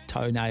your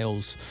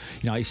toenails.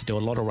 I used to do a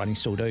lot of running,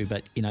 still do,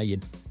 but, your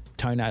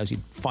toenails,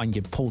 you'd find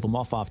you pull them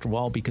off after a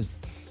while because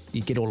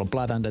you get all the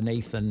blood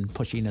underneath and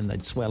pushing and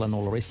they'd swell and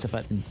all the rest of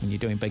it. And when you're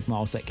doing big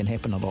miles, that can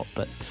happen a lot.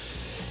 But,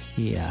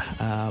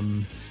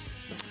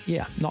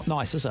 not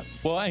nice, is it?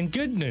 Well, and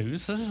good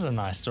news, this is a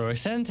nice story.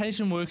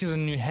 Sanitation workers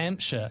in New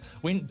Hampshire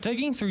went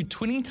digging through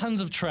 20 tons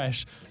of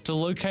trash to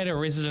locate a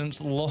resident's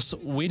lost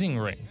wedding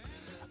ring.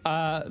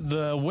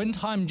 The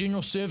Windheim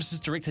General Services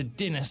Director,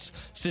 Dennis,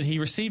 said he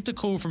received a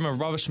call from a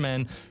rubbish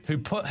man who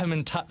put him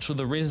in touch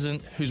with a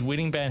resident whose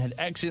wedding band had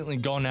accidentally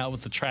gone out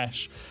with the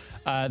trash.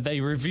 They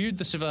reviewed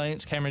the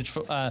surveillance camera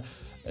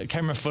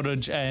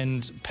footage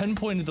and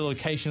pinpointed the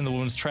location of the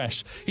woman's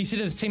trash. He said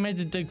his team had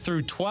to dig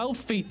through 12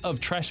 feet of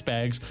trash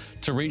bags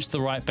to reach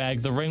the right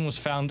bag. The ring was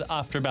found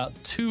after about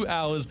 2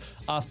 hours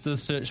after the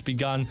search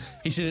begun.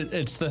 He said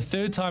it's the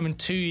third time in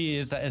 2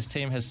 years that his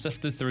team has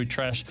sifted through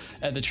trash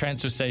at the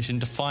transfer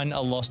station to find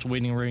a lost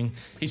wedding ring.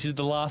 He said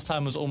the last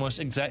time was almost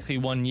exactly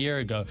 1 year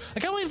ago. I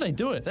can't believe they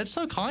do it. That's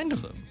so kind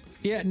of them.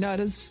 Yeah, no, it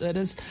is. It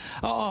is.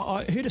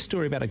 I heard a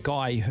story about a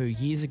guy who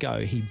years ago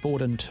he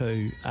bought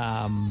into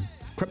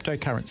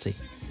cryptocurrency,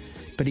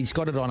 but he's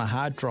got it on a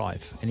hard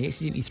drive, and he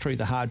accidentally threw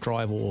the hard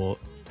drive, or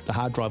the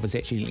hard drive was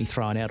accidentally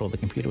thrown out, or the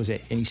computer was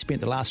and he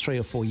spent the last 3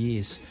 or 4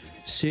 years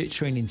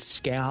searching and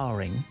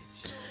scouring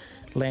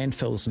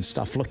landfills and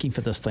stuff looking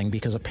for this thing,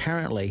 because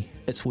apparently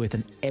it's worth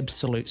an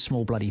absolute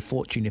small bloody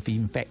fortune if he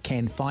in fact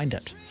can find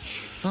it.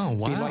 Oh,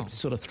 wow. Be like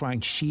sort of throwing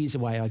shares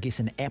away, I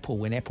guess, in Apple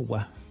when Apple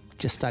were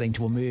just starting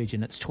to emerge,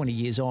 and it's 20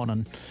 years on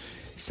and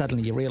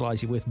suddenly you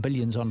realise you're worth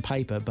billions on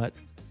paper, but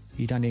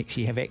You don't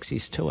actually have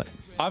access to it.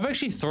 I've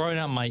actually thrown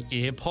out my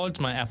AirPods,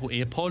 my Apple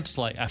AirPods,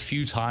 like a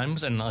few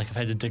times, and like I've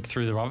had to dig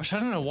through the rubbish. I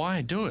don't know why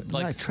I do it.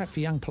 Like, no, trap for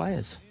young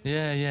players.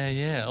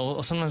 Yeah.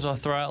 Or sometimes I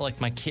throw out like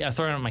my key. I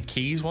throw out my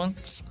keys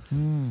once.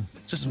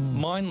 Just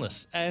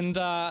mindless. And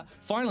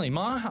finally,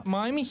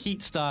 Miami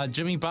Heat star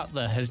Jimmy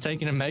Butler has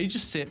taken a major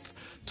step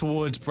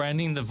towards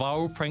branding the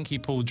viral prank he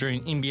pulled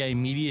during NBA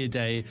Media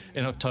Day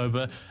in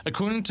October.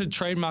 According to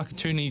trademark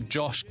attorney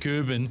Josh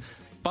Gerben,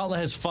 Butler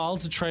has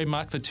filed to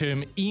trademark the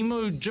term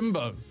Emo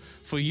Jimbo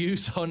for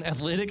use on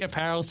athletic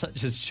apparel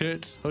such as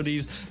shirts,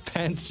 hoodies,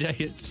 pants,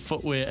 jackets,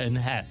 footwear, and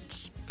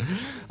hats.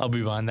 I'll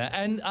be buying that.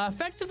 And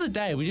fact of the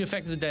day, we do a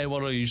fact of the day,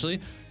 Watto usually.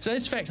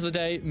 Today's fact of the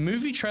day,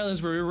 movie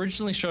trailers were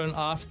originally shown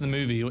after the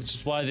movie, which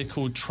is why they're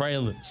called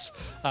trailers.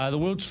 The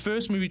world's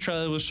first movie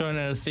trailer was shown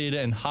at a theatre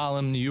in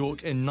Harlem, New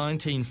York in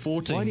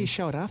 1914. Why do you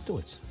show it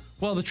afterwards?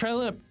 Well, the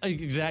trailer,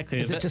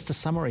 exactly. Is it just a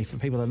summary for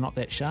people that are not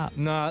that sharp?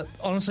 Nah,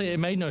 honestly, it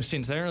made no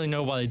sense. They don't really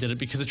know why they did it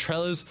because the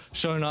trailers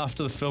shown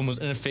after the film was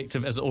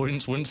ineffective as the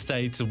audience wouldn't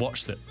stay to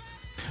watch it.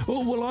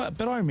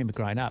 But I remember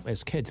growing up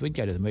as kids, we'd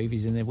go to the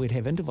movies and then we'd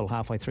have interval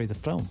halfway through the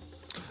film.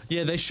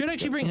 Yeah, they should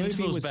actually bring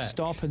intervals back.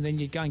 Stop and then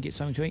you'd go and get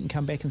something to eat and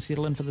come back and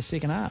settle in for the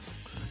second half.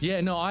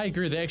 Yeah, no, I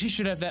agree. They actually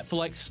should have that for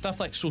like stuff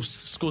like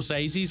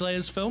Scorsese's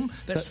latest film.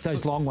 That's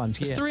those long ones.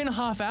 It's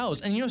 3.5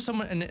 hours, and you know,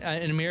 someone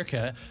in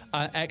America,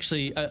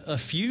 actually, a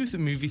few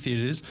movie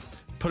theaters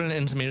put an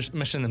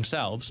intermission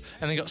themselves,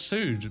 and they got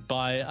sued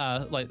by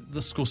like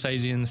the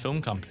Scorsese and the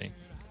film company.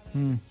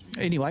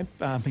 Anyway,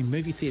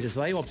 movie theatres,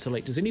 are they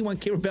obsolete? Does anyone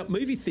care about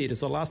movie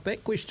theatres? I'll ask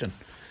that question.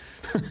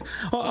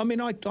 I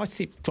mean, I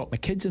dropped my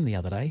kids in the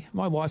other day.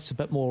 My wife's a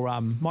bit more.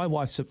 My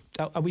wife's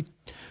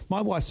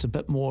a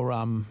bit more.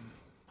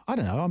 I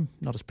don't know. I'm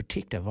not as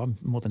protective. I'm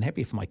more than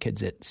happy for my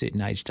kids at a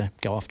certain age to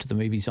go off to the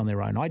movies on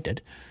their own. I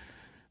did.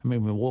 I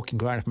mean, we were walking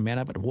growing up in Mount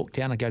Albert, to walk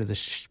down and go to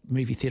the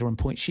movie theatre in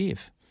Point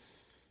Chev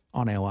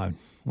on our own.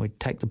 We'd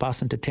take the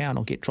bus into town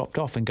or get dropped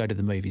off and go to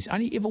the movies.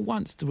 Only ever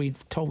once did we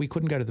told we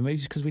couldn't go to the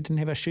movies because we didn't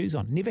have our shoes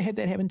on. Never had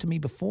that happen to me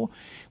before.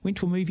 Went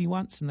to a movie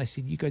once and they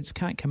said, you guys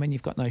can't come in,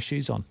 you've got no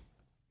shoes on.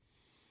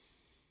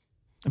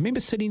 I remember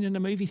sitting in a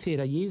movie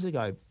theatre years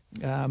ago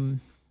and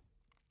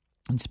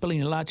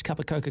spilling a large cup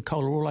of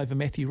Coca-Cola all over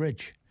Matthew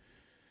Ridge,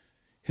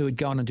 who would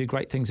go on and do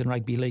great things in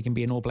rugby league and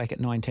be an All Black at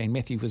 19.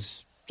 Matthew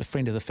was a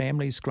friend of the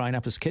family's growing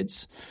up as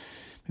kids.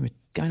 We were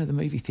going to the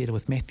movie theatre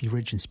with Matthew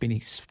Ridge and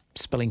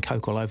spilling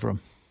Coke all over him.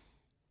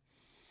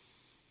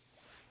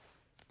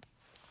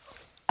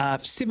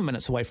 7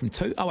 minutes away from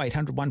 2.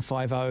 0800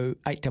 150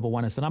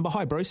 811 is the number.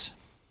 Hi, Bruce.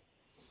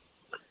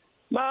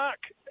 Mark,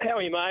 how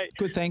are you, mate?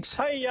 Good, thanks.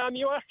 Hey,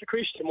 you asked the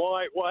question,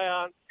 why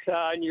aren't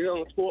New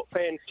Zealand sport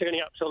fans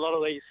turning up to a lot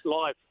of these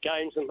live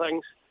games and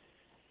things?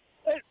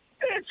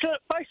 It's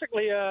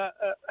basically an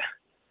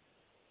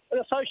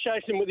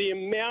association with the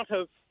amount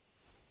of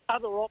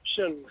other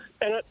options.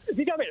 And if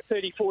you go back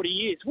 30, 40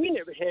 years, we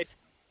never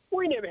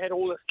had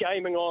all this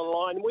gaming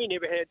online. We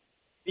never had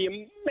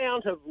the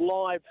amount of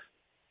live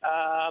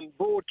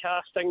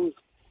broadcasting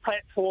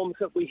platforms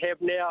that we have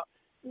now.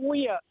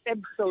 We are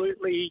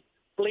absolutely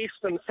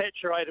blessed and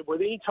saturated with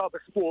any type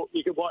of sport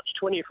you could watch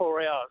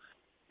 24 hours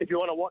if you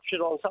want to watch it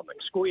on something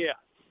square.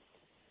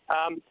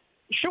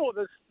 Sure,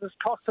 there's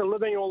cost of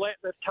living, all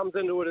that comes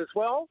into it as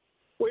well.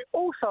 We're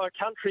also a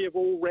country of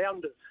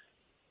all-rounders.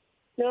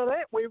 You know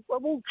that? We've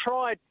all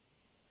tried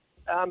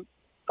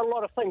a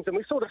lot of things and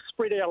we sort of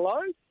spread our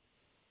load.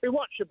 We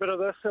watch a bit of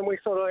this and we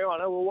sort of think, oh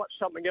no, we'll watch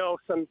something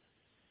else. And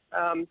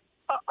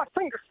I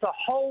think it's the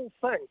whole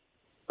thing.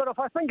 But if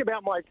I think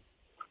about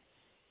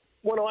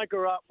when I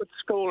grew up with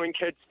school and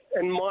kids,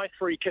 and my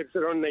 3 kids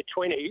that are in their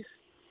 20s,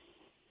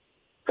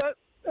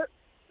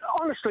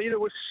 honestly, there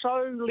was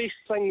so less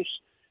things.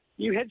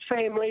 You had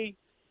family,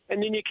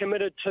 and then you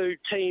committed to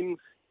teams,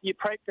 you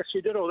practiced,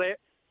 you did all that.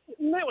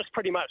 And that was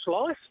pretty much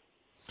life.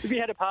 If you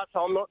had a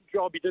part-time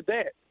job, you did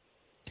that.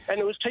 And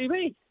there was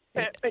TV,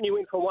 and you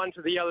went from one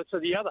to the other to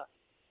the other.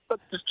 But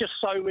there's just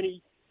so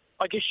many,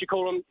 I guess you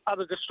call them,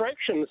 other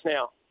distractions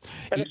now.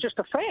 And it's just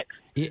a fact.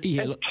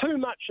 And too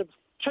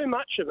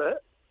much of it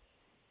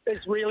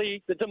is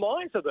really the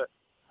demise of it.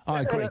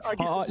 I agree. I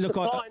agree.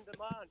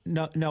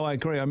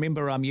 I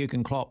remember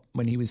Jurgen Klopp,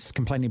 when he was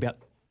complaining about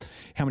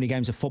how many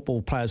games of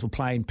football players were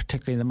playing,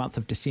 particularly in the month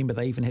of December.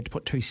 They even had to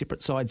put 2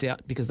 separate sides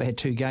out because they had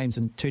 2 games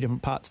in 2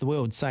 different parts of the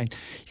world, saying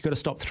you've got to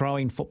stop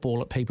throwing football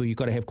at people. You've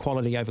got to have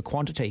quality over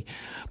quantity.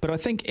 But I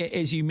think,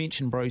 as you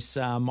mentioned, Bruce,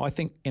 I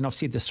think, and I've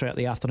said this throughout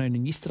the afternoon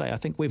and yesterday, I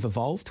think we've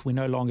evolved. We're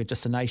no longer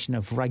just a nation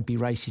of rugby,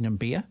 racing and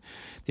beer.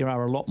 There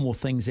are a lot more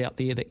things out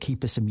there that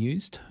keep us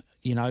amused.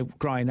 You know,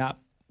 growing up,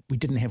 we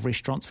didn't have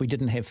restaurants, we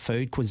didn't have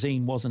food.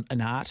 Cuisine wasn't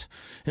an art,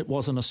 it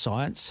wasn't a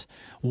science.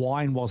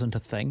 Wine wasn't a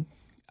thing.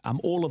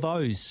 All of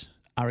those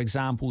are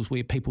examples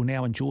where people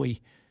now enjoy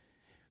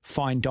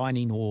fine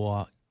dining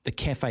or the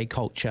cafe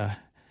culture,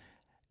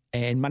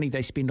 and money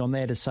they spend on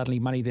that is suddenly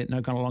money that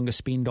they're no longer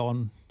spend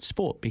on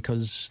sport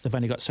because they've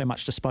only got so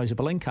much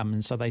disposable income.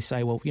 And so they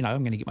say, well, you know,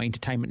 I'm going to get my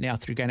entertainment now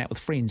through going out with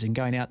friends and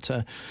going out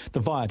to the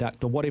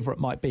Viaduct or whatever it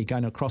might be,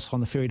 going across on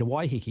the ferry to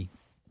Waiheke.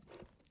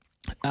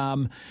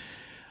 I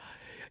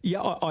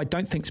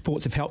don't think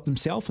sports have helped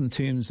themselves in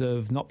terms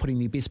of not putting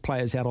their best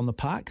players out on the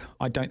park.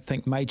 I don't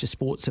think major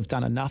sports have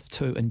done enough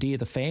to endear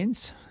the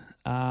fans,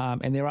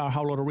 and there are a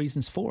whole lot of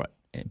reasons for it.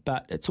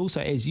 But it's also,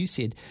 as you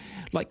said,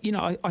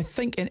 I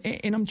think,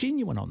 and I'm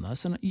genuine on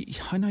this, and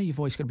I know you've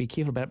always got to be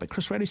careful about it, but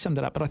Chris Radu summed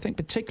it up, but I think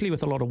particularly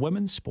with a lot of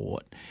women's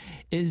sport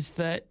is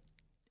that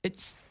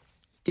it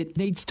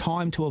needs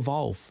time to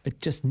evolve. It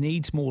just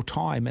needs more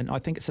time, and I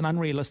think it's an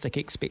unrealistic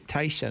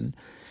expectation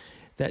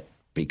that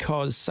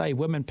because, say,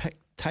 women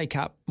take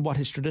up what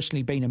has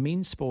traditionally been a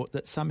men's sport,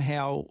 that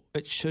somehow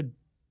it should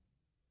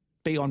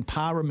be on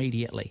par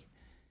immediately.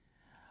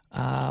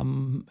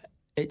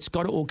 It's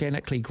got to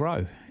organically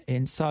grow.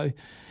 And so,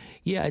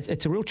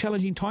 it's a real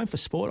challenging time for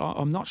sport.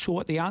 I'm not sure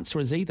what the answer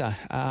is either,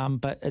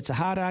 but it's a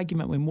hard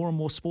argument when more and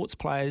more sports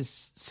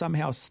players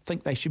somehow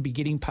think they should be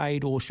getting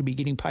paid or should be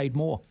getting paid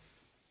more.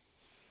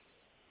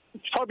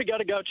 It's probably got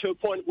to go to a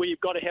point where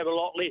you've got to have a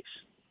lot less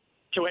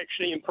to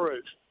actually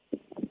improve.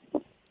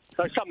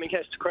 So something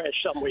has to crash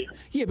somewhere.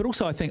 Yeah, but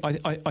also I think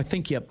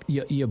your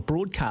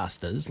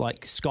broadcasters,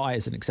 like Sky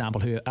as an example,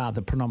 who are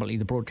predominantly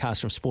the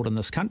broadcaster of sport in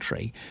this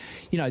country,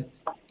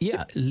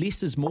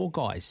 less is more,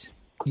 guys.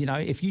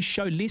 If you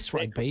show less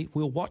rugby,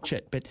 we'll watch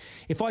it. But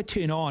if I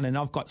turn on and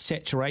I've got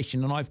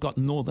saturation and I've got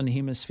Northern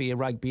Hemisphere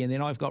rugby and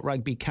then I've got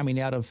rugby coming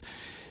out of,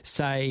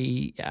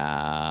 say,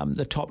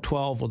 the top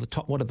 12 or the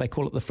top, what do they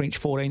call it, the French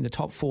 14, the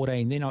top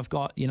 14. Then I've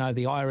got,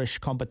 the Irish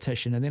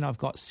competition, and then I've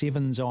got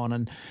sevens on,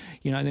 and,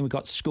 then we've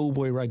got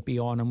schoolboy rugby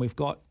on, and we've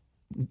got,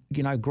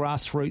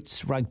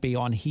 grassroots rugby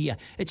on here.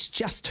 It's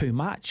just too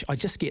much. I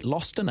just get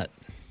lost in it.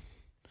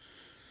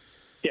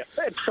 Yeah,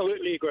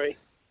 absolutely agree.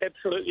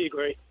 Absolutely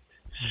agree.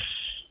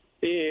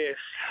 Yes.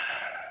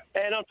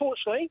 And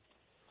unfortunately,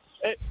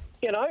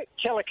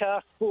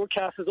 telecast,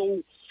 broadcast is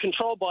all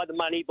controlled by the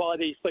money, by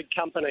these big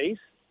companies,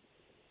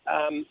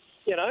 And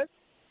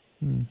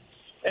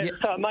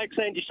so it makes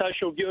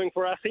antisocial viewing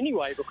for us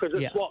anyway, because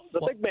it's what the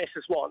big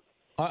masses want.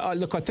 I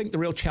think the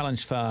real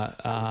challenge for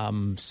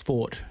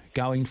sport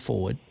going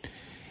forward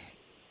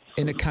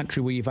in a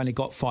country where you've only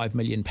got 5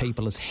 million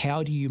people is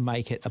how do you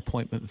make it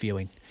appointment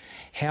viewing?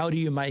 How do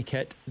you make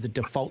it the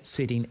default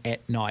setting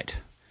at night?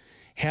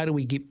 How do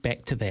we get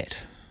back to that?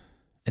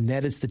 And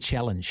that is the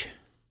challenge.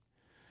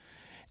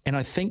 And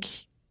I think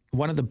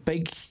one of the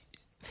big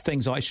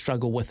things I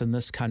struggle with in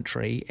this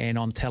country and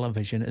on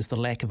television is the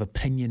lack of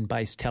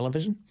opinion-based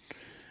television.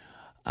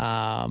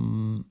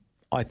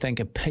 I think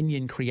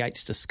opinion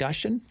creates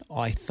discussion.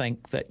 I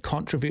think that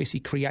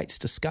controversy creates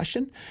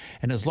discussion.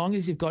 And as long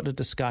as you've got a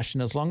discussion,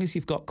 as long as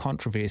you've got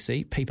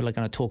controversy, people are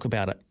going to talk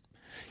about it.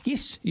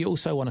 Yes, you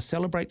also want to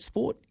celebrate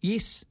sport.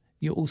 Yes,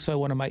 you also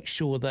want to make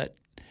sure that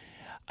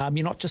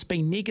you're not just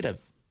being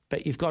negative,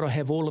 but you've got to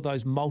have all of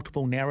those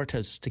multiple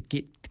narratives to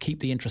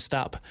keep the interest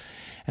up.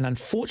 And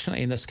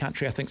unfortunately in this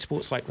country, I think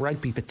sports like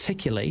rugby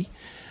particularly,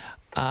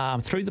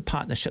 through the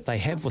partnership they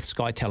have with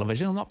Sky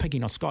Television, I'm not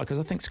picking on Sky because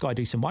I think Sky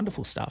do some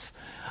wonderful stuff,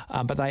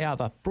 but they are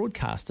the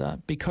broadcaster,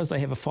 because they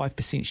have a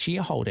 5%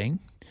 shareholding,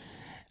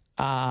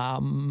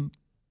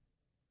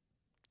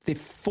 they've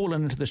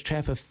fallen into this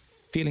trap of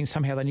feeling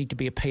somehow they need to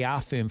be a PR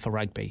firm for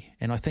rugby.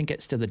 And I think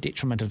it's to the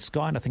detriment of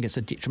Sky, and I think it's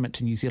a detriment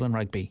to New Zealand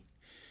rugby.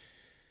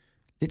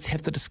 Let's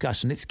have the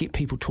discussion. Let's get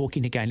people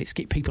talking again. Let's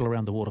get people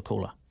around the water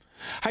cooler.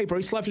 Hey,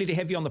 Bruce, lovely to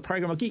have you on the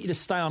program. I'll get you to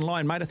stay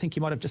online, mate. I think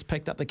you might have just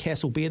picked up the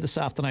Castle Beer this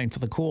afternoon for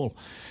the call.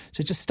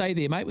 So just stay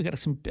there, mate. We've got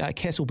some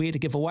Castle Beer to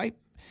give away.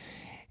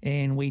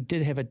 And we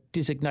did have a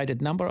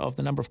designated number of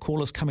the number of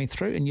callers coming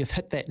through, and you've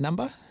hit that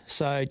number.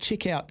 So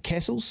check out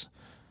castles.nz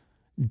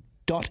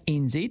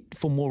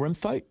for more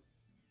info.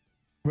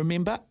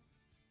 Remember,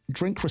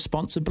 drink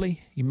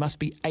responsibly. You must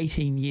be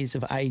 18 years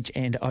of age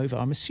and over.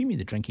 I'm assuming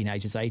the drinking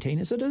age is 18.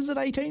 Is it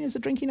 18? Is the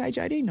drinking age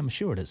 18? I'm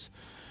sure it is.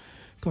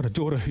 Got a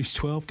daughter who's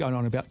 12, going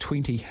on about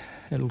 20.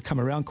 It'll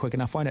come around quick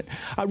enough, won't it?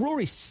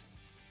 Rory's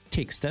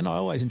texted in. I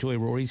always enjoy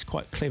Rory. He's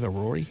quite clever,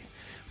 Rory.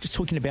 Just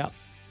talking about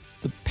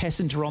the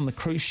passenger on the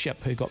cruise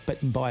ship who got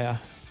bitten by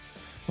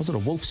was it a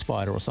wolf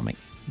spider or something?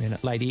 And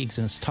it laid eggs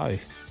in his toe.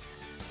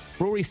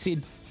 Rory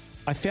said,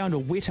 I found a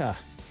wetter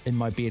in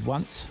my bed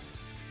once.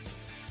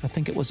 I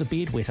think it was a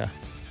bed wetter.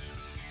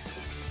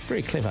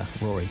 Very clever,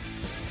 Rory.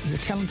 You're a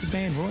talented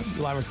man, Rory.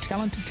 You are a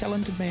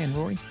talented man,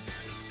 Rory.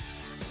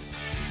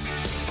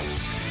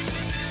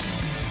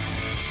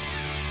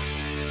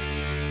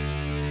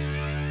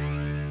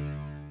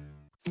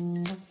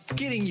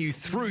 Getting you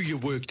through your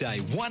workday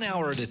 1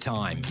 hour at a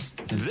time.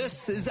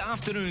 This is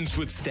Afternoons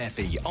with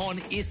Staffy on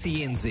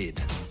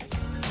SENZ.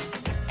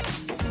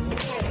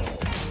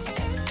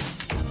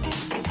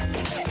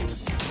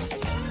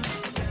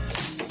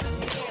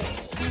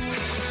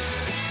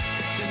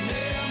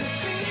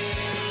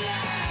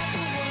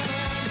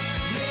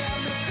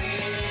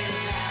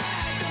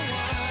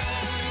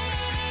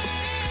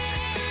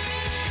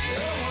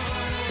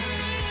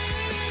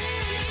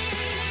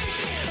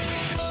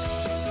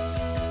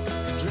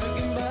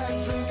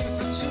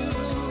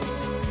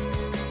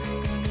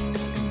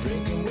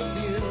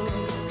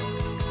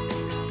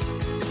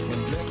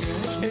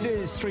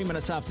 It's 3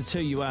 minutes after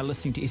 2. You are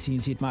listening to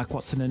SENZ. Mark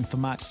Watson in for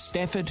Mark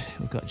Stafford.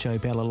 We've got Joe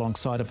Bell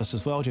alongside of us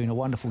as well, doing a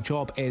wonderful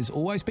job as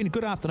always. Been a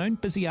good afternoon,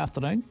 busy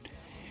afternoon.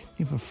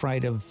 Never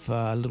afraid of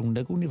a little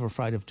niggle, never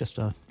afraid of just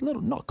a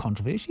little, not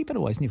controversy, but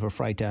always never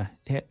afraid to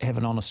have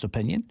an honest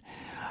opinion.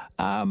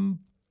 A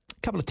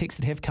couple of texts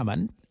that have come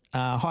in.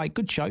 Hi,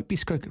 good show.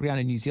 Best cricket ground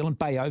in New Zealand,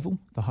 Bay Oval,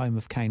 the home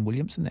of Kane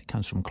Williamson. That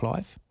comes from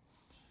Clive.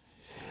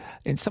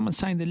 And someone's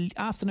saying the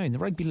afternoon, the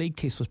rugby league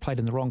test was played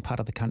in the wrong part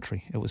of the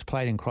country. It was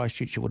played in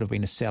Christchurch. It would have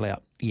been a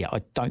sellout. Yeah,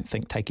 I don't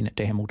think taking it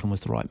to Hamilton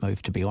was the right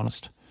move, to be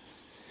honest.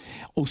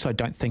 Also,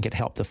 don't think it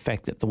helped the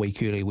fact that the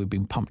week earlier we'd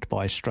been pumped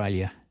by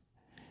Australia.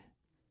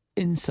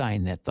 In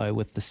saying that, though,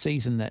 with the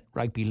season that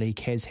rugby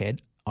league has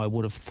had, I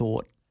would have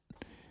thought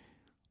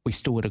we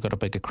still would have got a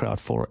bigger crowd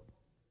for it.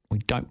 We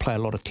don't play a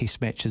lot of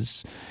test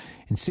matches.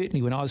 And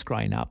certainly when I was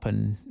growing up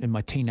and in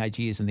my teenage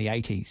years in the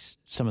 80s,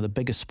 some of the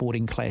biggest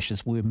sporting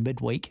clashes were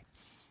midweek,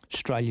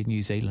 Australia,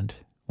 New Zealand.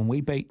 When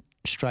we beat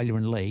Australia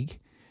in league,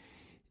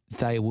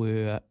 they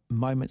were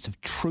moments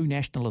of true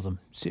nationalism.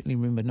 Certainly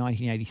remember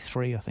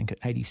 1983, I think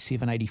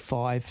 87,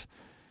 85,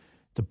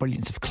 the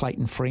brilliance of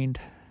Clayton Friend.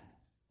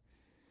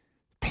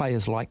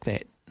 Players like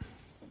that.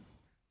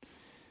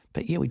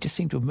 But yeah, we just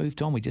seem to have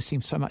moved on. We just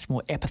seem so much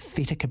more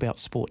apathetic about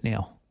sport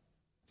now.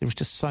 There's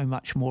just so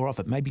much more of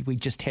it. Maybe we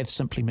just have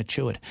simply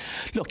matured.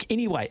 Look,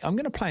 anyway, I'm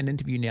going to play an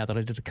interview now that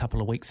I did a couple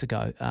of weeks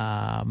ago.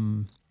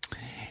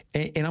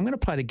 And I'm going to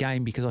play the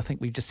game because I think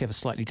we just have a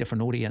slightly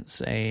different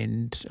audience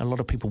and a lot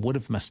of people would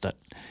have missed it.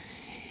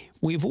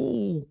 We've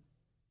all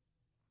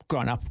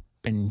grown up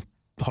in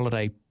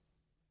holiday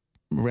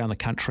around the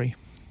country.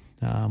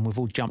 We've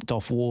all jumped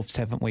off wharves,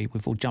 haven't we?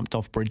 We've all jumped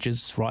off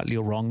bridges, rightly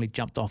or wrongly,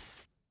 jumped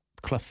off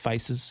cliff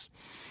faces.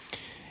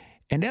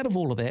 And out of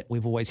all of that,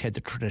 we've always had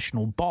the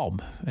traditional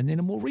bomb. And then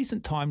in more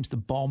recent times, the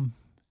bomb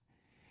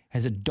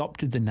has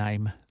adopted the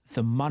name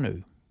the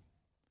manu.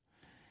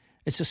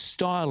 It's a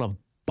style of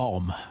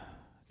bomb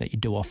that you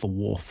do off a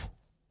wharf,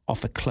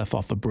 off a cliff,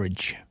 off a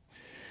bridge,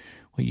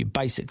 where you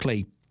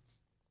basically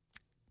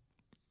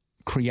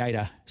create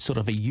a sort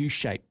of a U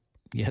shape.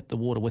 You hit the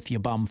water with your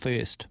bum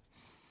first.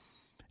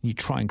 You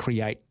try and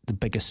create the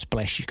biggest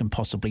splash you can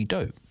possibly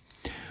do.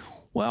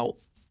 Well,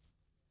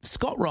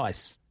 Scott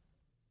Rice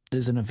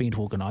is an event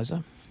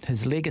organiser.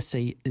 His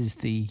legacy is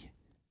the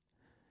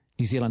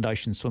New Zealand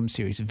Ocean Swim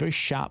Series, a very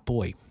sharp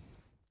boy.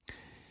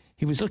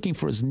 He was looking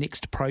for his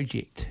next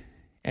project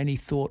and he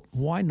thought,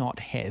 why not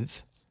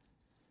have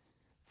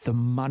the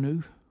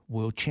Manu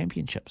World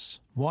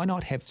Championships? Why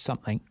not have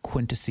something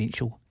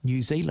quintessential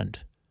New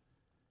Zealand?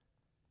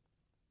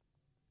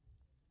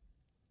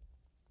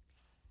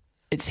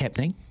 It's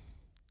happening.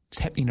 It's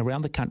happening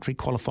around the country,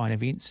 qualifying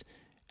events,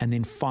 and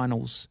then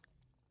finals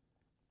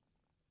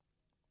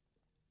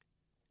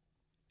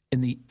in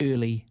the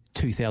early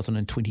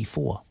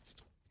 2024.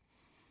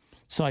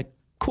 So I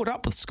caught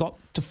up with Scott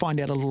to find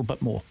out a little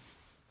bit more.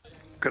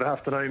 Good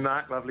afternoon,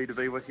 Mark. Lovely to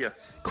be with you.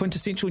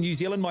 Quintessential New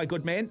Zealand, my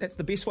good man. That's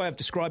the best way of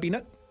describing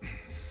it.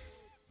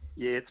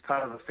 Yeah, it's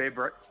part of the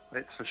fabric,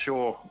 that's for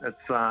sure. It's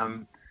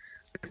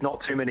there's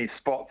not too many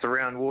spots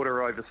around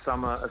water over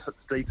summer if it's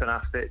deep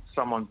enough that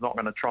someone's not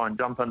going to try and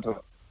jump into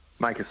it,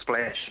 make a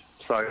splash.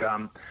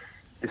 So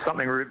there's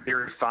something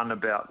very fun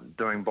about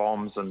doing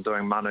bombs and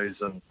doing manus,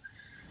 and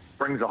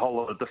brings a whole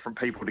lot of different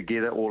people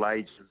together, all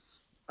ages,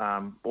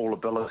 all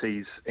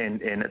abilities,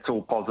 and it's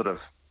all positive.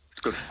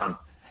 It's good fun.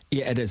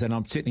 Yeah, it is, and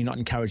I'm certainly not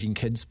encouraging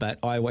kids, but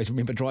I always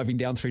remember driving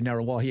down through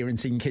Narrawa here and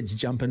seeing kids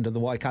jump into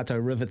the Waikato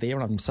River there,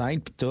 and I'm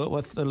saying, do it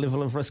with a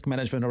level of risk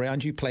management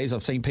around you, please.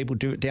 I've seen people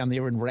do it down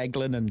there in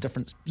Raglan and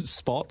different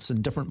spots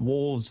and different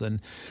wharves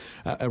and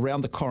around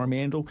the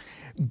Coromandel.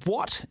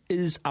 What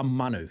is a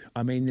manu?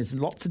 I mean, there's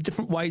lots of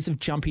different ways of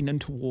jumping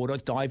into water,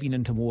 diving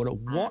into water.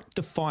 What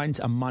defines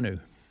a manu?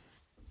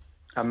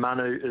 A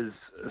manu is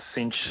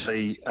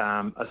essentially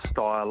a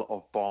style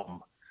of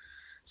bomb.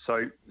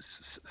 So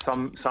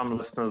some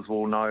listeners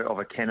will know of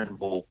a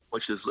cannonball,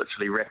 which is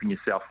literally wrapping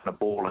yourself in a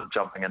ball and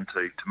jumping into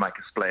to make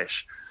a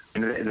splash.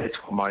 And that's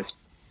what most,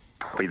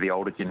 probably the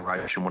older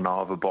generation, will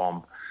know of a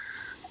bomb.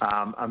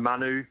 A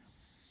manu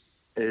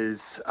is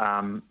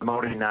a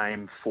Māori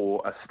name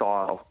for a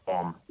style of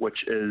bomb,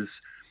 which is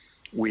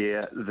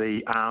where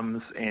the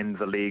arms and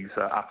the legs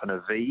are up in a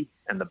V,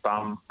 and the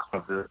bum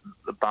the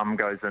bum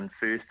goes in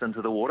first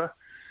into the water.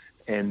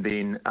 And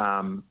then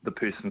the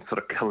person sort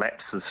of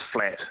collapses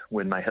flat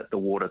when they hit the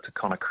water to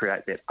kind of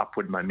create that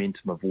upward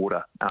momentum of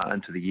water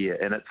into the air.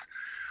 And it's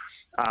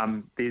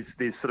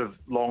there's sort of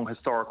long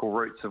historical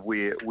roots of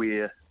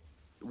where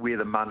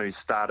the manu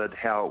started,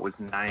 how it was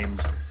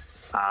named.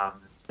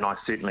 And I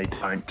certainly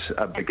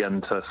don't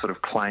begin to sort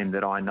of claim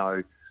that I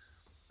know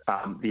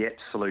the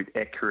absolute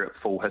accurate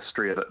full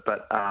history of it.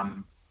 But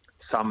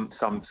some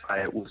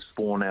say it was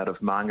born out of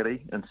Mangere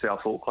in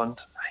South Auckland,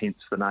 hence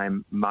the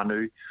name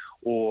manu.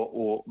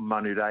 Or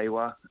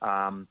Manurewa,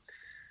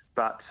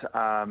 but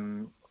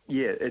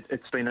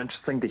it's been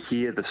interesting to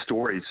hear the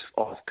stories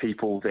of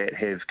people that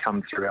have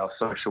come through our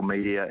social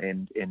media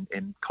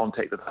and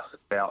contacted us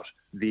about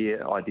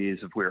their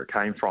ideas of where it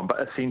came from.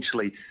 But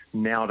essentially,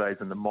 nowadays,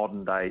 in the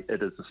modern day,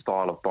 it is a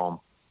style of bomb.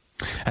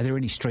 Are there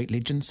any street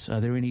legends?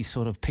 Are there any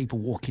sort of people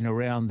walking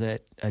around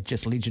that are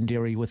just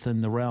legendary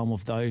within the realm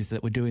of those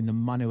that were doing the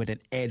manu at an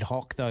ad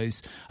hoc,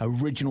 those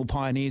original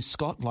pioneers,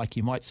 Scott, like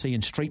you might see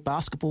in street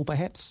basketball,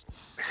 perhaps?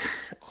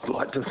 I'd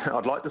like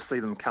to see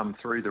them come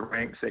through the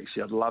ranks,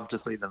 actually. I'd love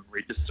to see them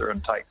register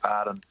and take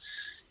part and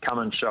come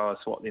and show us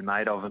what they're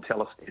made of and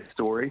tell us their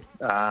story.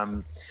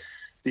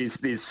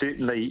 There's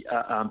certainly,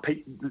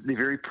 they're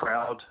very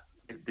proud.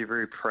 They're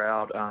very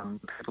proud.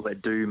 People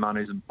that do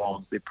manus and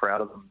bombs, they're proud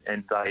of them,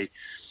 and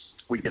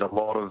we get a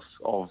lot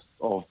of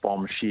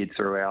bombs shared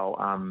through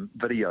our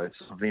videos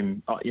of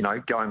them,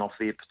 going off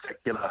their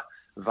particular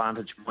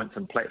vantage points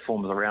and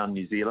platforms around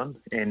New Zealand,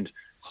 and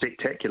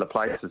spectacular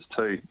places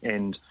too.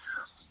 And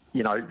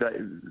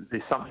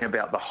there's something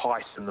about the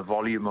height and the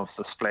volume of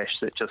the splash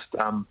that just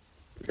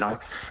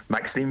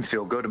makes them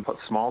feel good and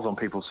puts smiles on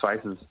people's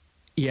faces.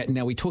 Yeah.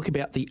 Now we talk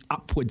about the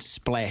upward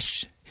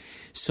splash.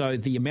 So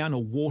the amount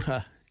of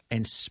water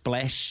and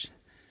splash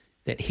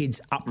that heads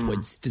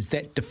upwards, does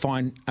that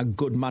define a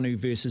good manu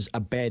versus a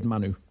bad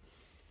manu?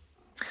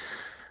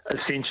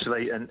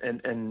 Essentially, and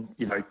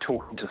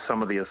talking to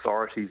some of the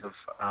authorities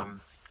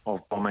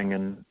of bombing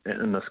in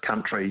this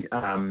country,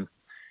 and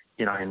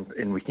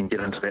we can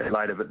get into that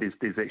later, but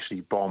there's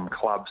actually bomb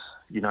clubs,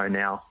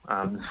 now.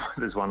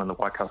 There's one in the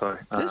Waikato.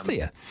 Is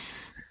there?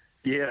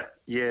 Yeah,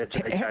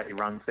 JK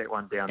runs that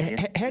one down there.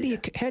 How do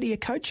you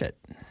coach it?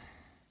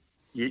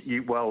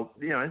 Well,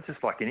 it's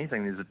just like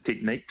anything. There's a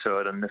technique to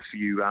it, and if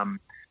you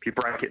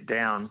break it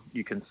down,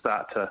 you can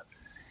start to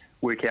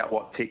work out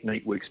what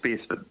technique works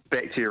best. But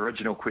back to your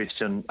original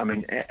question, I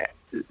mean,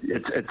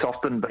 it's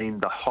often been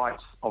the height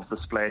of the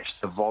splash,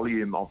 the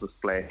volume of the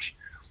splash,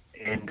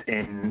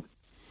 and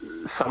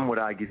some would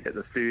argue that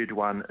the third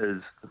one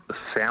is the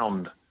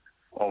sound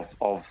of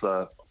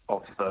the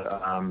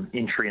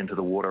entry into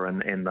the water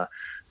and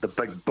the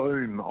big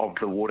boom of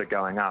the water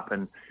going up,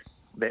 and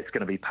that's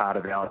going to be part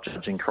of our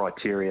judging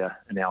criteria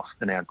in our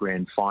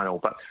grand final.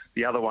 But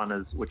the other one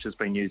is, which has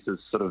been used as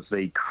sort of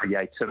the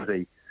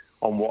creativity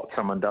on what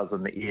someone does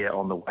in the air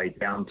on the way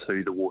down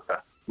to the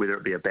water, whether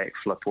it be a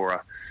backflip or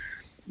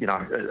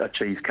a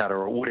cheese cutter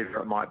or whatever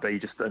it might be,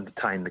 just to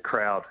entertain the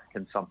crowd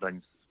can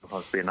sometimes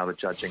be another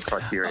judging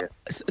criteria.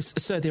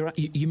 So there are.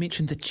 You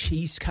mentioned the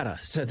cheese cutter.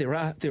 So there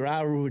are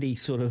already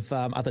sort of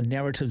other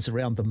narratives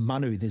around the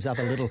manu. There's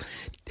other little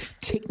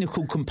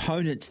technical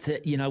components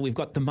that we've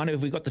got the manu,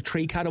 we've got the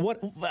tree cutter.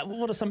 What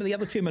are some of the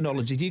other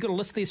terminology? Do you got a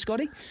list there,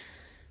 Scotty?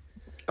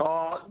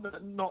 Oh,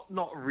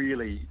 not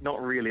really.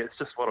 It's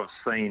just what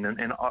I've seen,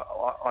 and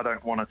I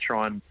don't want to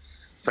try and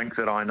think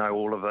that I know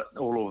all of it,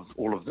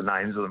 all of the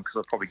names of them, because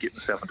I'll probably get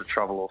myself into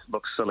trouble or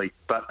look silly.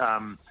 But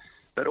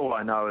all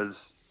I know is,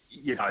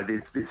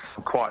 there's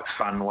some quite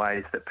fun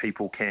ways that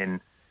people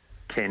can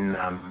spend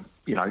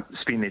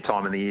their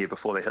time in the air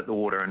before they hit the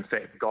water. In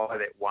fact, the guy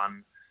that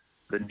won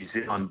the New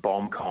Zealand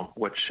Bomb Comp,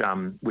 which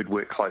we'd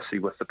worked closely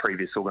with the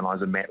previous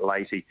organiser, Matt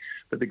Leahy,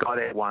 but the guy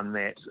that won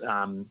that,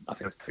 I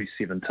think it was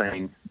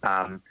 2017,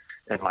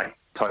 in Lake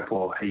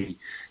Taupo, he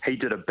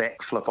did a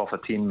backflip off a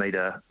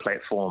 10-metre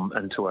platform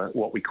into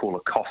what we call a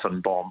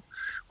coffin bomb,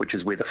 which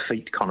is where the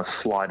feet kind of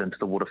slide into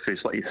the water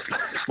first, like you're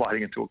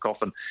sliding into a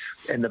coffin,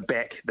 and the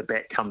back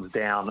comes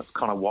down. It's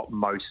kind of what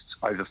most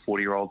over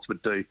 40-year-olds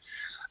would do,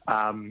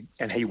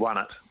 and he won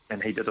it,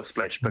 and he did a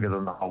splash bigger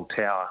than the whole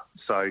tower.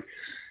 So,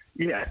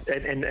 yeah,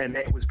 and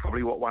that was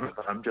probably what won it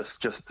for him, just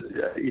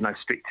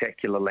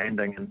spectacular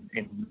landing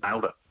and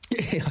nailed it.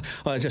 Yeah,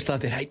 I just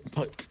love that. Hey,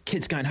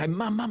 kids going home,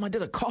 Mum, I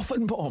did a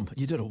coffin bomb.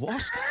 You did a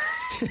what?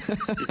 There's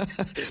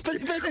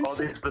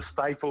the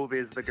staple,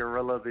 there's the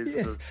gorilla,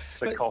 there's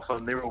the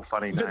coffin. They're all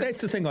funny names. But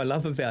that's the thing I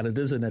love about it,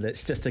 isn't it?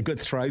 It's just a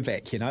good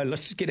throwback,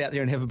 Let's just get out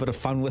there and have a bit of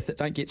fun with it.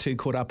 Don't get too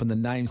caught up in the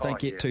names. Don't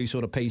get too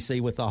sort of PC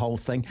with the whole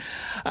thing.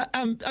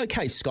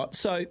 Okay, Scott,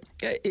 so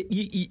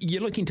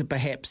you're looking to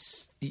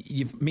perhaps,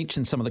 you've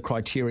mentioned some of the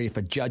criteria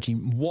for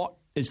judging. What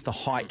is the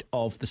height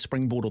of the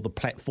springboard or the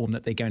platform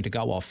that they're going to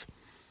go off?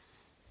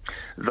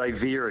 They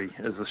vary,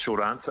 is the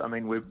short answer. I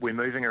mean, we're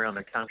moving around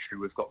the country.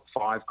 We've got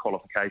 5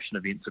 qualification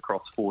events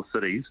across 4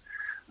 cities.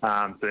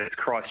 That's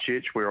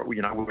Christchurch, we're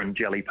in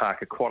Jelly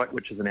Park Aquatic,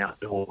 which is an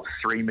outdoor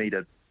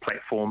 3-metre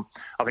platform.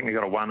 I think they've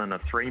got a 1 and a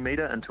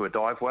 3-metre into a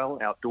dive well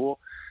outdoor.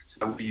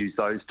 So we use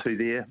those 2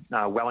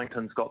 there.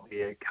 Wellington's got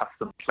their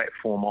custom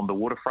platform on the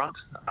waterfront,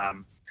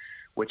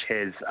 which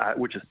is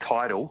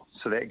tidal.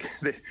 So that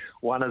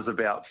one is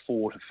about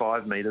 4 to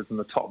 5 metres, and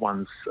the top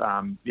one's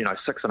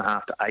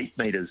 6.5 to 8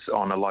 metres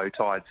on a low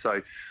tide.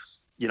 So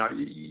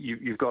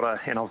you've got to,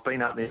 and I've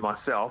been up there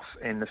myself,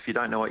 and if you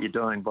don't know what you're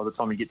doing, by the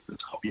time you get to the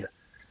top,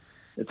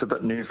 it's a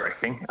bit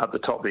nerve-wracking up the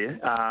top there.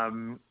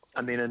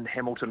 And then in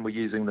Hamilton, we're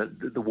using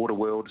the Water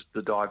World,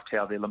 the dive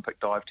tower, the Olympic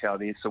dive tower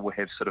there. So we'll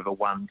have sort of a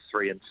 1,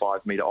 3 and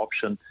 5 metre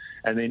option.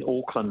 And then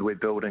Auckland, we're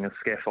building a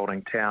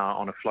scaffolding tower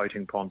on a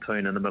floating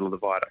pontoon in the middle of the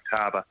Viaduct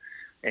Harbour.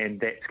 and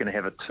that's going to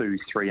have a 2,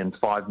 3 and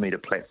 5 metre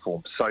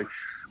platform. So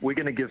we're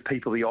going to give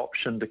people the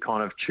option to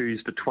kind of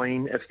choose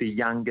between. If they're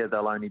younger,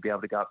 they'll only be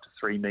able to go up to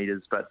 3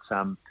 metres, but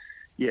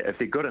if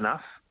they're good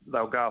enough,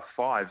 they'll go off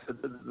 5.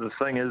 The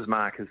thing is,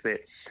 Mark, is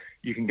that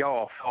you can go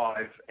off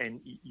 5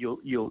 and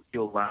you'll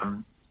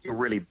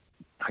really,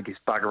 I guess,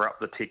 bugger up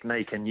the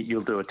technique, and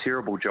you'll do a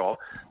terrible job.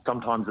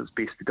 Sometimes it's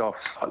best to go off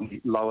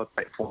slightly lower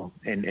platform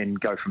and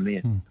go from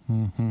there.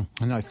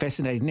 Mm-hmm. No,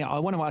 fascinating. Now, I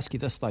want to ask you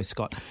this, though,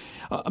 Scott.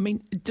 I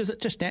mean, does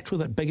it just natural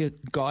that bigger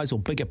guys or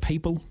bigger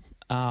people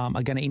are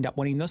going to end up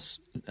winning this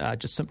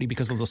just simply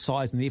because of the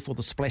size and therefore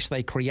the splash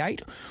they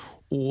create?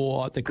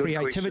 Or the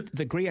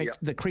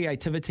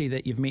creativity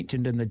that you've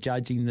mentioned in the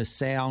judging, the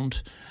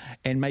sound,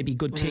 and maybe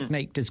good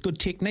technique. Does good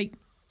technique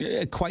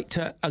equate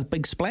to a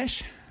big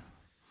splash?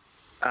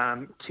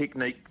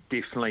 Technique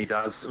definitely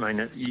does. I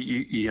mean,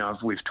 you know,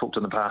 we've talked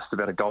in the past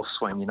about a golf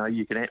swing. You know,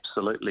 you can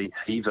absolutely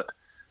heave it,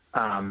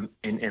 and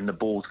the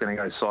ball's going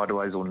to go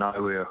sideways or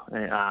nowhere.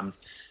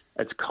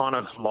 It's kind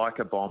of like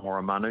a bomb or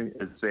a manu,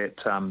 is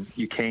that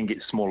you can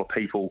get smaller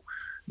people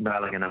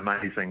nailing an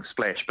amazing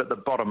splash. But the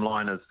bottom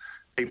line is,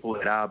 people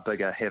that are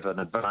bigger have an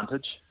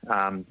advantage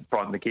right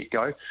from the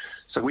get-go.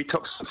 So we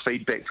took some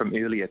feedback from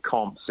earlier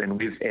comps, and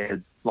we've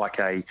added like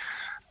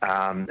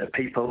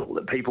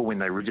people when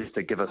they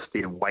register give us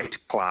their weight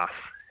class,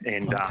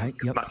 and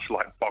much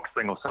like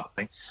boxing or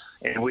something.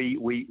 And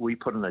we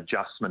put an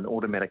adjustment,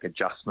 automatic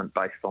adjustment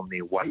based on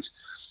their weight.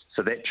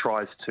 So that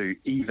tries to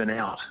even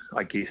out,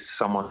 I guess,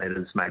 someone that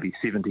is maybe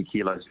 70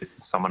 kilos versus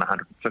someone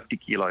 150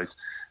 kilos,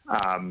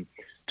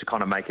 to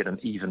kind of make it an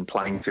even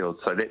playing field.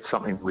 So that's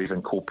something we've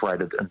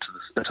incorporated into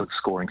the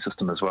scoring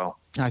system as well.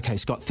 Okay,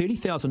 Scott,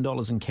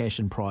 $30,000 in cash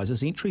and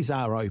prizes. Entries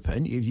are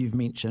open. You've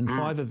mentioned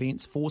 5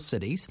 events, 4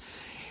 cities.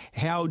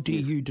 How do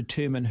you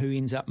determine who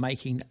ends up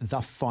making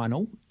the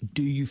final?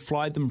 Do you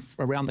fly them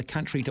around the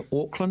country to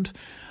Auckland?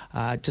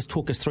 Just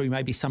talk us through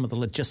maybe some of the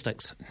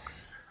logistics.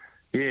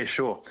 Yeah,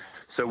 sure.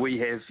 So we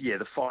have,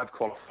 the 5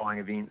 qualifying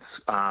events.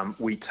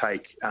 We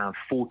take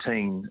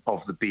 14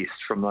 of the best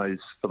for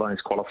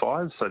those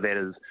qualifiers. So that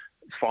is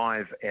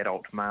 5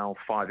 adult male,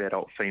 5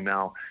 adult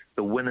female,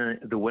 the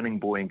winning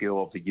boy and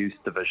girl of the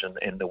youth division,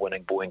 and the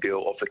winning boy and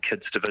girl of the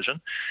kids division.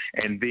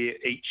 And they're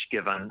each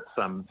given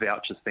some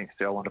vouchers thanks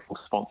to our wonderful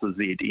sponsor,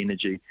 Z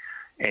Energy.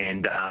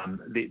 And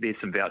there's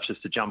some vouchers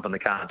to jump in the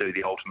car and do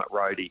the ultimate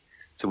roadie.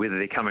 So whether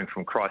they're coming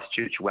from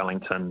Christchurch,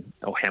 Wellington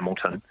or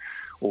Hamilton,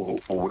 or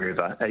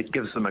wherever, it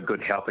gives them a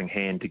good helping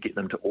hand to get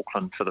them to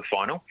Auckland for the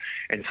final.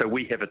 And so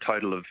we have a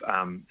total of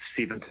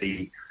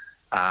 70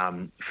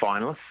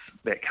 finalists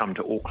that come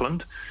to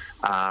Auckland,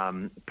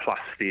 plus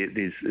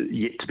there's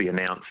yet to be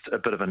announced a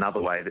bit of another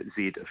way that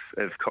Z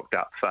have cooked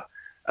up for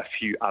a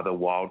few other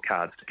wild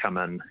cards to come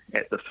in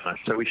at the finish.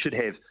 So we should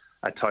have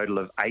a total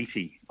of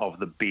 80 of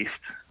the best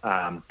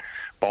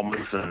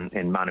bombers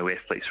and manu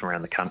athletes from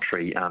around the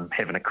country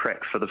having a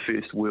crack for the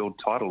first world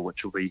title,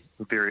 which will be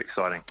very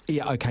exciting.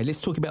 Yeah, okay,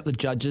 let's talk about the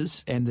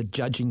judges and the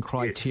judging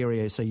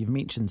criteria. Yes. So you've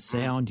mentioned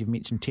sound, you've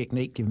mentioned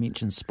technique, you've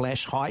mentioned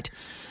splash height.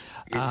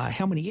 Yes.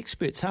 How many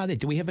experts are there?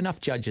 Do we have enough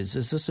judges?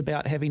 Is this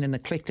about having an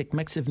eclectic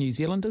mix of New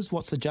Zealanders?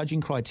 What's the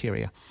judging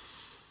criteria?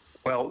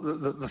 Well,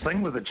 the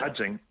thing with the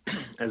judging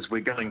is we're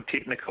going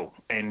technical,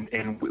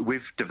 and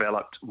we've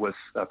developed with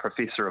a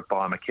professor of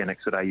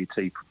biomechanics at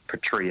AUT,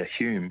 Patria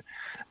Hume,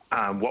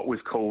 what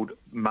we've called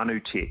Manu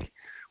Tech,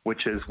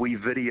 which is we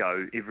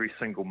video every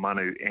single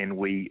manu and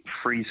we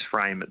freeze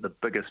frame at the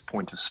biggest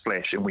point of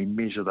splash, and we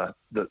measure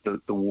the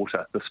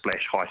water, the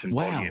splash height and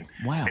volume.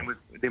 Wow. And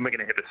then we're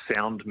going to have a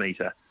sound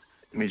meter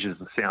that measures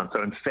the sound.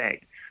 So in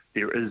fact,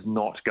 there is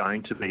not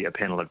going to be a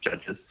panel of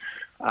judges.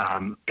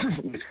 There's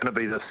going to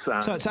be this...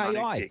 so it's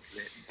AI?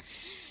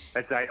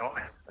 It's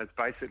AI. It's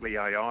basically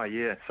AI,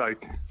 yeah. So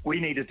we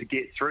needed to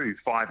get through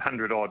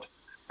 500-odd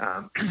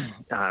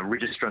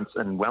registrants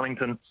in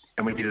Wellington,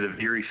 and we needed a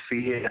very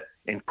fair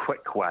and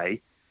quick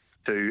way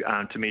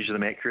to measure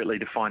them accurately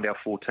to find our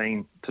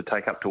 14 to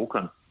take up to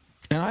Auckland.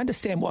 Now, I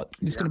understand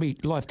there's going to be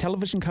live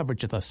television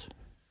coverage of this.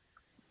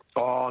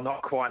 Oh,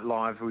 not quite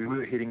live. We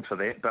were heading for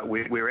that, but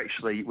we're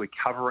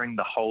covering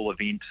the whole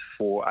event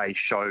for a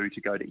show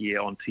to go to air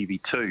on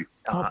TV2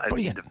 at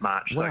the end of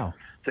March. Wow.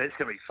 So that's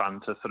going to be fun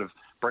to sort of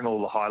bring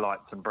all the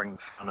highlights and bring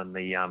fun and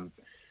the, and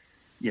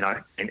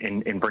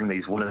bring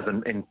these winners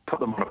and put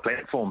them on a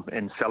platform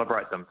and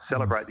celebrate them.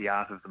 Celebrate the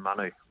art of the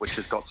manu, which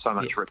has got so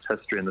much rich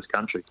history in this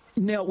country.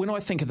 Now, when I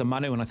think of the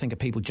manu and I think of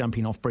people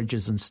jumping off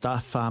bridges and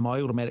stuff, I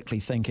automatically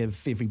think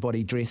of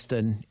everybody dressed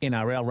in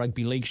NRL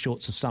rugby league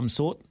shorts of some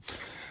sort.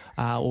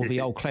 Or the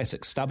old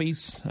classic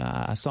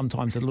stubbies,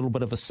 sometimes a little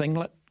bit of a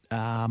singlet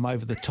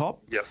over the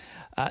top. Yep.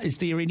 Is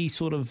there any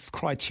sort of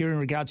criteria in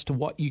regards to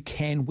what you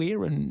can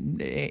wear,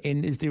 and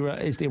is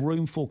there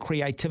room for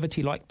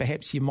creativity like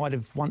perhaps you might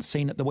have once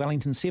seen at the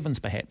Wellington Sevens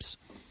perhaps?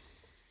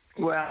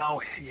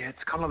 Well, yeah,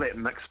 it's kind of that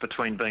mix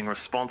between being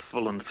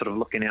responsible and sort of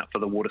looking out for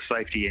the water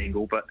safety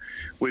angle, but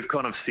we've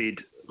kind of said,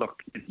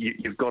 look,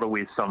 you've got to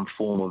wear some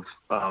form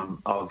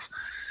of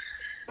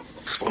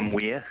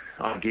swimwear,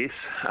 I guess.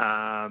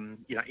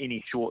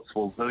 Any shorts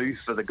will do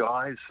for the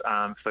guys.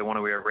 If they want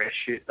to wear a rash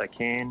shirt, they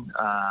can.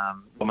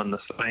 Women the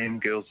same,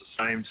 girls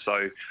the same.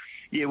 So,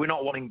 yeah, we're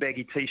not wanting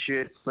baggy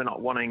T-shirts. We're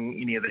not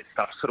wanting any of that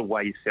stuff. Sort of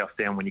weigh yourself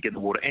down when you get in the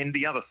water. And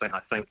the other thing,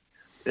 I think,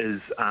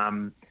 is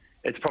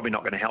it's probably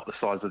not going to help the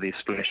size of their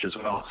splash as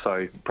well.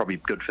 So probably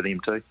good for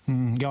them too.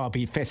 I'll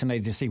be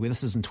fascinated to see where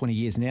this is in 20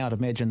 years now. I'd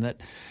imagine that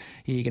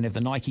you're going to have the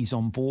Nikes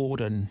on board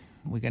and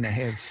we're going to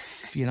have,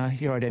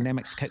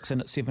 aerodynamics kicks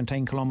in at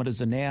 17 kilometres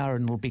an hour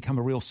and it'll become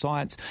a real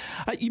science.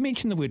 You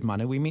mentioned the word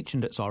manu. We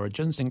mentioned its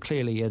origins and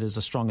clearly it is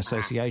a strong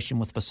association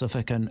with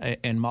Pacific and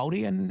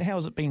Māori. And how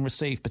has it been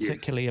received,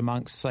 particularly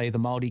amongst, say, the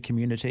Māori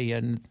community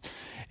and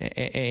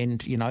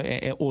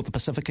or the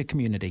Pacifica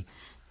community?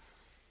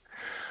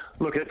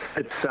 Look, it's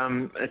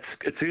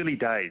early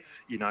days.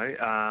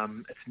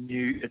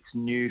 It's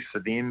new for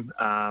them.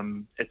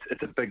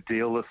 It's a big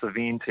deal, this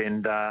event,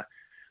 and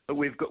but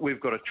we've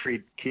got to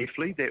tread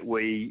carefully that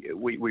we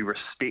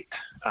respect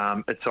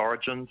its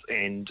origins,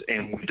 and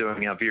we're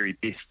doing our very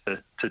best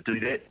to do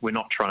that. We're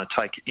not trying to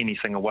take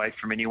anything away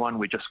from anyone.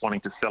 We're just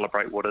wanting to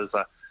celebrate what is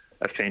a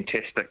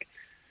fantastic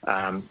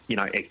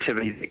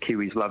activity that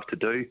Kiwis love to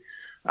do.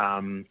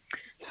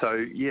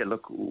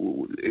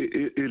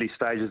 Early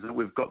stages,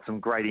 we've got some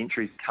great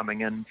entries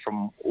coming in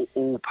from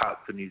all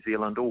parts of New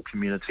Zealand, all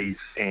communities,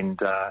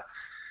 and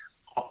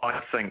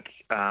I think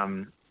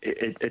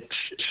it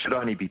should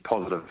only be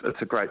positive.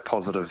 It's a great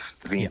positive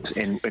event,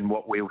 and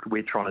what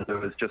we're trying to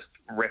do is just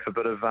wrap a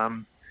little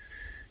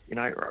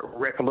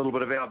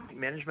bit of our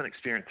management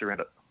experience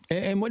around it.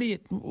 And what are you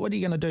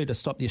going to do to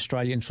stop the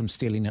Australians from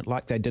stealing it,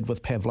 like they did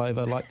with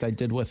Pavlova, like they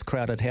did with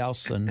Crowded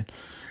House, and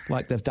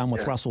like they've done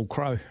with Russell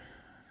Crowe?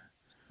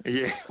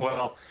 Yeah,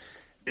 well,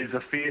 there's a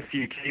fair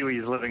few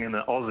Kiwis living in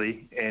the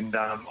Aussie, and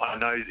I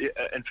know,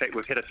 in fact,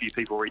 we've had a few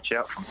people reach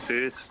out from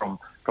Perth, from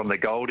the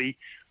Goldie.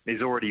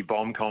 There's already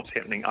bomb comps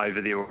happening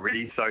over there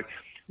already. So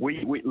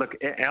we look,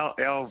 our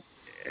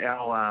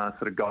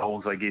sort of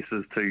goals, I guess,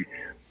 is to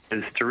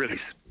really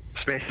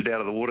smash it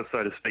out of the water,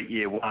 so to speak,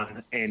 year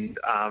one, and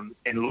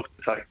look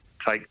to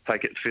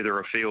take it further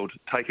afield,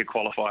 take a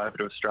qualifier over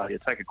to Australia,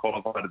 take a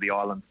qualifier to the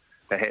island,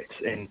 perhaps,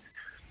 and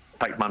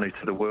take Manu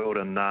to the world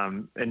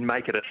and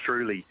make it a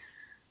truly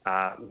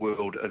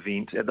world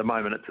event. At the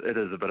moment, it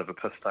is a bit of a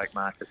piss take,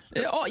 Marcus.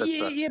 But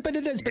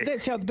it is. But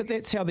that's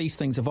how these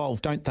things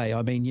evolve, don't they?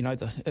 I mean,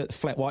 the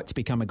flat white's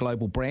become a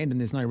global brand, and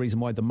there's no reason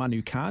why the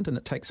Manu can't. And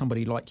it takes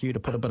somebody like you to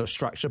put a bit of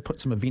structure,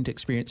 put some event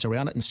experience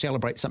around it, and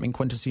celebrate something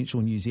quintessential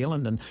New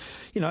Zealand, and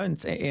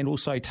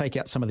also take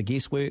out some of the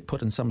guesswork,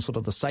 put in some sort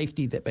of the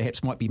safety that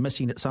perhaps might be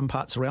missing at some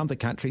parts around the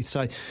country.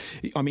 So,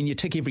 I mean, you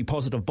tick every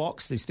positive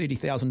box. There's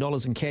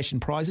 $30,000 in cash and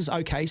prizes.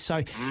 Okay,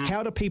 so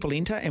how do people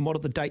enter, and what are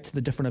the dates of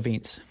the different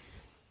events?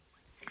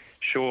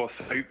 Sure.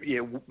 So,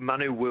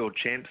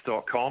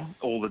 manuworldchamps.com,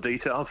 all the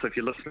details. So if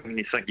you're listening and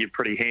you think you're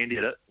pretty handy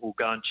at it, we'll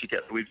go and check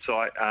out the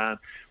website.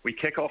 We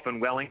kick off in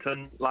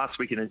Wellington last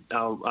week in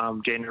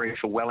January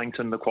for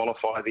Wellington, the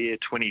qualifier there,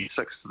 26th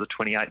to the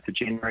 28th of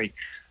January.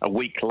 A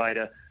week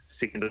later,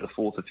 2nd to the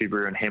 4th of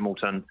February in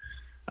Hamilton.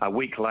 A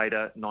week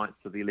later, 9th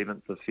to the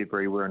 11th of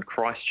February, we're in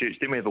Christchurch.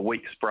 Then we have a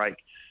week's break.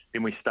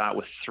 Then we start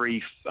with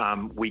 3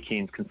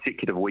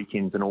 consecutive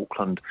weekends in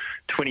Auckland.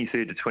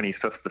 23rd to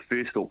 25th, the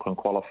first Auckland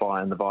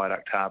qualifier in the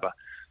Viaduct Harbour.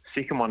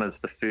 Second one is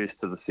the 1st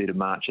to the 3rd of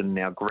March, and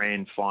our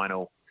grand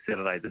final,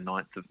 Saturday the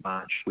 9th of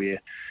March,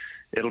 where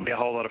it'll be a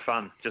whole lot of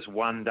fun. Just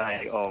one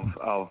day of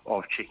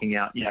checking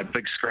out,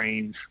 big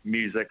screens,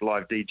 music,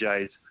 live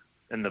DJs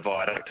in the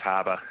Viaduct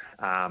Harbour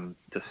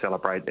to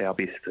celebrate our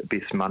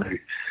best Manu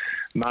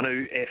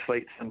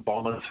athletes and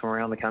bombers from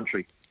around the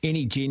country.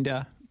 Any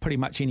gender, pretty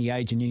much any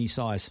age and any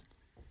size?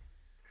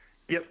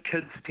 Yep,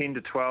 kids 10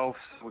 to 12.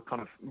 So we've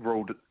kind of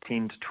ruled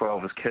 10 to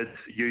 12 as kids.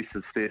 Youth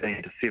is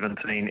 13 to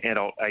 17,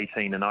 adult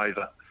 18 and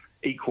over.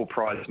 Equal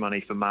prize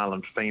money for male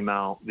and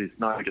female. There's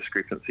no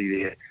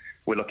discrepancy there.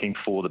 We're looking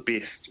for the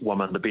best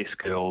women, the best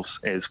girls,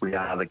 as we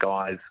are the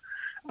guys.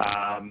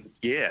 And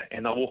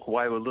they'll walk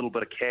away with a little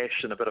bit of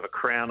cash and a bit of a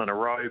crown and a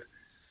robe.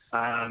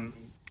 And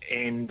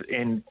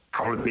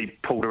probably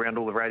pulled around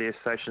all the radio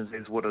stations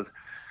as what a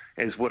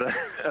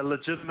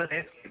legitimate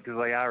athlete, because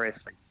they are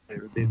athletes.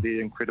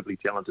 They're incredibly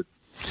talented.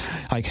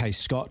 Okay,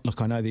 Scott,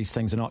 look, I know these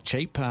things are not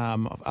cheap,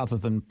 other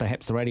than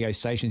perhaps the radio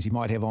stations you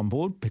might have on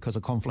board because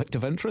of conflict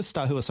of interest.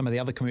 Who are some of the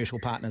other commercial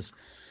partners?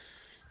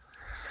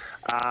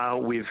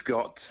 We've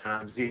got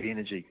Z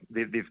Energy.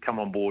 They've come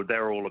on board.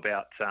 They're all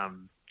about,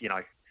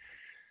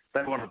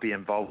 they want to be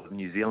involved with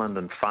New Zealand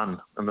and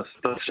fun. And this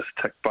just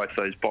ticked both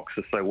those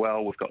boxes so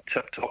well. We've got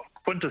Tip Top,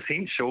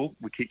 quintessential.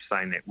 We keep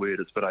saying that word,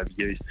 it's a bit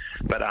overused.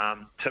 But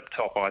Tip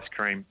Top ice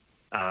cream,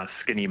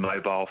 Skinny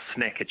Mobile,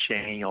 Snacker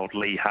Channy, old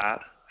Lee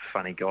Hart,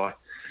 funny guy.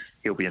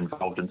 He'll be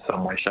involved in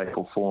some way, shape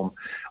or form.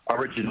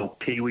 Original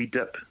Kiwi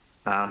Dip.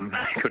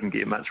 Couldn't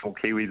get much more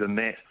Kiwi than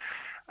that.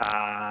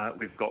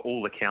 We've got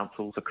all the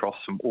councils across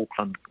from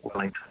Auckland,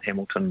 Wellington,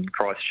 Hamilton,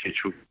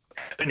 Christchurch.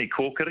 Only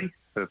Corkery,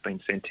 who have been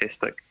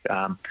fantastic,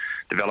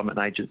 development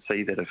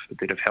agency that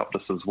have helped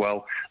us as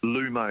well.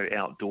 Lumo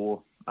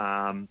Outdoor,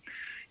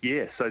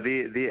 So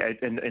they're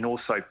and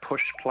also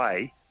push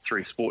play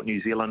through Sport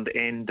New Zealand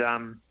and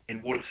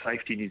Water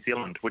Safety New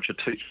Zealand, which are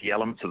two key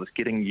elements of this,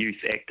 getting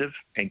youth active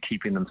and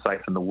keeping them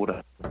safe in the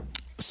water.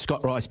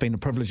 Scott Wright, it's been a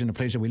privilege and a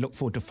pleasure. We look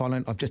forward to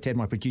following. I've just had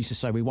my producer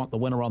say we want the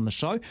winner on the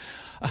show.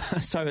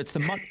 So it's the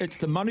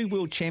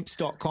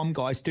moneyworldchamps.com,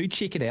 guys. Do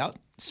check it out.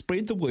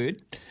 Spread the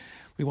word.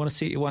 We want to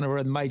see you in one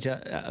of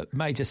the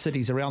major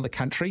cities around the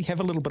country. Have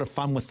a little bit of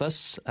fun with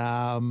this.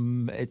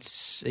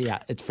 It's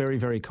very,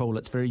 very cool.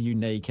 It's very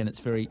unique and it's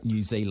very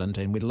New Zealand.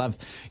 And we'd love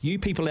you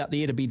people out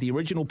there to be the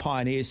original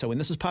pioneers. So when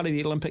this is part of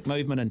the Olympic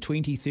movement in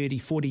 20, 30,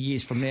 40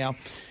 years from now,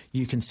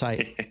 you can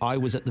say, I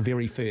was at the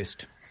very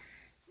first.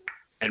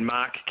 And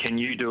Mark, can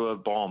you do a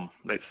bomb?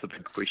 That's the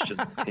big question.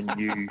 Can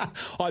you?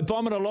 I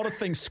bomb at a lot of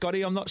things,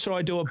 Scotty. I'm not sure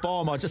I do a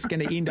bomb. I'm just going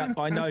to end up,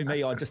 I know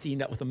me, I'd just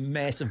end up with a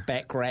massive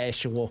back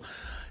rash or,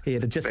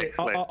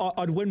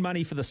 I'd win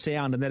money for the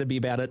sound and that'd be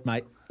about it,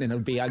 mate. And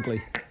it'd be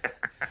ugly.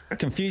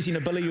 Confusing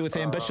ability with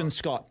ambition,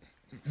 Scott.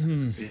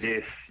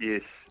 Yes.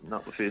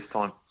 Not the first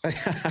time.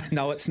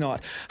 No, it's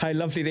not. Hey,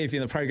 lovely to have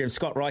you in the program.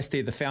 Scott Rice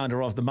there, the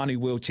founder of the Money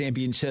World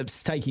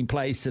Championships, taking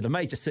place at a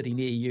major city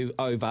near you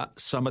over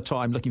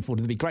summertime. Looking forward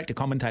to it. It'd be great to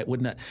commentate,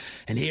 wouldn't it?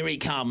 And here he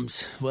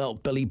comes. Well,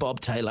 Billy Bob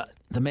Taylor,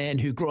 the man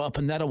who grew up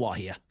in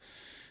Narrawahia,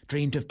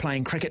 dreamed of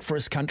playing cricket for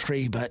his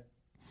country, but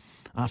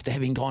after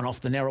having gone off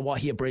the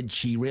Narrawahia Bridge,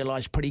 he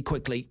realised pretty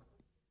quickly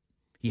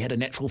he had a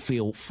natural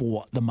feel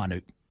for the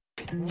manu.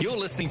 You're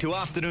listening to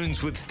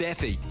Afternoons with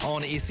Staffy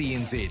on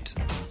SENZ.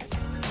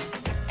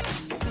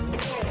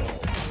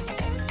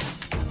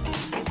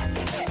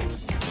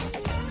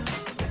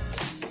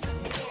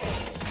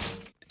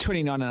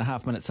 29 and a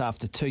half minutes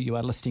after 2, you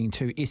are listening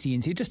to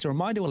SENZ. Just a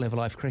reminder, we'll have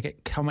live cricket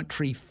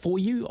commentary for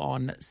you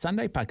on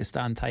Sunday.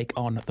 Pakistan take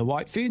on the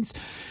White Ferns.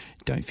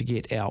 Don't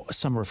forget our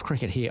summer of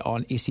cricket here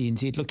on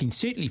SENZ. Looking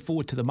certainly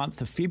forward to the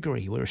month of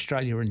February, where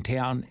Australia are in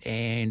town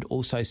and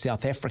also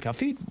South Africa. I've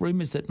heard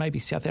rumours that maybe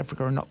South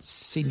Africa are not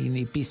sending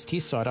their best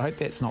test side. I hope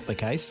that's not the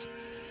case.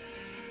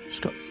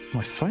 Just got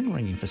my phone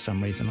ringing for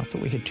some reason. I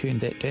thought we had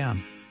turned that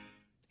down.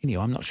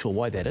 Anyway, I'm not sure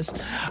why that is.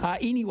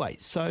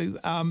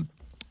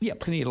 Yeah,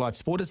 plenty of live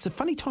sport. It's a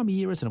funny time of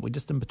year, isn't it? We're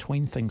just in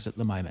between things at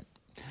the moment.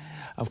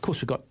 Of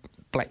course, we've got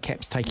Black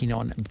Caps taking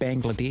on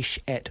Bangladesh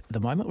at the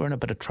moment. We're in a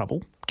bit of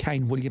trouble.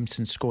 Kane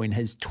Williamson scoring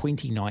his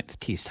 29th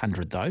Test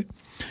 100, though.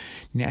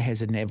 Now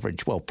has an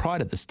average, well, prior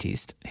to this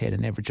test, had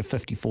an average of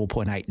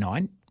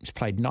 54.89. He's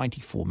played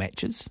 94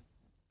 matches.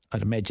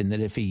 I'd imagine that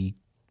if he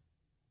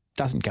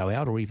doesn't go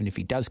out, or even if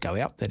he does go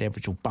out, that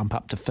average will bump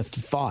up to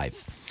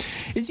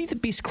 55. Is he the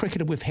best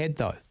cricketer we've had,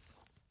 though?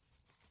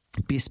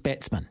 Best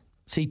batsman?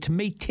 See, to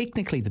me,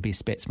 technically the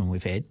best batsman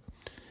we've had,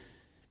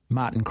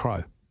 Martin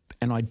Crowe.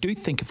 And I do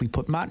think if we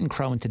put Martin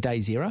Crowe in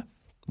today's era,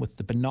 with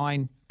the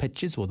benign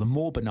pitches, or the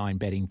more benign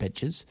batting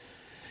pitches,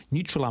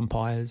 neutral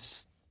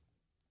umpires,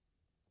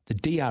 the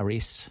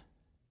DRS,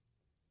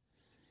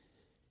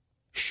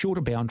 shorter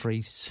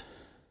boundaries,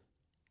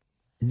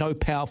 no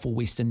powerful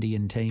West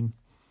Indian team,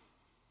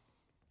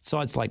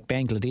 sides like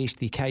Bangladesh,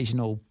 the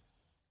occasional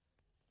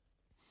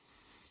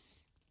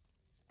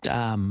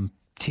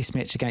test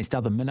match against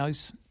other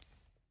minnows,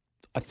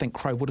 I think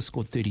Crowe would have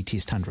scored 30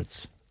 Test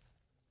 100s.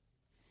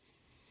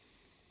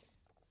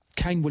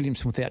 Kane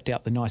Williamson, without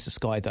doubt, the nicest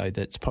guy, though,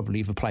 that's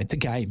probably ever played the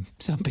game.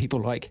 Some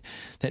people like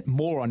that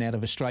moron out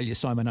of Australia,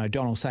 Simon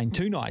O'Donnell, saying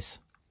too nice.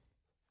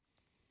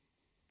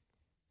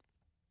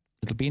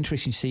 It'll be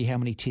interesting to see how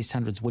many Test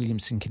 100s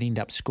Williamson can end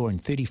up scoring.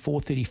 34,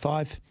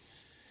 35?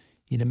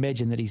 You'd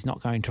imagine that he's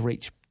not going to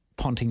reach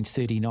Ponting's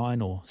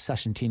 39 or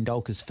Sachin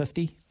Tendulkar's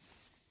 50.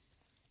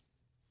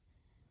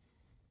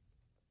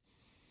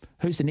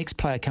 Who's the next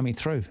player coming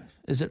through?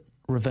 Is it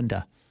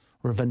Ravindra?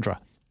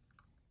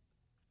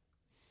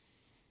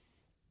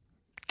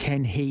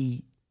 Can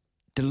he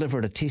deliver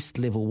at a test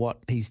level what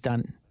he's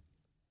done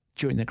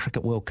during the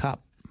Cricket World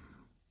Cup?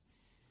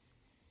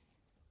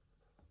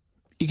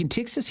 You can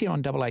text us here on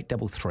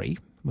 8833.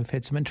 We've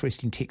had some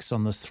interesting texts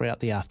on this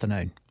throughout the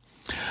afternoon.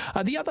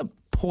 The other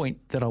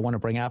point that I want to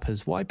bring up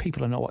is why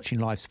people are not watching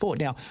live sport.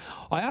 Now,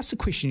 I asked a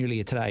question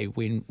earlier today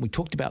when we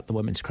talked about the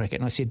women's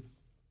cricket, and I said,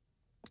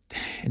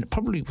 and it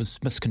probably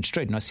was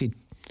misconstrued, and I said,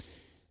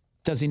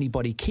 does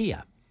anybody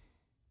care?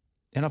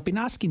 And I've been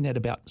asking that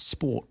about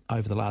sport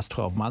over the last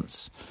 12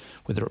 months,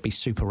 whether it be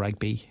Super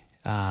Rugby,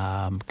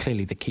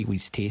 clearly the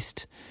Kiwis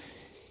Test.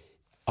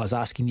 I was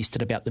asking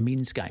yesterday about the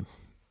men's game.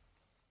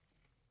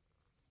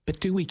 But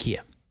do we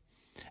care?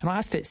 And I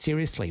asked that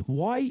seriously.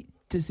 Why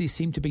does there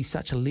seem to be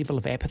such a level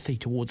of apathy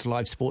towards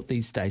live sport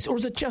these days? Or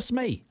is it just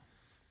me?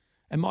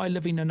 Am I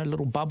living in a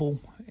little bubble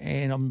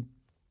and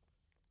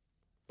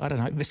I don't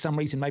know, for some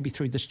reason, maybe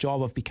through this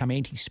job, I've become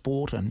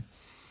anti-sport and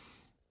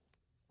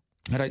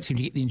I don't seem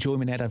to get the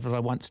enjoyment out of it I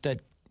once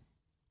did.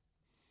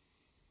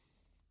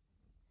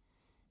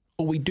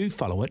 Or we do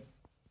follow it,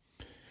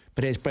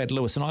 but as Brad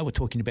Lewis and I were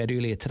talking about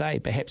earlier today,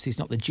 perhaps there's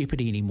not the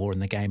jeopardy anymore in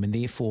the game, and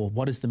therefore,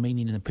 what is the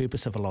meaning and the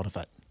purpose of a lot of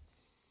it?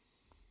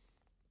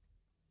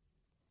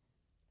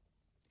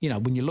 You know,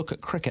 when you look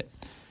at cricket,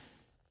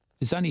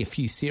 There's only a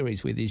few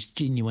series where there's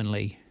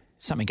genuinely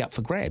something up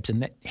for grabs,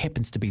 and that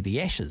happens to be the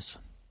Ashes.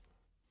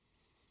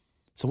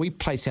 So we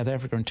play South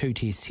Africa in 2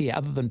 tests here.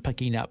 Other than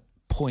picking up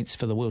points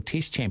for the World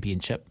Test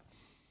Championship,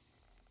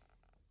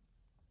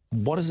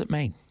 what does it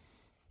mean?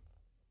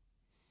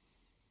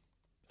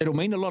 It'll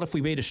mean a lot if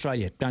we beat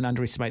Australia. Don't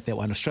underestimate that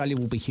one. Australia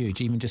will be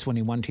huge. Even just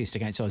winning one test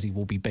against Aussie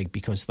will be big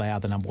because they are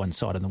the number one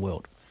side in the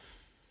world.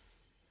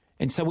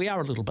 And so we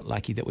are a little bit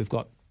lucky that we've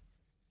got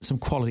some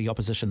quality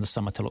opposition this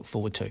summer to look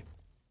forward to.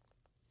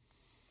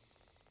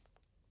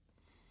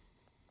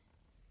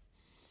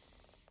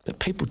 But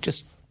people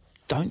just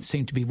don't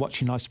seem to be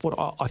watching nice sport.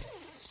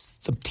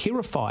 I'm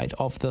terrified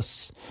of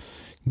this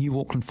new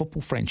Auckland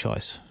football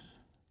franchise.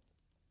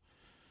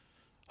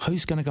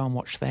 Who's going to go and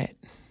watch that?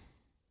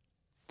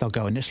 They'll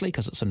go initially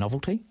because it's a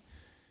novelty.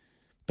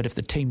 But if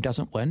the team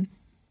doesn't win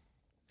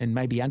and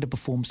maybe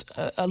underperforms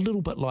a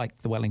little bit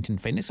like the Wellington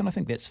Phoenix, and I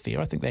think that's fair,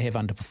 I think they have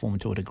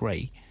underperformed to a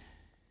degree,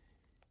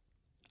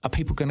 are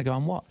people going to go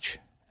and watch?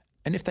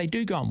 And if they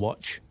do go and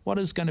watch, what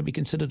is going to be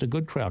considered a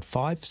good crowd?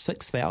 5,000,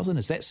 6,000?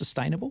 Is that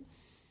sustainable?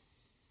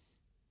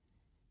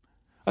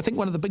 I think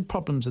one of the big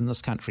problems in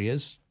this country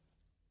is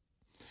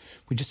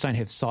we just don't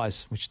have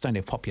size, we just don't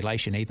have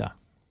population either.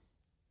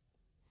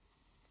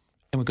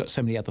 And we've got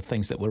so many other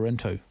things that we're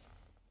into.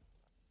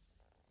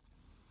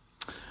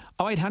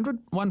 0800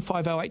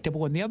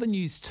 150811. The other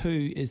news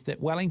too is that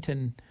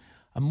Wellington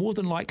are more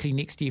than likely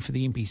next year for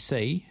the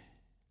NPC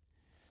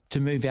to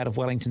move out of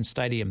Wellington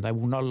Stadium. They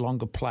will no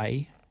longer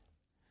play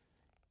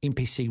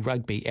NPC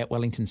rugby at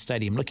Wellington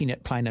Stadium, looking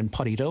at playing in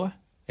Porirua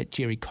at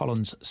Jerry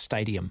Collins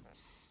Stadium.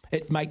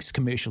 It makes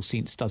commercial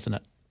sense, doesn't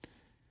it?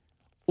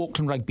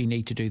 Auckland Rugby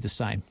need to do the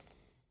same.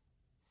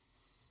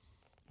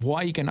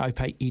 Why are you going to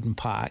open Eden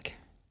Park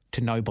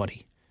to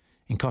nobody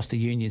and cost the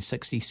union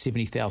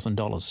 $60,000,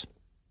 $70,000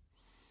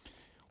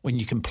 when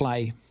you can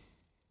play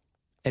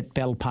at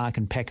Bell Park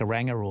in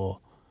Pakuranga or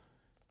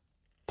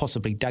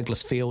possibly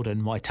Douglas Field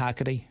in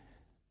Waitakere?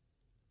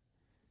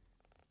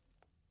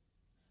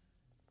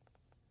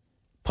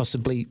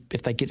 Possibly,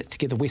 if they get it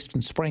together, Western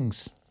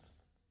Springs,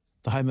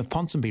 the home of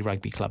Ponsonby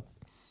Rugby Club.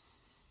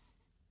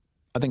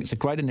 I think it's a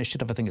great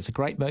initiative. I think it's a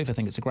great move. I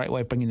think it's a great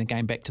way of bringing the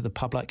game back to the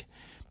public.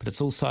 But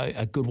it's also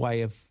a good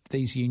way of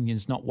these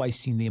unions not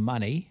wasting their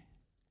money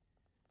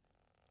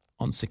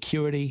on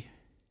security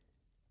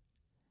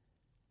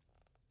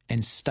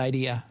and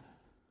stadia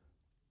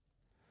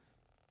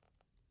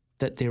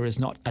that there is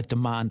not a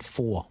demand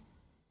for.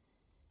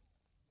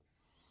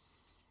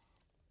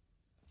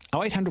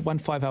 0800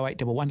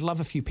 150811. Love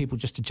a few people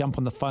just to jump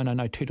on the phone. I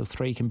know 2 to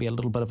 3 can be a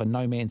little bit of a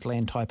no man's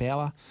land type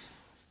hour.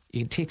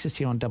 You can text us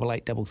here on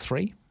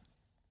 8833.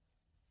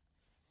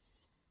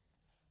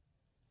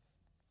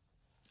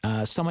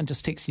 Someone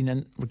just texting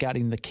in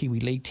regarding the Kiwi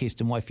League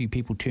test and why few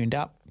people turned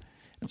up.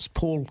 It was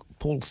Paul.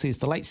 Paul says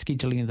the late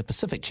scheduling of the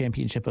Pacific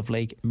Championship of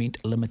League meant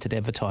limited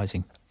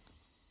advertising.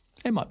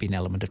 There might be an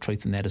element of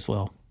truth in that as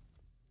well.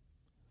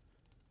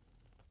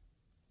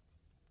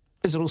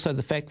 Is it also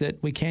the fact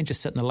that we can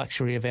just sit in the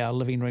luxury of our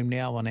living room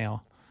now on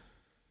our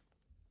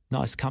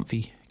nice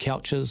comfy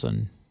couches,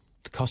 and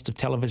the cost of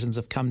televisions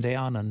have come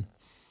down and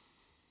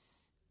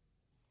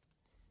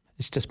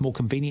it's just more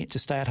convenient to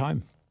stay at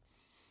home?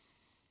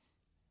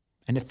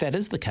 And if that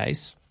is the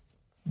case,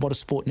 what does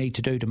sport need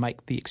to do to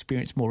make the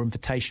experience more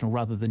invitational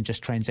rather than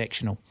just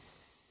transactional?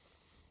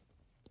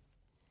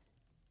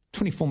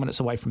 24 minutes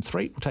away from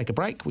 3. We'll take a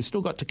break. We've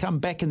still got to come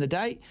back in the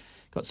day.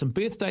 Got some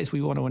birthdays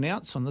we want to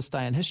announce on this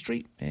day in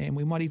history, and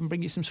we might even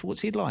bring you some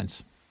sports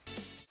headlines.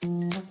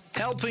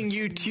 Helping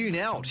you tune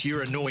out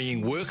your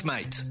annoying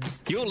workmate.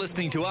 You're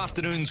listening to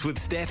Afternoons with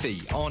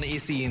Staffy on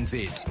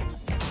SENZ.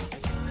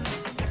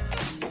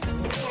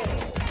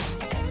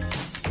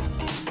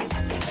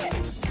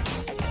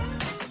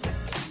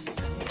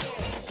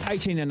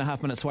 18 and a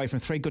half minutes away from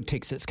 3. Good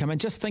text that's come in.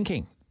 Just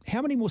thinking,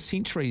 how many more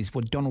centuries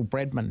would Donald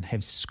Bradman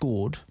have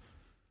scored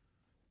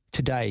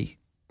today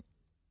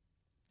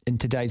in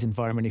today's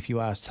environment if you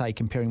are, say,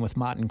 comparing with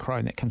Martin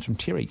Crone? That comes from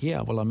Terry.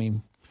 Yeah, well, I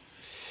mean,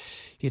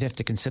 you'd have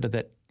to consider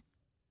that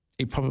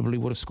he probably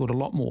would have scored a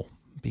lot more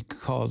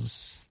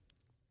because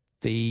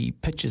the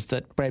pitches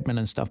that Bradman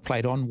and stuff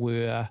played on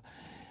were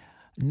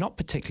not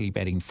particularly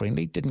batting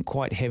friendly, didn't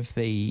quite have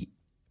the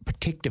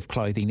protective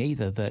clothing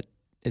either that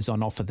is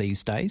on offer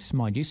these days.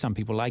 Mind you, some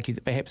people argue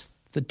that perhaps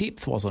the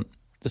depth wasn't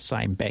the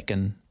same back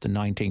in the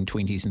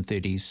 1920s and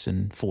 30s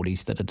and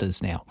 40s that it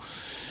is now.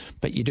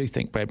 But you do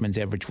think Bradman's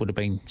average would have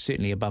been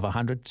certainly above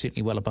 100,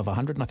 certainly well above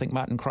 100, and I think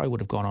Martin Crowe would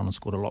have gone on and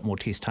scored a lot more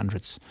test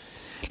hundreds.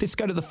 Let's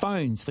go to the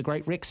phones. The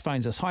great Rex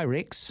phones us. Hi,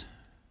 Rex.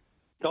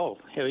 Oh,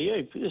 how are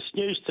you? This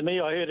news to me,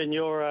 I heard in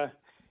your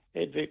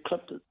advert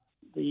clip that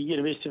the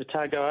University of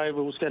Otago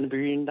Oval was going to be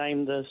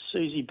renamed the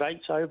Susie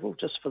Bates Oval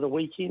just for the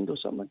weekend or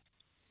something.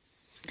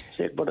 Is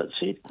that what it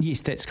said?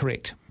 Yes, that's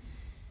correct.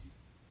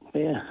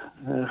 Yeah.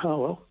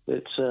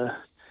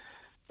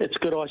 It's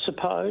good, I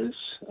suppose.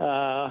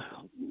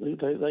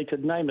 They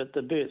could name it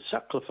the Bert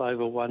Sutcliffe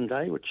Oval one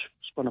day, which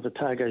is one of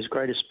Otago's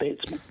greatest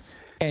batsmen.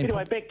 And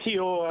anyway, back to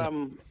your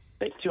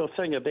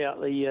thing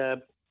about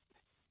the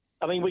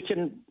I mean, we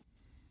can,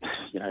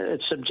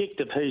 it's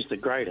subjective who's the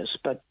greatest,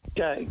 but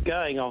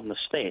going on the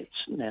stats,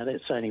 now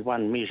that's only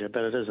one measure,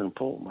 but it is an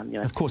important one.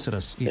 Of course it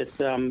is. Yeah.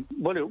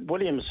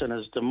 Williamson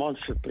is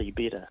demonstrably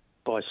better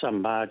by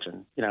some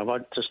margin.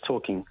 I'm just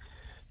talking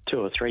 2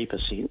 or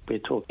 3%. We're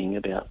talking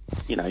about,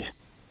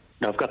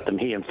 I've got them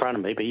here in front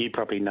of me, but you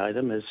probably know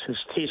them. His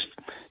test,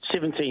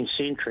 17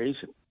 centuries,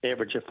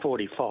 average of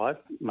 45,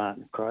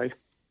 Martin Crowe.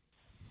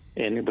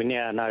 And we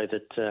now know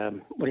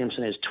that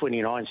Williamson has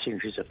 29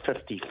 centuries at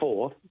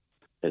 54.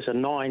 There's a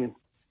nine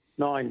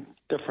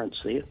difference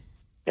there.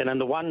 And in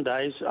the one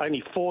days,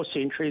 only 4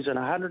 centuries and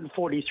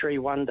 143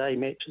 one-day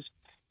matches.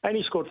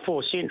 Only scored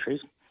 4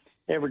 centuries,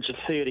 average of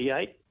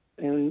 38.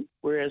 And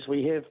whereas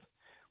we have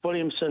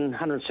Williamson,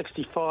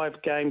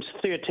 165 games,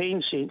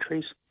 13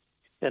 centuries,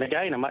 and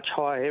again a much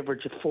higher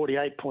average of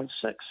 48.6.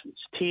 It's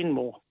 10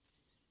 more.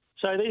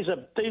 So these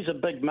are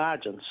big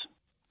margins.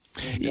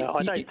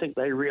 I don't think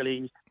they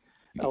really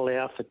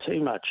allow for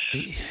too much.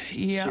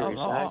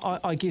 Yeah,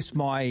 I guess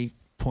my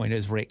point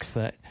is, Rex,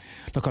 that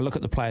I look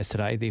at the players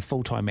today, they're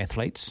full-time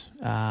athletes,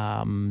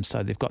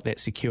 so they've got that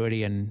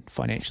security and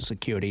financial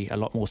security a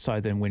lot more so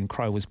than when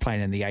Crowe was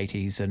playing in the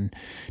 80s and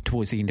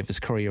towards the end of his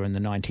career in the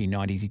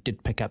 1990s. He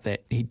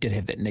did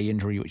have that knee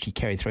injury which he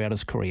carried throughout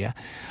his career.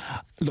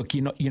 Look,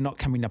 you're not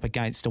coming up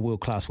against a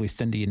world-class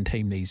West Indian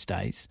team these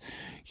days.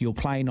 You're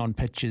playing on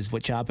pitches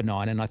which are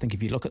benign, and I think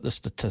if you look at the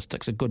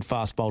statistics, a good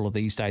fast bowler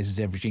these days is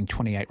averaging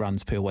 28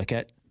 runs per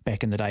wicket.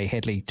 Back in the day,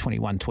 Hadley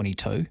 21,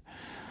 22.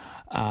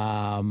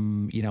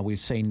 We've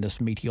seen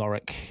this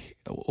meteoric,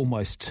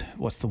 almost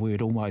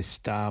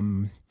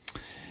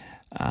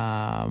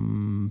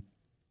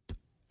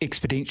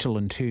exponential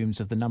in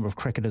terms of the number of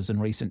cricketers in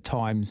recent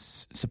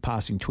times,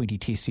 surpassing 20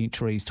 test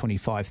centuries,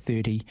 25,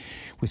 30.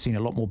 We've seen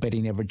a lot more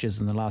batting averages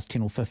in the last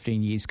 10 or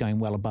 15 years, going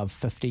well above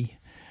 50.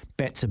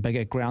 Bats are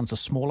bigger, grounds are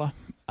smaller.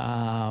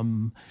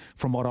 From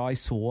what I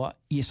saw,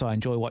 yes, I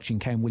enjoy watching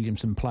Kane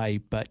Williamson play,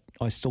 but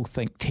I still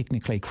think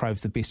technically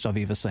Crowe's the best I've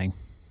ever seen.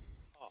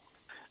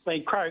 I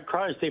mean,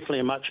 Crowe's definitely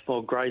a much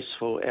more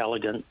graceful,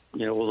 elegant,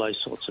 all those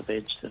sorts of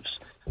adjectives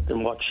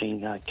than watching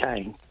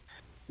Kane.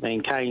 I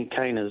mean,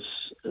 Kane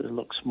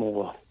looks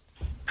more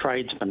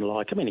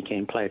tradesman-like. I mean, he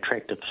can play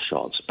attractive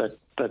shots, but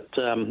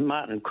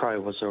Martin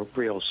Crowe was a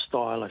real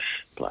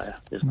stylish player.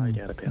 There's no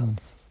doubt about it.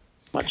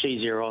 Much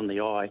easier on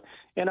the eye.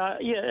 And,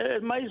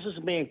 it amazes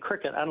me in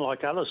cricket,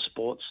 unlike other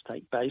sports,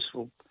 take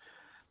baseball,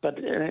 but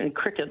in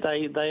cricket,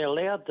 they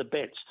allowed the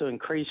bats to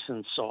increase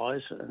in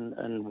size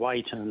and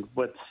weight and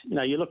width.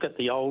 You look at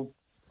the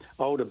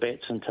older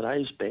bats and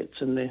today's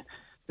bats, and they're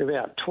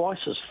about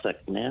twice as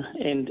thick now.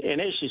 And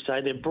as you say,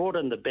 they've brought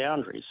in the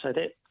boundaries, so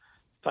that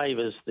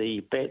favours the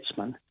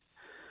batsman.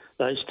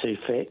 Those two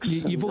facts.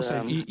 You've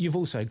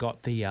also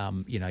got the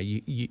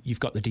you've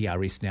got the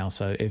DRS now.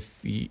 So if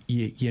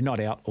you're not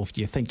out, or if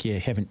you think you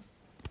haven't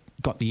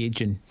got the edge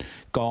and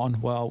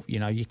gone, well,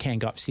 you can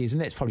go upstairs,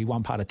 and that's probably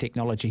one part of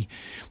technology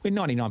where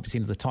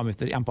 99% of the time, if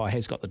the umpire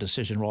has got the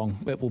decision wrong,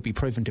 it will be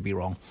proven to be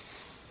wrong.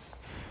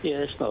 Yeah,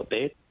 it's not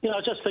bad. I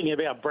was just thinking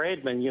about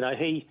Bradman.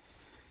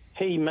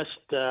 He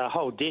missed a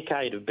whole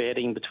decade of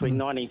batting between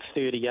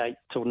 1938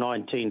 till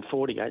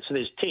 1948. So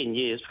there's 10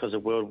 years because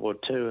of World War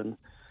II and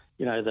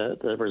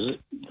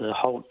the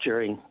halt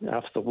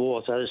after the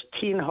war. So there's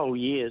 10 whole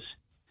years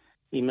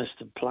he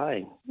missed of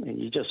playing, and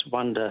you just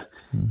wonder.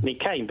 And he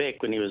came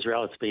back when he was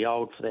relatively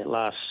old for that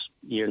last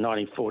year,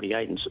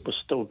 1948, and it was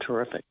still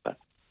terrific. But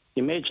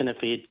imagine if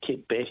he had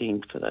kept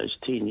batting for those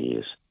 10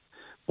 years,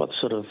 what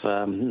sort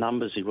of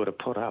numbers he would have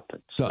put up.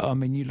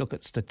 You look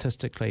at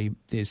statistically,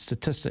 there's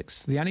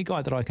statistics. The only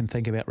guy that I can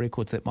think about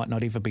records that might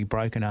not ever be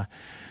broken are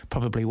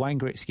probably Wayne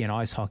Gretzky in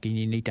ice hockey, and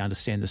you need to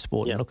understand the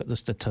sport and look at the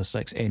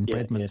statistics and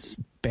Bradman's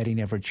batting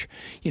average,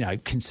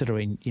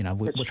 considering,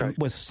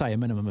 with say a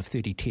minimum of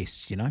 30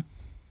 tests,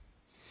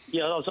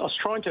 Yeah, I was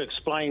trying to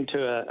explain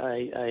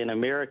to an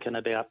American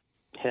about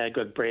how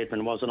good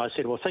Bradman was, and I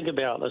said, well, think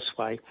about it this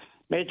way.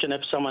 Imagine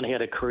if someone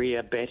had a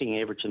career batting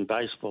average in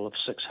baseball of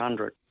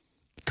 600.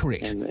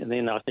 Correct. And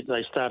then I think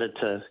they started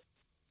to,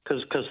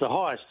 because the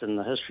highest in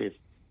the history of,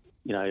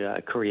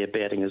 career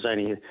batting is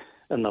only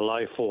in the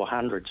low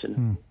 400s,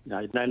 and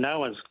no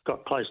one's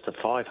got close to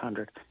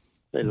 500,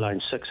 let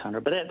alone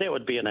 600. But that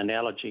would be an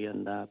analogy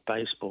in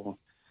baseball.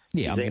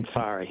 Yeah,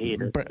 far ahead.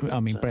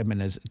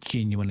 Bradman is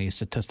genuinely a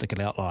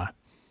statistical outlier.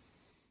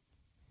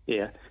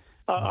 Yeah.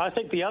 I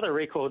think the other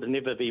record will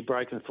never be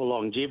broken for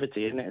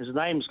longevity, and his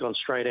name's gone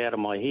straight out of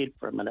my head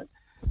for a minute,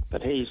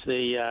 but he's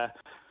the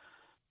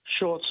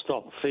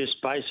shortstop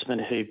first baseman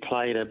who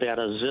played about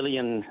a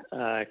zillion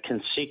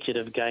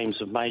consecutive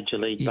games of Major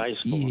League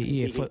Baseball.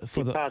 He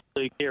passed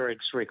Lou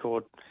Gehrig's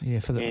record. Yeah,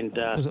 for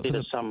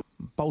the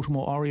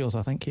Baltimore Orioles,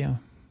 I think, yeah.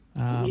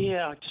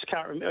 I just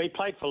can't remember. He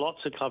played for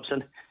lots of clubs,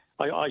 and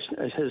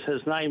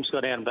his name's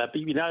got out about,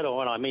 but you know the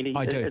one I mean.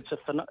 I do.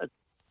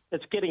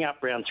 It's getting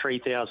up around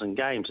 3,000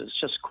 games. It's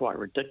just quite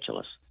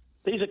ridiculous.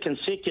 These are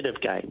consecutive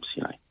games,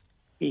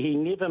 He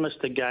never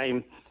missed a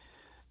game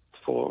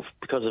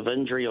because of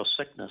injury or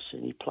sickness,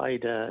 and he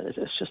played.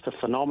 It's just a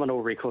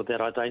phenomenal record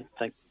that I don't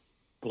think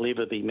will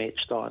ever be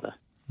matched either.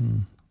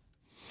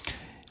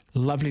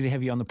 Lovely to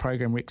have you on the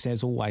program, Rex,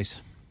 as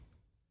always.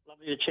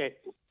 Lovely to chat.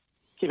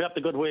 Keep up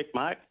the good work,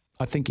 Mark.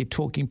 I think you're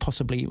talking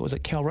possibly, was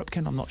it Cal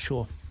Ripken? I'm not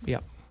sure. Yeah.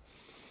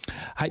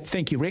 Hey,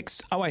 thank you,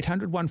 Rex.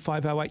 0800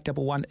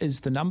 150811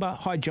 is the number.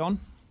 Hi, John.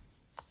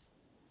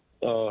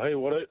 Oh, hey,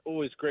 Watto.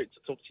 Always great to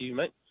talk to you,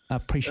 mate. I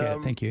appreciate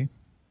it. Thank you.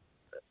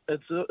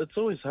 It's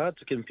always hard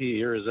to compare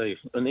eras,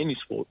 in any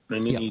sport,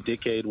 in any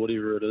decade,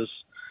 whatever it is.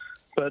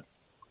 But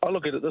I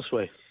look at it this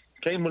way.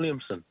 Kane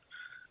Williamson,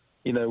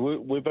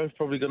 we're both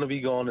probably going to be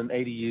gone in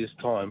 80 years'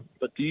 time.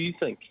 But do you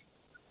think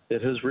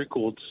that his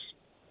records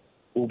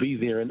will be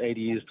there in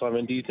 80 years' time?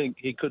 And do you think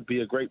he could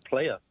be a great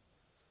player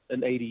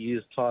in 80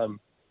 years' time,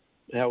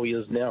 how he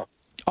is now?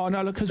 Oh,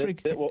 no, look, his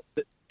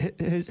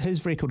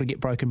record will get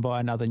broken by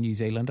another New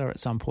Zealander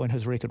at some point.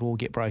 His record will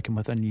get broken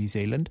within New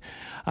Zealand.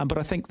 But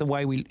I think the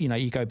way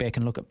you go back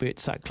and look at Bert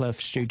Sutcliffe,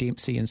 Stu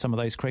Dempsey and some of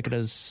those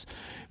cricketers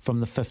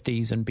from the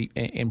 50s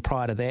and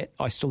prior to that,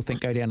 I still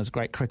think go down as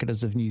great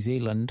cricketers of New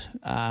Zealand.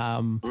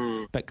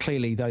 But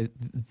clearly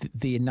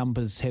their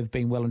numbers have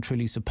been well and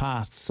truly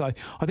surpassed. So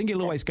I think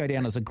he'll always go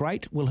down as a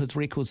great. Will his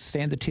records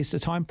stand the test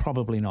of time?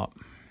 Probably not.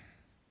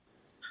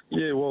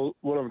 Yeah, well,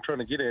 what I'm trying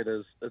to get at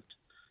is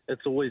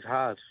it's always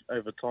hard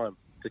over time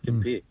to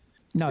compare.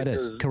 No, it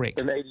is, correct.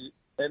 In 80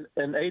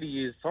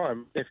 years'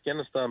 time,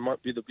 Afghanistan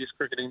might be the best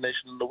cricketing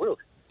nation in the world.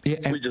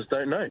 Yeah, we just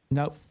don't know.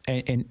 No,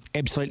 and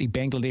absolutely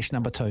Bangladesh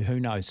number 2. Who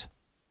knows?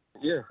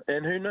 Yeah,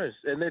 and who knows?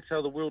 And that's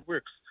how the world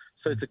works.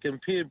 So to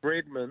compare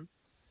Bradman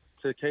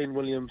to Kane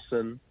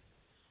Williamson,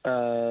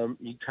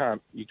 you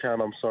can't.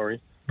 I'm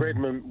sorry.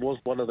 Bradman was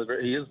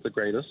he is the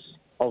greatest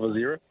of his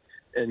era,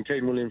 and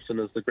Kane Williamson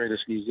is the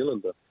greatest New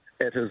Zealander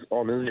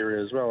on his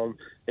era as well.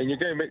 And you're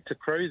going back to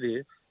Crowe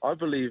there. I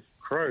believe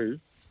Crowe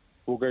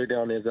will go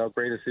down as our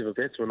greatest ever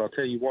batsman. I'll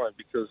tell you why.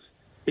 Because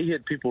he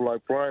had people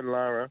like Brian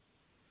Lara.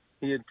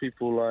 He had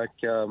people like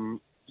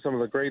some of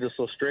the greatest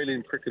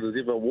Australian cricketers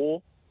ever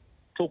wore.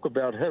 Talk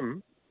about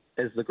him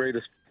as the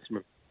greatest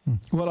batsman.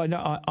 Well, I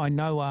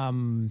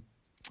know.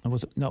 It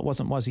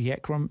wasn't Wazzy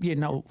Akram. Yeah,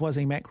 no,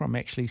 Wazzy Akram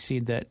actually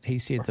said that he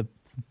said the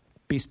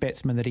best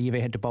batsman that he ever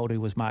had to bowl to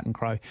was Martin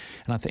Crowe,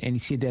 and he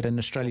said that in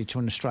Australia to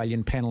an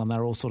Australian panel, and they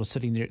were all sort of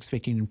sitting there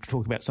expecting him to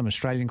talk about some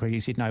Australian cricket. He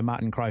said, "No,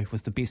 Martin Crowe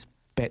was the best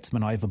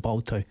batsman I ever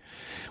bowled to,"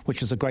 which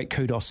was a great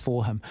kudos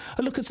for him.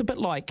 Look, it's a bit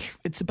like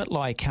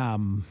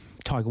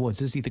Tiger Woods.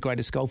 Is he the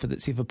greatest golfer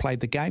that's ever played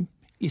the game?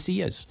 Yes,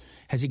 he is.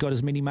 Has he got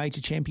as many major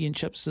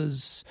championships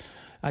as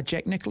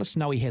Jack Nicklaus?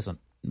 No, he hasn't.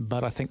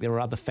 But I think there are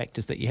other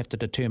factors that you have to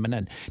determine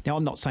in. Now,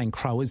 I'm not saying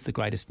Crowe is the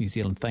greatest New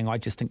Zealand thing. I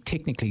just think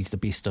technically he's the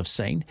best I've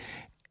seen.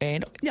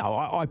 And,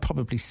 I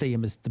probably see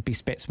him as the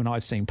best batsman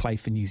I've seen play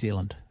for New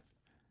Zealand.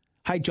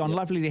 Hey, John,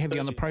 lovely to have you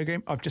on the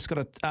program. I've just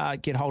got to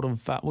get hold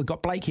of... we've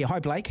got Blake here.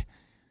 Hi, Blake.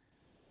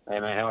 Hey,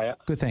 mate, how are you?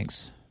 Good,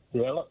 thanks.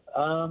 Yeah, look,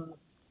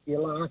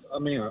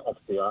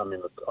 obviously I'm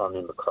in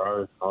the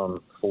Crow. I'm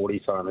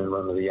 40, so I remember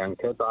him as a young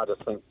kid. But I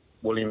just think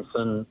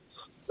Williamson...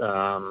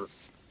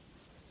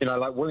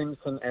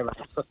 Williamson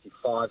averaging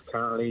 55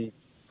 currently.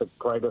 The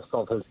greatest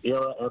of his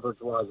era,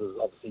 average-wise, is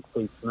obviously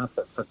Steve Smith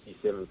at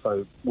 57.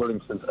 So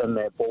Williamson's in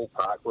that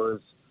ballpark.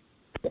 Whereas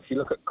if you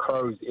look at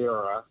Crowe's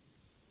era,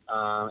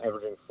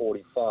 averaging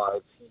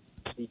 45,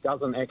 he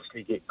doesn't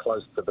actually get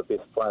close to the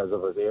best players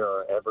of his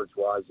era.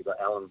 Average-wise, you've got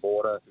Alan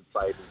Border, who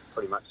played in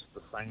pretty much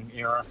the same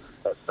era,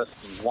 at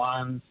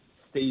 51.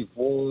 Steve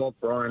Waugh,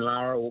 Brian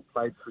Lara all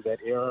played through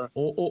that era.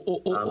 All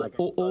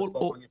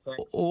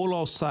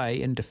I'll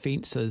say in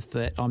defence is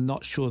that I'm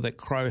not sure that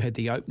Crowe had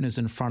the openers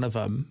in front of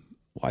him.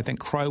 I think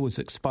Crowe was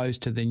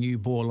exposed to the new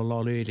ball a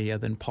lot earlier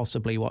than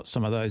possibly what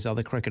some of those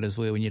other cricketers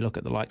were. When you look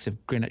at the likes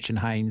of Greenwich and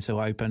Haynes who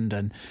opened,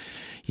 and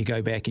you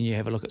go back and you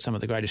have a look at some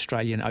of the great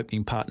Australian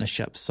opening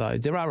partnerships. So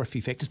there are a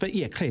few factors. But,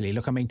 yeah, clearly,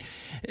 look, I mean,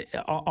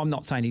 I'm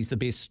not saying he's the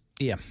best.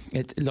 Yeah,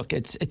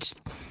 it's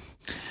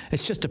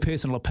just a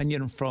personal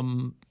opinion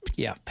from,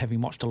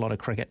 having watched a lot of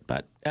cricket.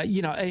 But, and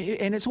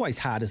it's always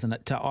hard, isn't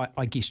it, to,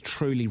 I guess,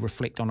 truly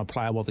reflect on a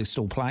player while they're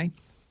still playing.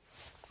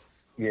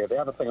 Yeah, the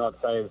other thing I'd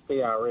say is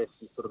DRS,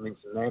 you sort of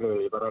mentioned that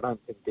earlier, but I don't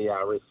think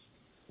DRS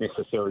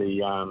necessarily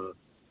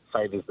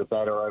favours the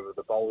batter over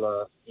the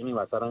bowler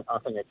anyway. So I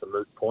think it's a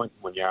moot point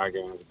when you're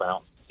arguing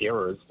about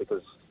errors,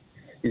 because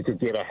you could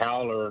get a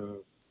howler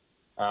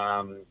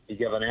and be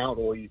given out,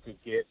 or you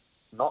could get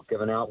not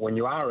given out when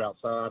you are out.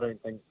 So I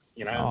don't think,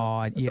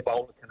 the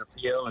bowler can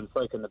appeal and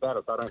so can the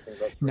batter. So I don't think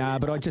that's...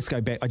 But I just go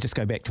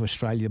back to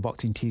Australia, the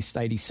boxing test,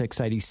 86,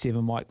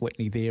 87, Mike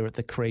Whitney there at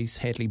the crease,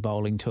 Hadley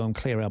bowling to him,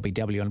 clear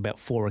LBW on about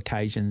 4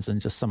 occasions,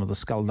 and just some of the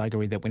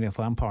skullduggery that went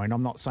with umpiring.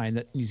 I'm not saying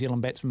that New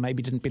Zealand batsmen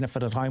maybe didn't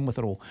benefit at home with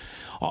it all.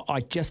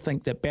 I just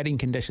think that batting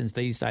conditions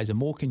these days are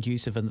more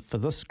conducive for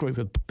this group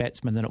of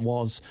batsmen than it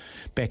was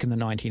back in the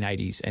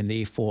 1980s, and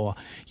therefore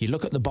you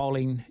look at the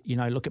bowling,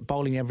 look at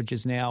bowling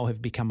averages now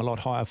have become a lot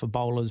higher for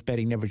bowlers,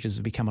 batting averages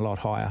have become a lot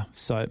higher.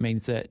 So it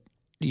means that,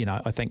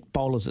 I think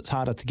bowlers, it's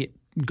harder to get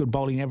good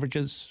bowling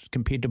averages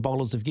compared to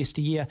bowlers of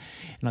yesteryear,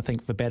 and I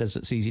think for batters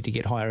it's easy to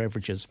get higher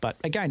averages. But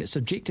again, it's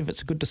subjective.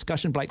 It's a good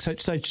discussion, Blake.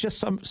 So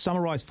just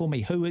summarise for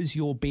me, who is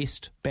your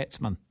best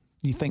batsman?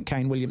 You think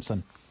Kane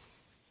Williamson?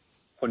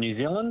 For New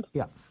Zealand?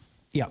 Yeah.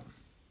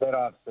 That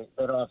I've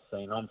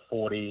seen. I'm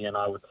 40, and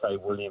I would say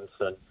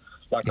Williamson.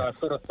 I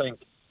sort of think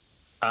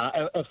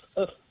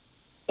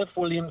if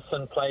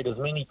Williamson played as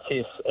many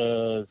tests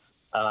as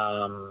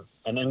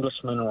an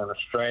Englishman or an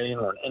Australian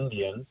or an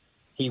Indian,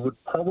 he would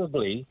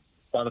probably,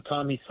 by the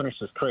time he's finished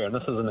his career, and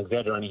this isn't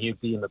exaggerating,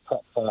 he'd be in the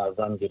top 5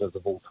 run getters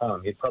of all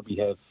time. He'd probably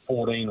have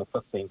 14 or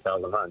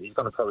 15,000 runs. He's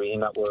going to probably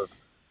end up with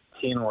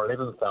 10 or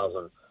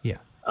 11,000. Yeah.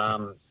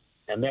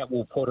 And that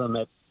will put him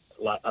at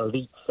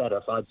elite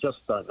status. I just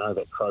don't know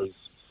that Crow's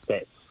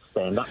stats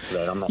stand up to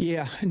that. I'm not.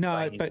 Yeah,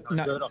 no, but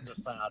no. Good. I'm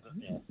just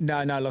saying,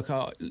 No.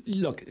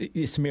 Look,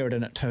 there's some merit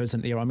in it too,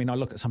 isn't there? I mean, I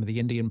look at some of the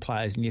Indian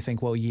players, and you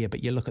think, well, yeah,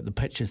 but you look at the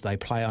pitches they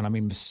play on. I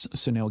mean,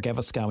 Sunil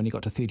Gavaskar, when he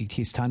got to 30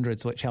 Test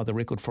hundreds, which held the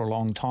record for a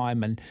long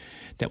time, and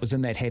that was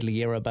in that Hadley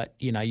era. But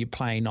you're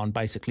playing on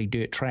basically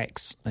dirt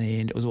tracks,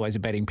 and it was always a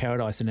batting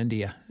paradise in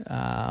India,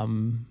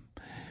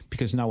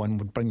 because no one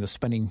would bring the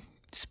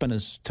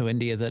spinners to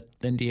India that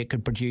India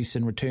could produce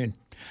in return.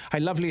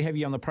 Hey, lovely to have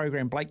you on the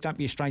program, Blake. Don't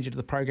be a stranger to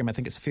the program. I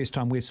think it's the first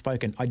time we've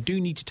spoken. I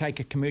do need to take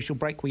a commercial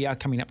break. We are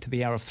coming up to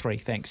the hour of 3.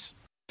 Thanks.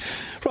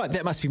 Right,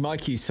 that must be my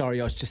cue. Sorry,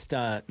 I was just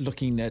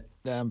looking at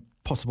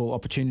possible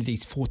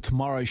opportunities for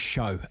tomorrow's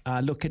show.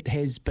 Look, it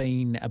has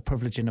been a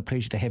privilege and a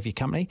pleasure to have your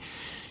company.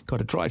 Got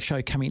a drive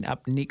show coming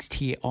up next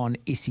here on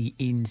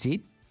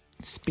SENZ.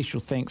 Special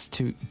thanks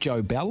to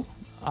Joe Bell.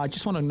 I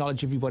just want to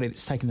acknowledge everybody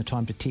that's taken the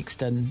time to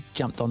text in,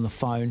 jumped on the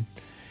phone,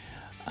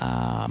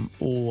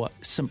 or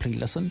simply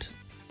listened.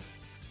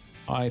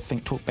 I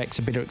think Talkback's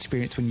a better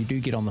experience when you do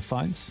get on the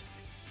phones.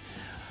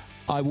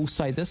 I will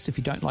say this, if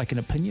you don't like an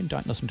opinion,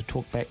 don't listen to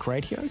Talkback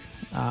Radio.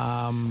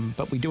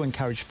 But we do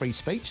encourage free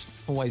speech.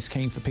 Always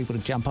keen for people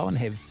to jump on and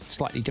have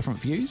slightly different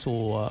views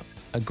or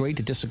agree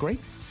to disagree.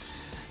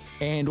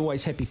 And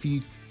always happy for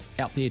you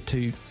out there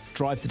to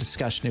drive the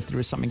discussion if there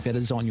is something that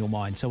is on your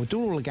mind. So we'll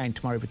do it all again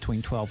tomorrow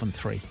between 12 and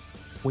 3.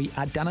 We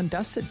are done and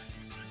dusted.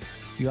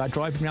 If you are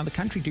driving around the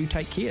country, do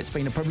take care. It's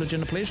been a privilege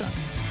and a pleasure.